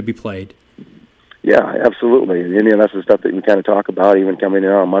game to be played. Yeah, absolutely. And that's the stuff that we kind of talk about, even coming in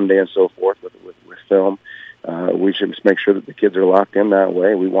on Monday and so forth with film. We should just make sure that the kids are locked in that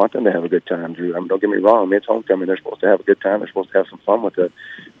way. We want them to have a good time, Drew. Don't get me wrong. It's homecoming. They're supposed to have a good time. They're supposed to have some fun with it.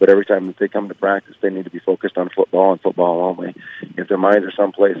 But every time that they come to practice, they need to be focused on football and football only. If their minds are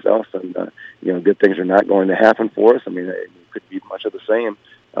someplace else, and good things are not going to happen for us. I mean, it could be much of the same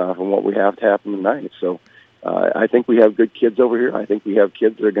from what we have to happen tonight. So I think we have good kids over here. I think we have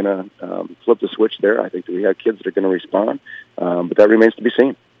kids that are going to flip the switch there. I think that we have kids that are going to respond. But that remains to be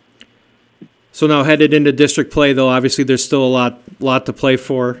seen. So now headed into district play, though, obviously there's still a lot to play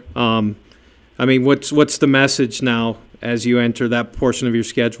for. What's the message now as you enter that portion of your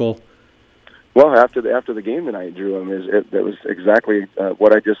schedule? Well, after the game tonight, Drew, that was exactly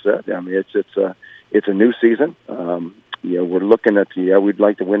what I just said. It's a new season. We're looking at we'd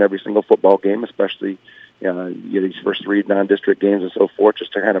like to win every single football game, especially these first 3 non-district games and so forth,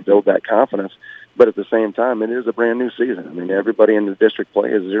 just to kind of build that confidence. But at the same time, it is a brand new season. Everybody in the district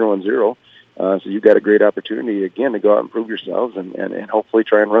play is 0-0. So you've got a great opportunity, again, to go out and prove yourselves and hopefully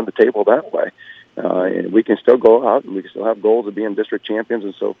try and run the table that way. And we can still go out and we can still have goals of being district champions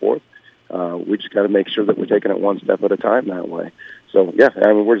and so forth. We just got to make sure that we're taking it one step at a time that way. So, we're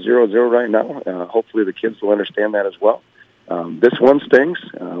 0-0 right now. Hopefully the kids will understand that as well. This one stings.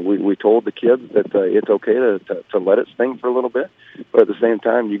 We told the kids that it's okay to let it sting for a little bit, but at the same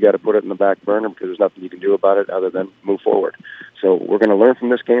time, you got to put it in the back burner because there's nothing you can do about it other than move forward. So we're going to learn from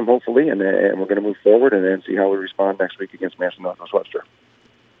this game, hopefully, and we're going to move forward and then see how we respond next week against Madison Northwest Webster.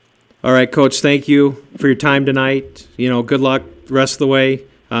 All right, Coach, thank you for your time tonight. Good luck the rest of the way.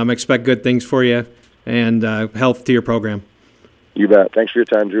 Expect good things for you and health to your program. You bet. Thanks for your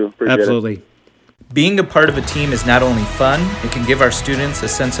time, Drew. Appreciate Absolutely. it. Being a part of a team is not only fun, it can give our students a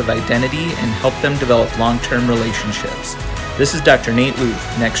sense of identity and help them develop long-term relationships. This is Dr. Nate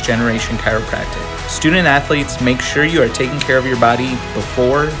Luth, Next Generation Chiropractic. Student athletes, make sure you are taking care of your body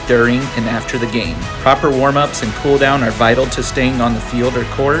before, during, and after the game. Proper warm-ups and cool-down are vital to staying on the field or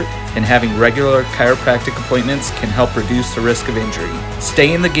court, and having regular chiropractic appointments can help reduce the risk of injury.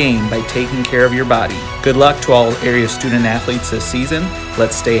 Stay in the game by taking care of your body. Good luck to all area student athletes this season.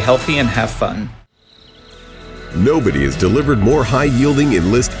 Let's stay healthy and have fun. Nobody has delivered more high-yielding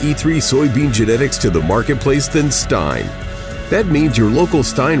Enlist E3 soybean genetics to the marketplace than Stein. That means your local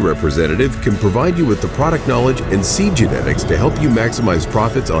Stein representative can provide you with the product knowledge and seed genetics to help you maximize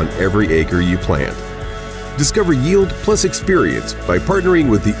profits on every acre you plant. Discover yield plus experience by partnering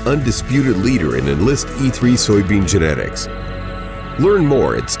with the undisputed leader in Enlist E3 soybean genetics. Learn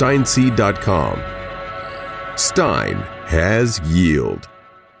more at steinseed.com. Stein has yield.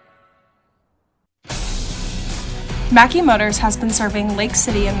 Mackey Motors has been serving Lake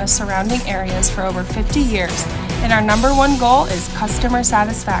City and the surrounding areas for over 50 years, and our #1 goal is customer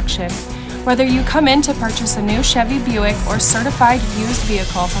satisfaction. Whether you come in to purchase a new Chevy Buick or certified used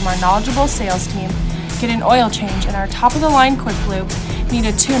vehicle from our knowledgeable sales team, get an oil change in our top-of-the-line Quick Lube, need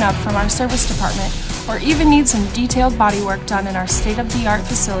a tune-up from our service department, or even need some detailed bodywork done in our state-of-the-art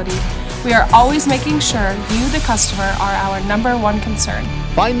facility, we are always making sure you, the customer, are our #1 concern.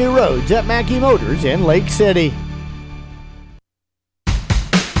 Find new roads at Mackey Motors in Lake City.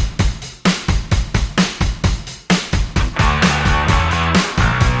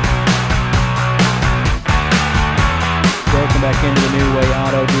 Back into the New Way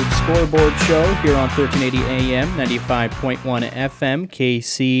Auto Group Scoreboard Show here on 1380 AM, 95.1 FM,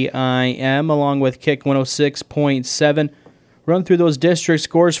 KCIM, along with Kick 106.7. Run through those district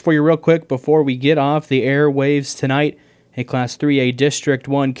scores for you real quick before we get off the airwaves tonight. In Class 3A District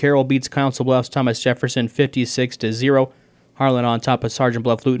 1, Carroll beats Council Bluffs Thomas Jefferson 56-0. Harlan on top of Sergeant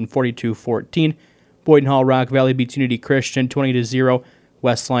Bluff Luton 42-14. Boyden Hall Rock Valley beats Unity Christian 20-0.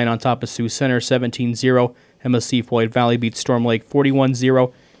 Westline on top of Sioux Center 17-0. MSC Floyd Valley beats Storm Lake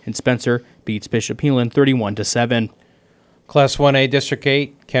 41-0, and Spencer beats Bishop Heelan 31-7. Class 1A District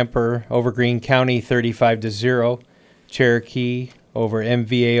 8, Kemper over Greene County 35-0. Cherokee over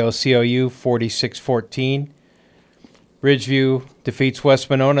MVAO-COU 46-14. Ridgeview defeats West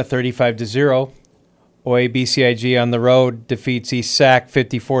Monona 35-0. OABCIG on the road defeats East Sac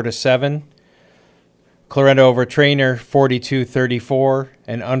 54-7. Clarinda over Trainer 42-34.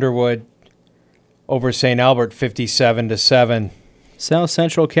 And Underwood over St. Albert 57-7. South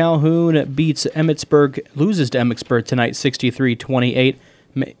Central Calhoun beats Emmitsburg, loses to Emmitsburg tonight 63-28.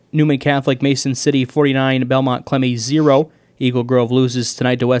 Newman Catholic Mason City 49, Belmont Clemmy 0. Eagle Grove loses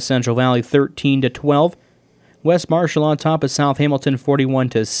tonight to West Central Valley 13-12. West Marshall on top of South Hamilton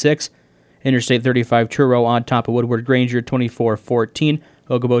 41-6. Interstate 35 Truro on top of Woodward Granger 24-14.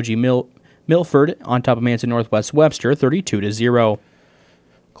 Okoboji Milford on top of Manson Northwest Webster 32-0.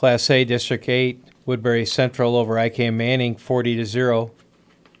 Class A District 8 Woodbury Central over IKM Manning 40-0.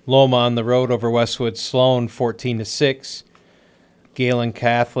 Loma on the road over Westwood Sloan 14-6. Galen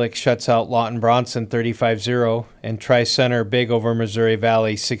Catholic shuts out Lawton Bronson 35-0, and Tri-Center big over Missouri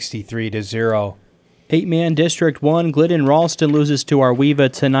Valley 63-0. 8-man District 1, Glidden Ralston loses to Arweva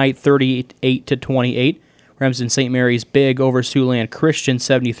tonight 38-28. Remsen St. Mary's big over Siouxland Christian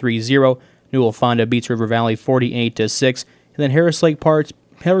 73-0. Newell Fonda beats River Valley 48-6. And then Harris Lake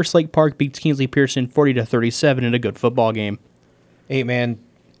Park beats Kingsley Pearson 40-37 in a good football game. 8-man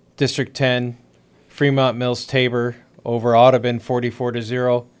District 10, Fremont Mills Tabor over Audubon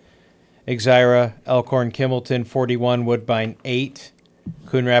 44-0. Exira Elkhorn Kimballton 41, Woodbine 8.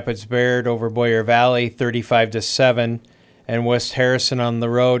 Coon Rapids Baird over Boyer Valley 35-7. And West Harrison on the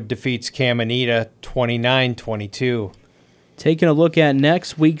road defeats Caminita 29-22. Taking a look at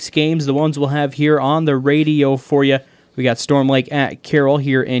next week's games, the ones we'll have here on the radio for you. We got Storm Lake at Carroll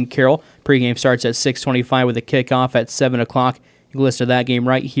here in Carroll. Pregame starts at 6:25 with a kickoff at 7 o'clock. You can listen to that game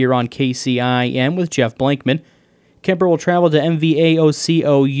right here on KCIM with Jeff Blankman. Kemper will travel to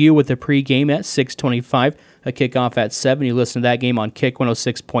MVAO-COU with a pregame at 6:25, a kickoff at 7. You listen to that game on Kick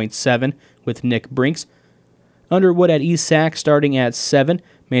 106.7 with Nick Brinks. Underwood at East Sac starting at 7.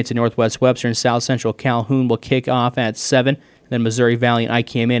 Manson Northwest Webster and South Central Calhoun will kick off at 7. Then Missouri Valley and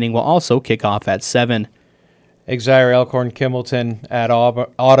IKM Manning will also kick off at 7. Exire Elkhorn Kimballton at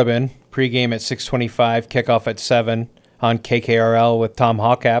Audubon, pregame at 6:25, kickoff at 7 on KKRL with Tom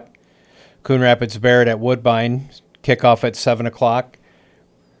Hawkap. Coon Rapids Baird at Woodbine, kickoff at 7 o'clock.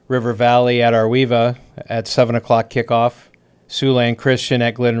 River Valley at Arweva at 7 o'clock kickoff. Siouxland Christian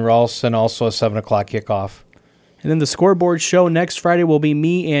at Glidden Ralston, also a 7 o'clock kickoff. And then the Scoreboard Show next Friday will be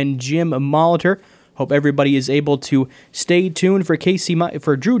me and Jim Molitor. Hope everybody is able to stay tuned for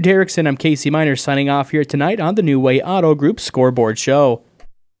for Drew Derrickson. I'm Casey Miner signing off here tonight on the New Way Auto Group Scoreboard Show.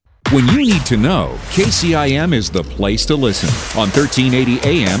 When you need to know, KCIM is the place to listen on 1380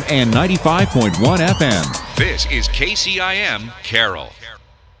 AM and 95.1 FM. This is KCIM Carroll.